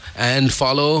Lanka and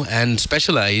follow and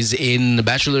specialize in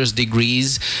bachelor's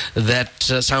degrees that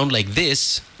sound like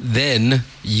this, then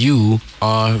you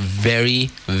are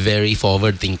very, very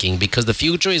forward thinking, because the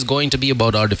future is going to be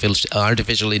about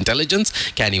artificial intelligence,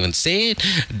 can't even say it,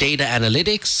 data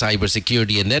analytics,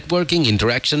 cybersecurity and networking,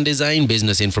 interaction design,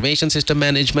 business information system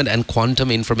management, and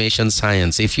quantum information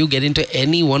science. If you get into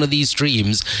any one of these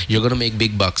streams, you're going to make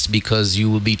big bucks, because you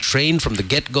will be trained from the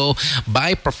get-go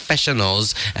by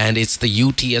professionals, and it's the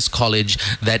UTS College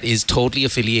that is totally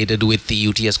affiliated with the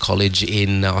UTS College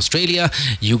in Australia.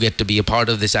 You get to be a part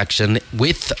of this action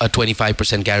with a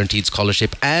 25% guaranteed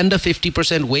scholarship and a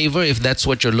 50% waiver if that's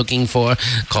what you're looking for.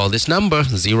 Call this number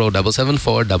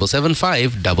 0774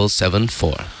 775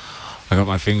 774. I got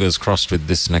my fingers crossed with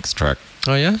this next track.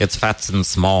 Oh yeah? It's Fats and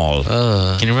Small.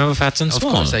 Can you remember Fats and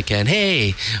Small? Of course I can.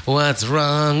 Hey, what's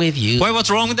wrong with you? Why, what's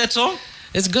wrong with that song?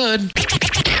 It's good.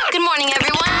 Good morning,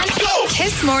 everyone.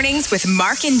 Kiss Mornings with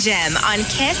Mark and Jem on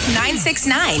Kiss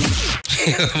 969.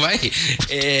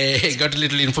 Got a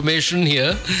little information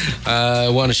here. I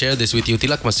want to share this with you.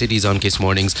 Tilakma City is on Kiss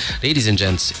Mornings. Ladies and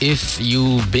gents, if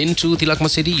you've been to Tilakma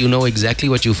City, you know exactly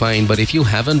what you find. But if you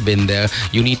haven't been there,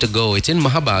 you need to go. It's in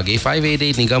Mahabagi,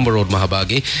 588 Nigamba Road,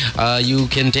 Mahabagi. You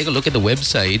can take a look at the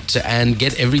website and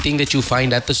get everything that you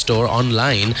find at the store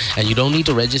online. And you don't need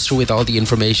to register with all the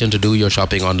information to do your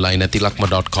shopping online at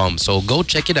tilakma.com. So go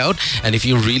check it out. And if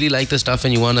you really like the stuff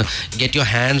and you want to get your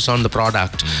hands on the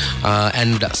product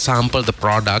and sample the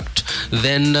product,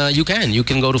 then you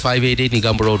can go to 588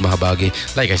 Nigamba Road, Mahabagi.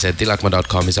 Like I said,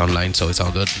 tilakma.com is online, so it's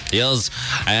all good. Yes.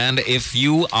 And if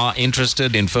you are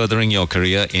interested in furthering your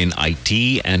career in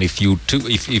IT, and if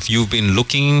you've been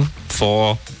looking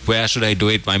for where should I do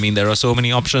it, I mean, there are so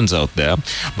many options out there,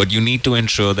 but you need to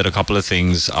ensure that a couple of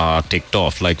things are ticked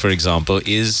off. Like, for example,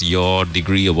 is your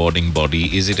degree awarding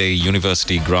body, is it a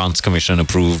University Grants Commission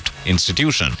approved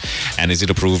institution, and is it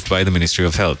approved by the Ministry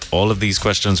of Health? All of these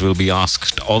questions will be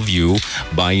asked of you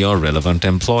by your relevant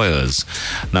employers.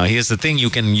 Now, here's the thing, you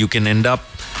can end up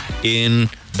in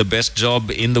the best job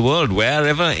in the world,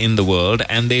 wherever in the world,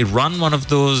 and they run one of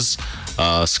those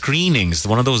screenings,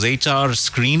 one of those HR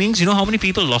screenings. You know how many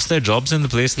people lost their jobs in the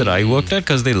place that I worked at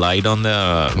because they lied on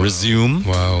their resume?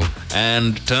 Wow.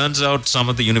 And turns out some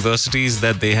of the universities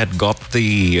that they had got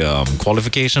the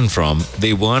qualification from,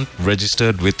 they weren't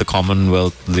registered with the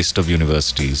Commonwealth list of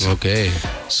universities. Okay.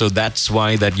 So that's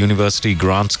why that University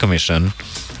Grants Commission,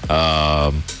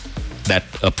 that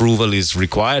approval is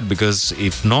required, because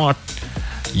if not,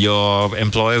 your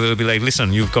employer will be like,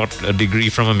 listen, you've got a degree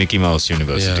from a Mickey Mouse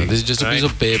university. Yeah, this is just a piece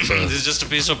of paper. This is just a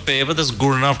piece of paper that's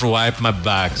good enough to wipe my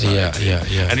back. Yeah.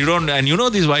 And you know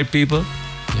these white people?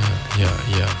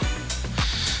 Yeah.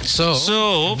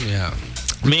 So yeah.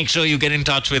 Make sure you get in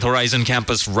touch with Horizon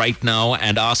Campus right now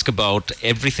and ask about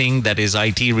everything that is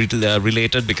IT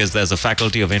related, because there's a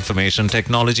faculty of information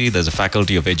technology, there's a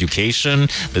faculty of education,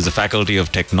 there's a faculty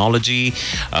of technology,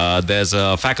 there's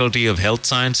a faculty of health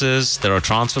sciences, there are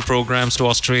transfer programs to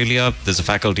Australia, there's a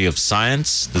faculty of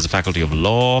science, there's a faculty of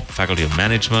law, faculty of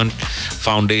management,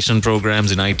 foundation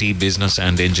programs in IT, business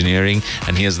and engineering.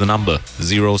 And here's the number,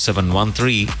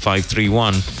 0713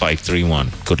 531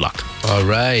 531. Good luck. All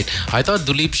right. I thought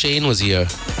Duleep Shane was here.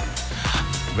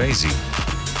 Where is he?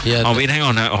 Yeah. Oh, wait, hang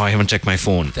on. Oh, I haven't checked my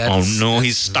phone. Oh, no,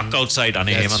 he's stuck outside.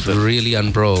 That's really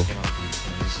unbro.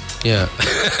 Yeah.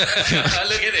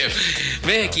 Look at him.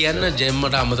 මේ කියන්න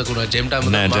ජෙම්මට අමතකුණා ජෙම්ට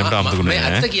අමතකුණා නෑ ජෙම්ට අමතකුණා මේ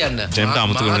ඇත්ත කියන්න ජෙම්ට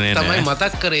අමතකුණා නෑ තමයි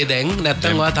මතක් කරේ දැන්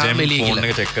නැත්තම් ඔයා තාම එළිය ෆෝන්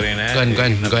එක චෙක් කරේ නෑ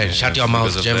go ahead shut your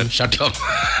mouth Jem shut your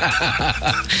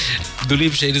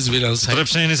Duleep Shane has been outside. Duleep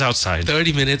Shane is outside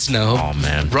 30 minutes now. Oh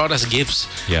man, brought us gifts.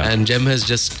 Yeah. And Jem has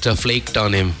just flaked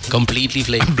on him, completely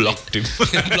flaked. Blocked him.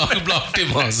 blocked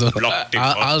him also. Blocked him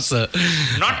also.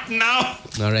 Not now.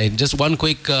 All right, just one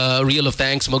quick reel of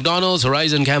thanks. McDonald's,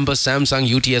 Horizon Campus, Samsung,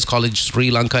 UTS College,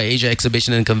 Sri Lanka, Asia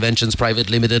Exhibition and Conventions Private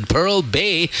Limited, Pearl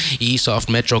Bay, eSoft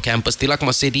Metro Campus,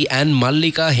 Tilakma City and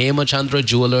Mallika Hemachandra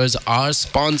Jewelers are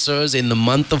sponsors in the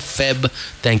month of Feb.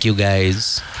 Thank you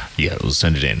guys. Yeah, we'll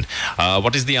send it in.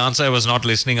 What is the answer? I was not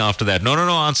listening after that. No,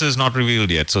 answer is not revealed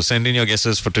yet. So send in your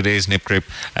guesses for today's Nip Crip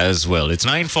as well. It's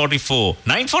 9:44.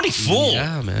 9:44?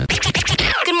 Yeah, man.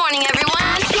 Good morning, everyone.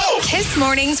 Kiss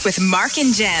Mornings with Mark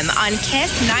and Jem on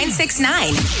Kiss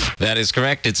 969. That is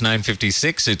correct. It's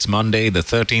 9:56. It's Monday, the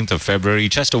 13th of February.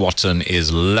 Chester Watson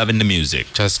is loving the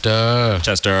music. Chester.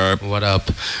 What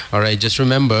up? All right, just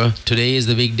remember, today is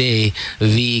the big day.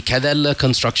 The Kadella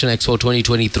Construction Expo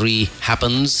 2023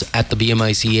 happens at the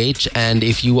BMICH. And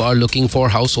if you are looking for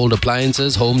household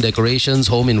appliances, home decorations,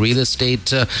 home and real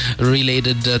estate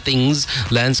related things,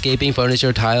 landscaping,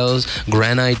 furniture, tiles,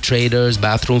 granite traders,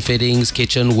 bathroom fittings,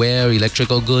 kitchenware,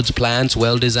 electrical goods, plants,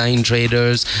 well-designed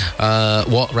traders,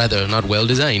 not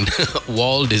well-designed,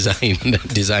 wall design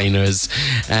designers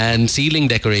and ceiling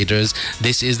decorators,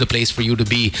 this is the place for you to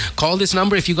be. Call this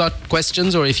number if you got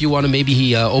questions or if you want to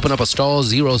maybe open up a stall,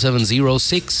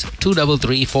 0706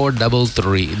 233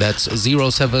 433. That's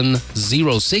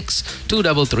 0706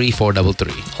 233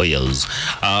 433. Oh, yes.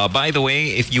 By the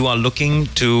way, if you are looking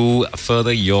to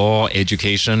further your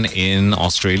education in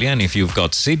Australia, and if you've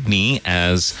got Sydney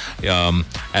as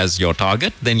your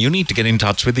target, then you need to get in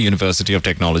touch with the University of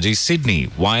Technology, Sydney.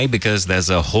 Why? Because there's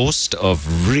a host of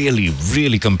really,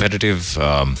 really competitive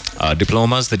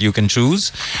diplomas that you can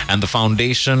choose, and the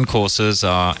foundation courses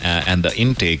are, and the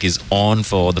intake is on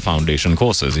for the foundation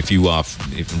courses. If you are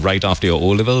right after your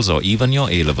O-levels or even your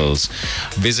A-levels,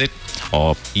 visit,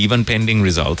 or even pending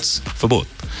results for both.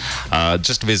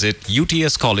 Just visit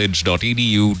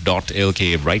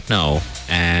utscollege.edu.lk right now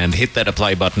and hit that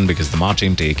apply button because the March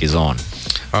intake is on.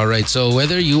 All right, so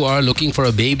whether you are looking for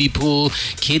a baby pool,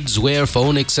 kids wear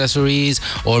phone accessories,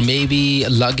 or maybe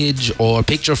luggage or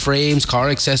picture frames, car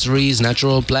accessories,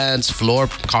 natural plants, floor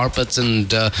carpets and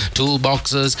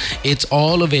toolboxes, it's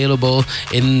all available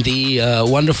in the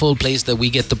wonderful place that we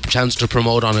get the chance to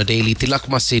promote on a daily,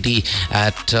 Tilakma City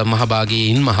at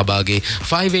Mahabagi in Mahabagi.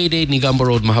 588 Nigamba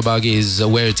Road, Mahabagi is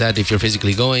where it's at if you're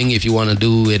physically going. If you want to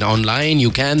do it online, you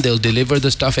can. They'll deliver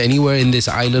the stuff anywhere in this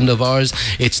island of ours.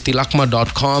 It's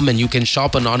tilakma.com and you can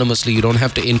shop anonymously. You don't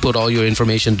have to input all your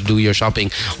information to do your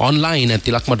shopping online at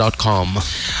tilakma.com.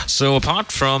 So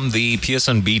apart from the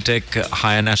Pearson BTech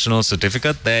Higher National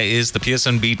Certificate, there is the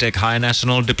Pearson BTech Higher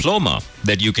National Diploma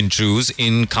that you can choose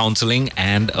in counseling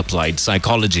and applied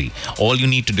psychology. All you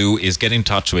need to do is get in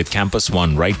touch with Campus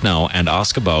One right now and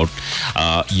ask about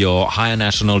your Higher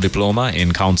National Diploma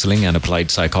in counseling and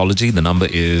applied psychology. The number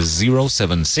is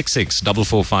 0766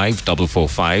 445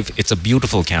 445. It's a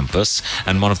beautiful campus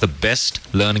and one of the best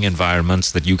learning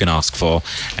environments that you can ask for,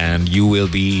 and you will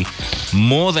be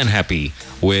more than happy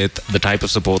with the type of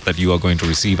support that you are going to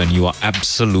receive, and you are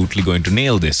absolutely going to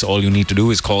nail this. All you need to do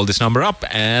is call this number up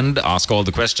and ask all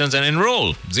the questions and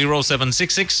enroll.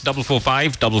 0766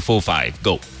 445 445.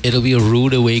 Go. It'll be a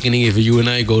rude awakening if you and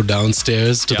I go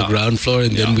downstairs to the ground floor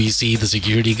and then we see the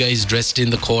security guys dressed in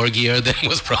the core gear that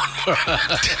was brought for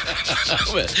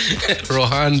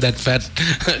Rohan, that fat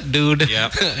dude.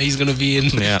 He's going to be in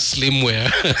slim wear.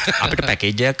 අපිට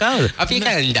package එකක් ආවද? අපි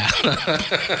කන්දා.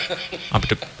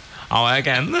 අපිට I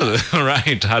can.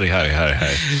 Right. Hurry.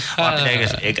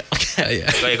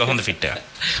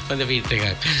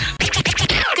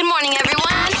 Good morning,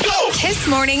 everyone. Kiss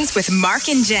Mornings with Mark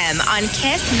and Jem on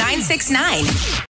Kiss 969.